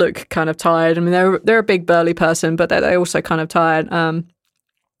 they just look kind of tired. I mean, they're a big burly person, but they're also kind of tired.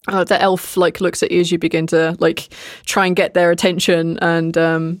 The elf looks at you as you begin to try and get their attention, and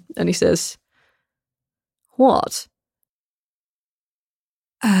he says, "What?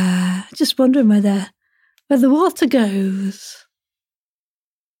 Just wondering where the water goes.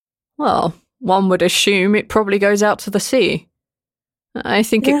 Well, one would assume it probably goes out to the sea. I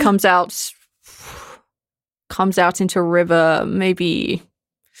think it comes out into a river, maybe,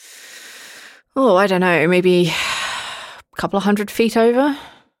 I don't know, maybe a couple of 100 feet over.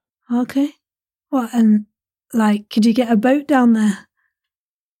 Okay. What, and could you get a boat down there?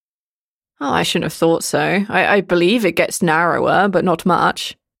 Oh, I shouldn't have thought so. I believe it gets narrower, but not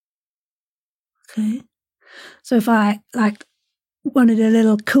much. Okay. So if I, wanted a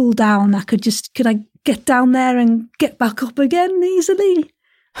little cool down, could I get down there and get back up again easily?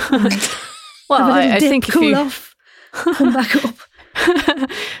 Well, I think if you off, come back up.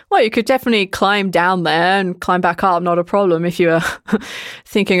 Well, you could definitely climb down there and climb back up, not a problem. If you were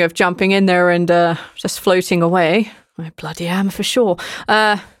thinking of jumping in there and just floating away, I bloody am for sure.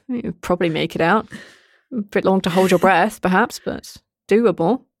 You'd probably make it out. A bit long to hold your breath, perhaps, but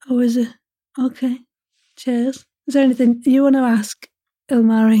doable. Oh, is it? Okay. Cheers. Is there anything you want to ask,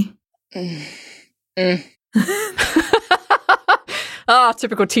 Ilmari?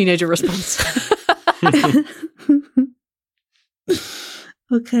 Typical teenager response.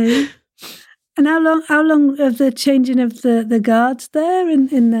 Okay. And how long of the changing of the guards there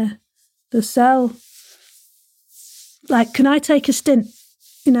in the cell? Can I take a stint?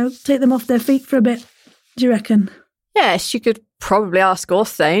 Take them off their feet for a bit, do you reckon? Yes, you could probably ask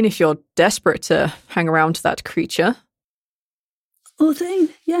Orthain if you're desperate to hang around to that creature. Orthain,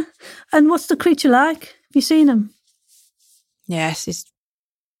 yeah. And what's the creature like? Have you seen him? Yes, he's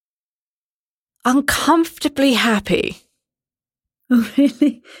uncomfortably happy. Oh,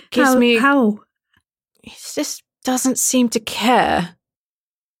 really? How? He just doesn't seem to care.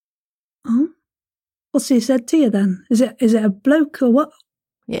 Oh? What's he said to you then? Is it a bloke or what?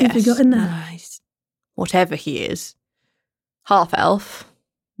 Yes. Have you got in there? Whatever he is. Half elf,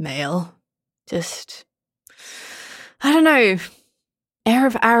 male, just, I don't know, air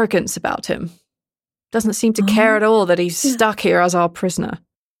of arrogance about him. Doesn't seem to care at all that he's stuck here as our prisoner.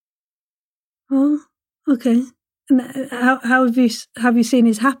 Oh, okay. And how have you seen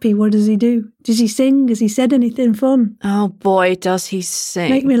he's happy? What does he do? Does he sing? Has he said anything fun? Oh boy, does he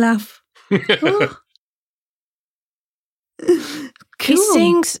sing. Make me laugh. Oh. Cool. He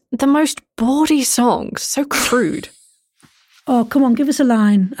sings the most bawdy songs, so crude. Oh, come on, give us a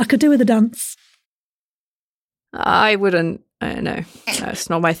line. I could do with a dance. I wouldn't. No, it's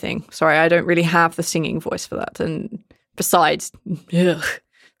not my thing. Sorry, I don't really have the singing voice for that. And besides,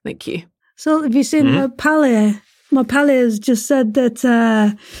 thank you. So have you seen my pally? My pally has just said that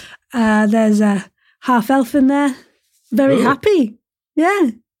there's a half elf in there. Very happy.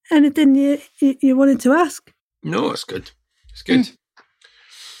 Yeah. Anything you wanted to ask? No, it's good. It's good.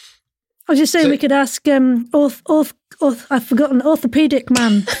 I was just saying we could ask I've forgotten, orthopedic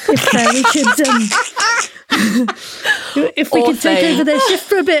man if we could take over their shift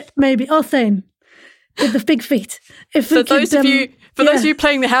for a bit, maybe. Orthain with the big feet. For those of you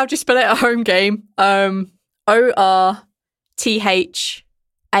playing the How Do You Spell It at Home game, ORTHANE.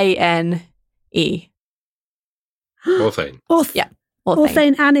 Orthain. Yeah.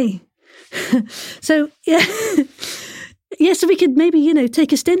 Orthain Annie. So so we could maybe,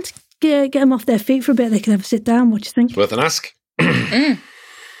 take a stint, get them off their feet for a bit. They could have a sit down. What do you think? It's worth an ask.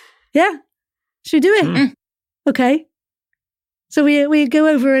 Yeah. Should we do it? Okay. So we go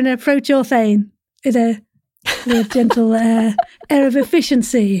over and approach Orthain with a gentle air of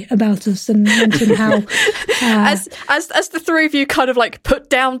efficiency about us and mention how as the three of you kind of put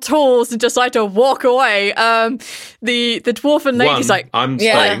down tools and decide to walk away, the dwarven lady's I'm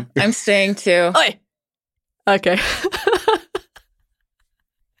staying. I'm staying too. Oi. Okay.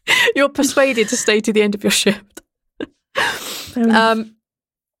 You're persuaded to stay to the end of your shift.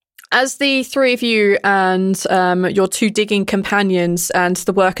 As the three of you and your two digging companions and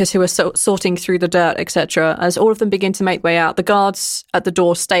the workers who are sorting through the dirt, etc., as all of them begin to make way out, the guards at the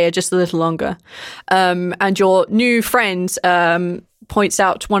door stay just a little longer. And your new friend points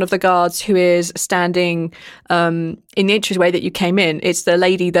out one of the guards who is standing in the entryway that you came in. It's the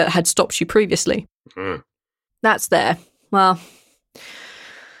lady that had stopped you previously. That's there. Well,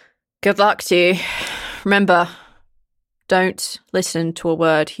 good luck to you. Remember, don't listen to a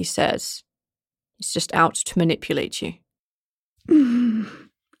word he says. He's just out to manipulate you.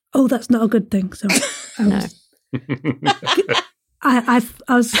 Oh, that's not a good thing. So I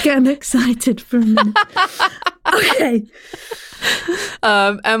was getting excited for a minute. Okay.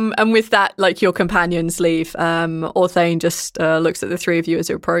 And with that, your companions leave. Orthain just looks at the three of you as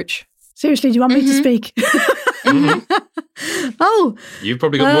you approach. Seriously, do you want me to speak? Oh. You've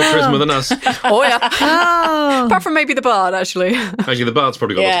probably got more charisma than us. Oh, yeah. Oh. Apart from maybe the bard, actually. Actually, the bard's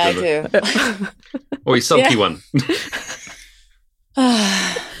probably got lots of charisma. Or he's sulky one.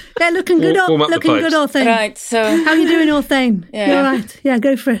 Yeah, looking good, looking good, Orthane. Right, so... How are you doing, Orthane? Yeah. You all right? Yeah,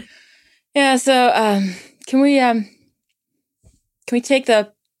 go for it. Yeah, so, can we take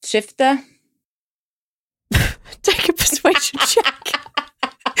the shift there? Take a persuasion check.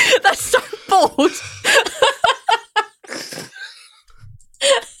 That's so bold.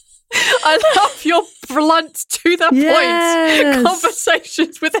 I love your blunt to the point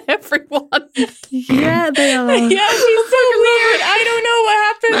conversations with everyone. Yeah, they are. Yeah, she's so weird. I don't know what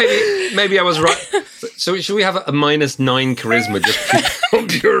happened. Maybe I was right. So should we have a -9 charisma just from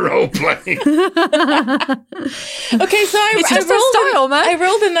pure role playing? Okay, so I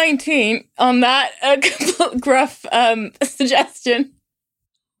rolled a 19 on that gruff suggestion.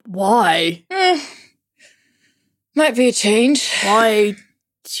 Why? Might be a change. Why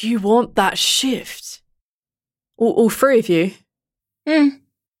do you want that shift? All three of you?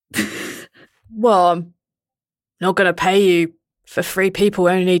 Well, I'm not going to pay you for 3 people.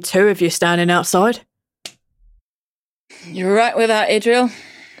 We only need 2 of you standing outside. You're right with that, Adriel.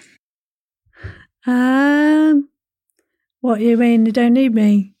 What, you mean you don't need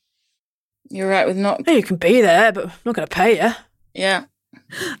me? You're right with not... Hey, you can be there, but I'm not going to pay you. Yeah.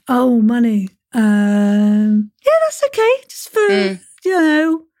 Oh, money. Yeah, that's okay. Just for,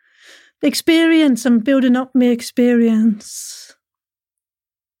 experience. I'm building up my experience.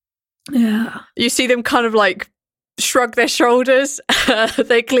 Yeah. You see them kind of like shrug their shoulders.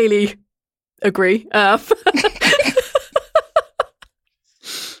 They clearly agree. All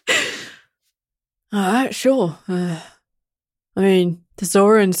right, sure. I mean, the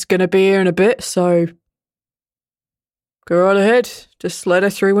Zoran's going to be here in a bit, so go right ahead. Just let her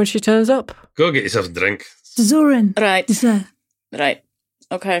through when she turns up. Go get yourself a drink. Zoran. Right. Is there? Right.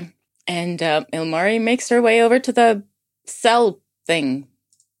 Okay. And Ilmari makes her way over to the cell thing.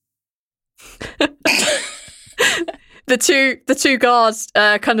 The two guards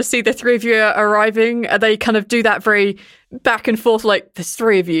kind of see the 3 of you arriving, and they kind of do that very back and forth, like, there's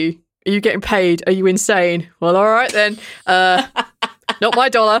 3 of you. Are you getting paid? Are you insane? Well, all right then. Not my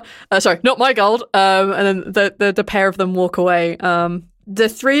dollar. Sorry, not my gold. And then the pair of them walk away. The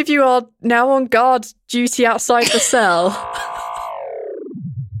 3 of you are now on guard duty outside the cell.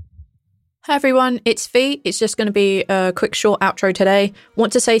 Hi everyone, it's Fee. It's just going to be a quick short outro today.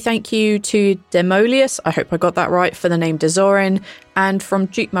 Want to say thank you to Demolius, I hope I got that right, for the name Dezorin, and from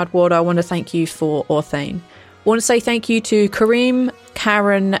Duke Mudwater, I want to thank you for Orthane. Want to say thank you to Kareem,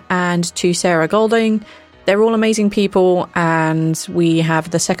 Karen, and to Sarah Golding. They're all amazing people, and we have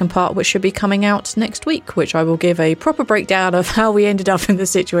the second part, which should be coming out next week, which I will give a proper breakdown of how we ended up in the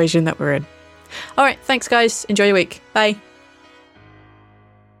situation that we're in. All right, thanks guys. Enjoy your week. Bye.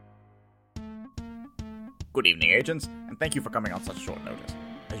 Good evening, agents, and thank you for coming on such short notice.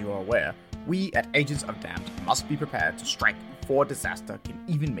 As you are aware, we at Agents of Damned must be prepared to strike before disaster can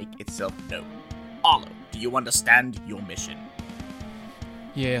even make itself known. Arlo, do you understand your mission?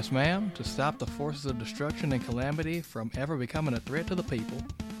 Yes, ma'am. To stop the forces of destruction and calamity from ever becoming a threat to the people,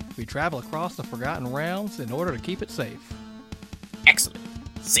 we travel across the Forgotten Realms in order to keep it safe. Excellent.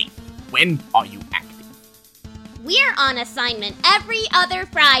 Safe. When are you acting? We're on assignment every other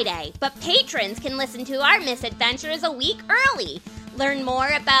Friday, but patrons can listen to our misadventures a week early, learn more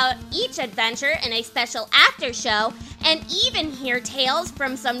about each adventure in a special after show, and even hear tales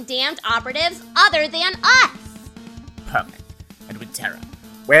from some damned operatives other than us. Perfect. And Winterra,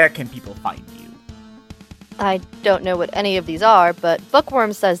 where can people find you? I don't know what any of these are, but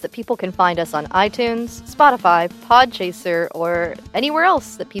Bookworm says that people can find us on iTunes, Spotify, Podchaser, or anywhere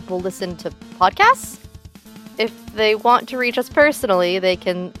else that people listen to podcasts. If they want to reach us personally, they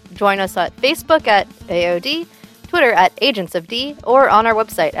can join us at Facebook at AOD, Twitter at Agents of D, or on our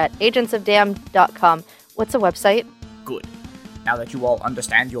website at agentsofdamned.com. What's a website? Good. Now that you all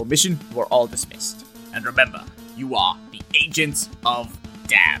understand your mission, you are all dismissed. And remember, you are the Agents of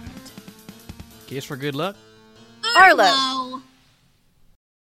Damned. Kiss for good luck. Arlo!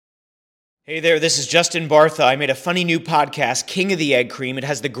 Hey there, this is Justin Bartha. I made a funny new podcast, King of the Egg Cream. It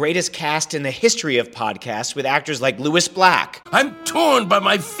has the greatest cast in the history of podcasts with actors like Louis Black. I'm torn by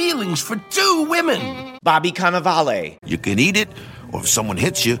my feelings for 2 women. Bobby Cannavale. You can eat it, or if someone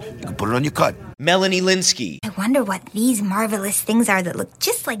hits you, you can put it on your cut. Melanie Linsky. I wonder what these marvelous things are that look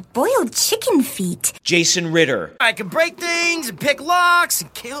just like boiled chicken feet. Jason Ritter. I can break things and pick locks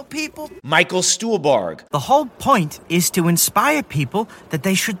and kill people. Michael Stuhlbarg. The whole point is to inspire people that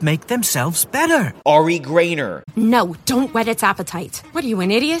they should make themselves better. Ari Grainer. No, don't whet its appetite. What are you, an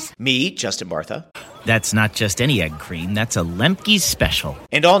idiot? Me, Justin Bartha. That's not just any egg cream, that's a Lemke's special.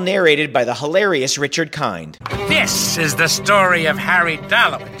 And all narrated by the hilarious Richard Kind. This is the story of Harry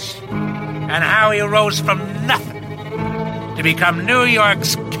Dalowitz and how he rose from nothing to become New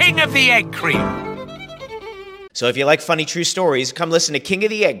York's King of the Egg Cream. So if you like funny true stories, come listen to King of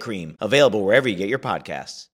the Egg Cream, available wherever you get your podcasts.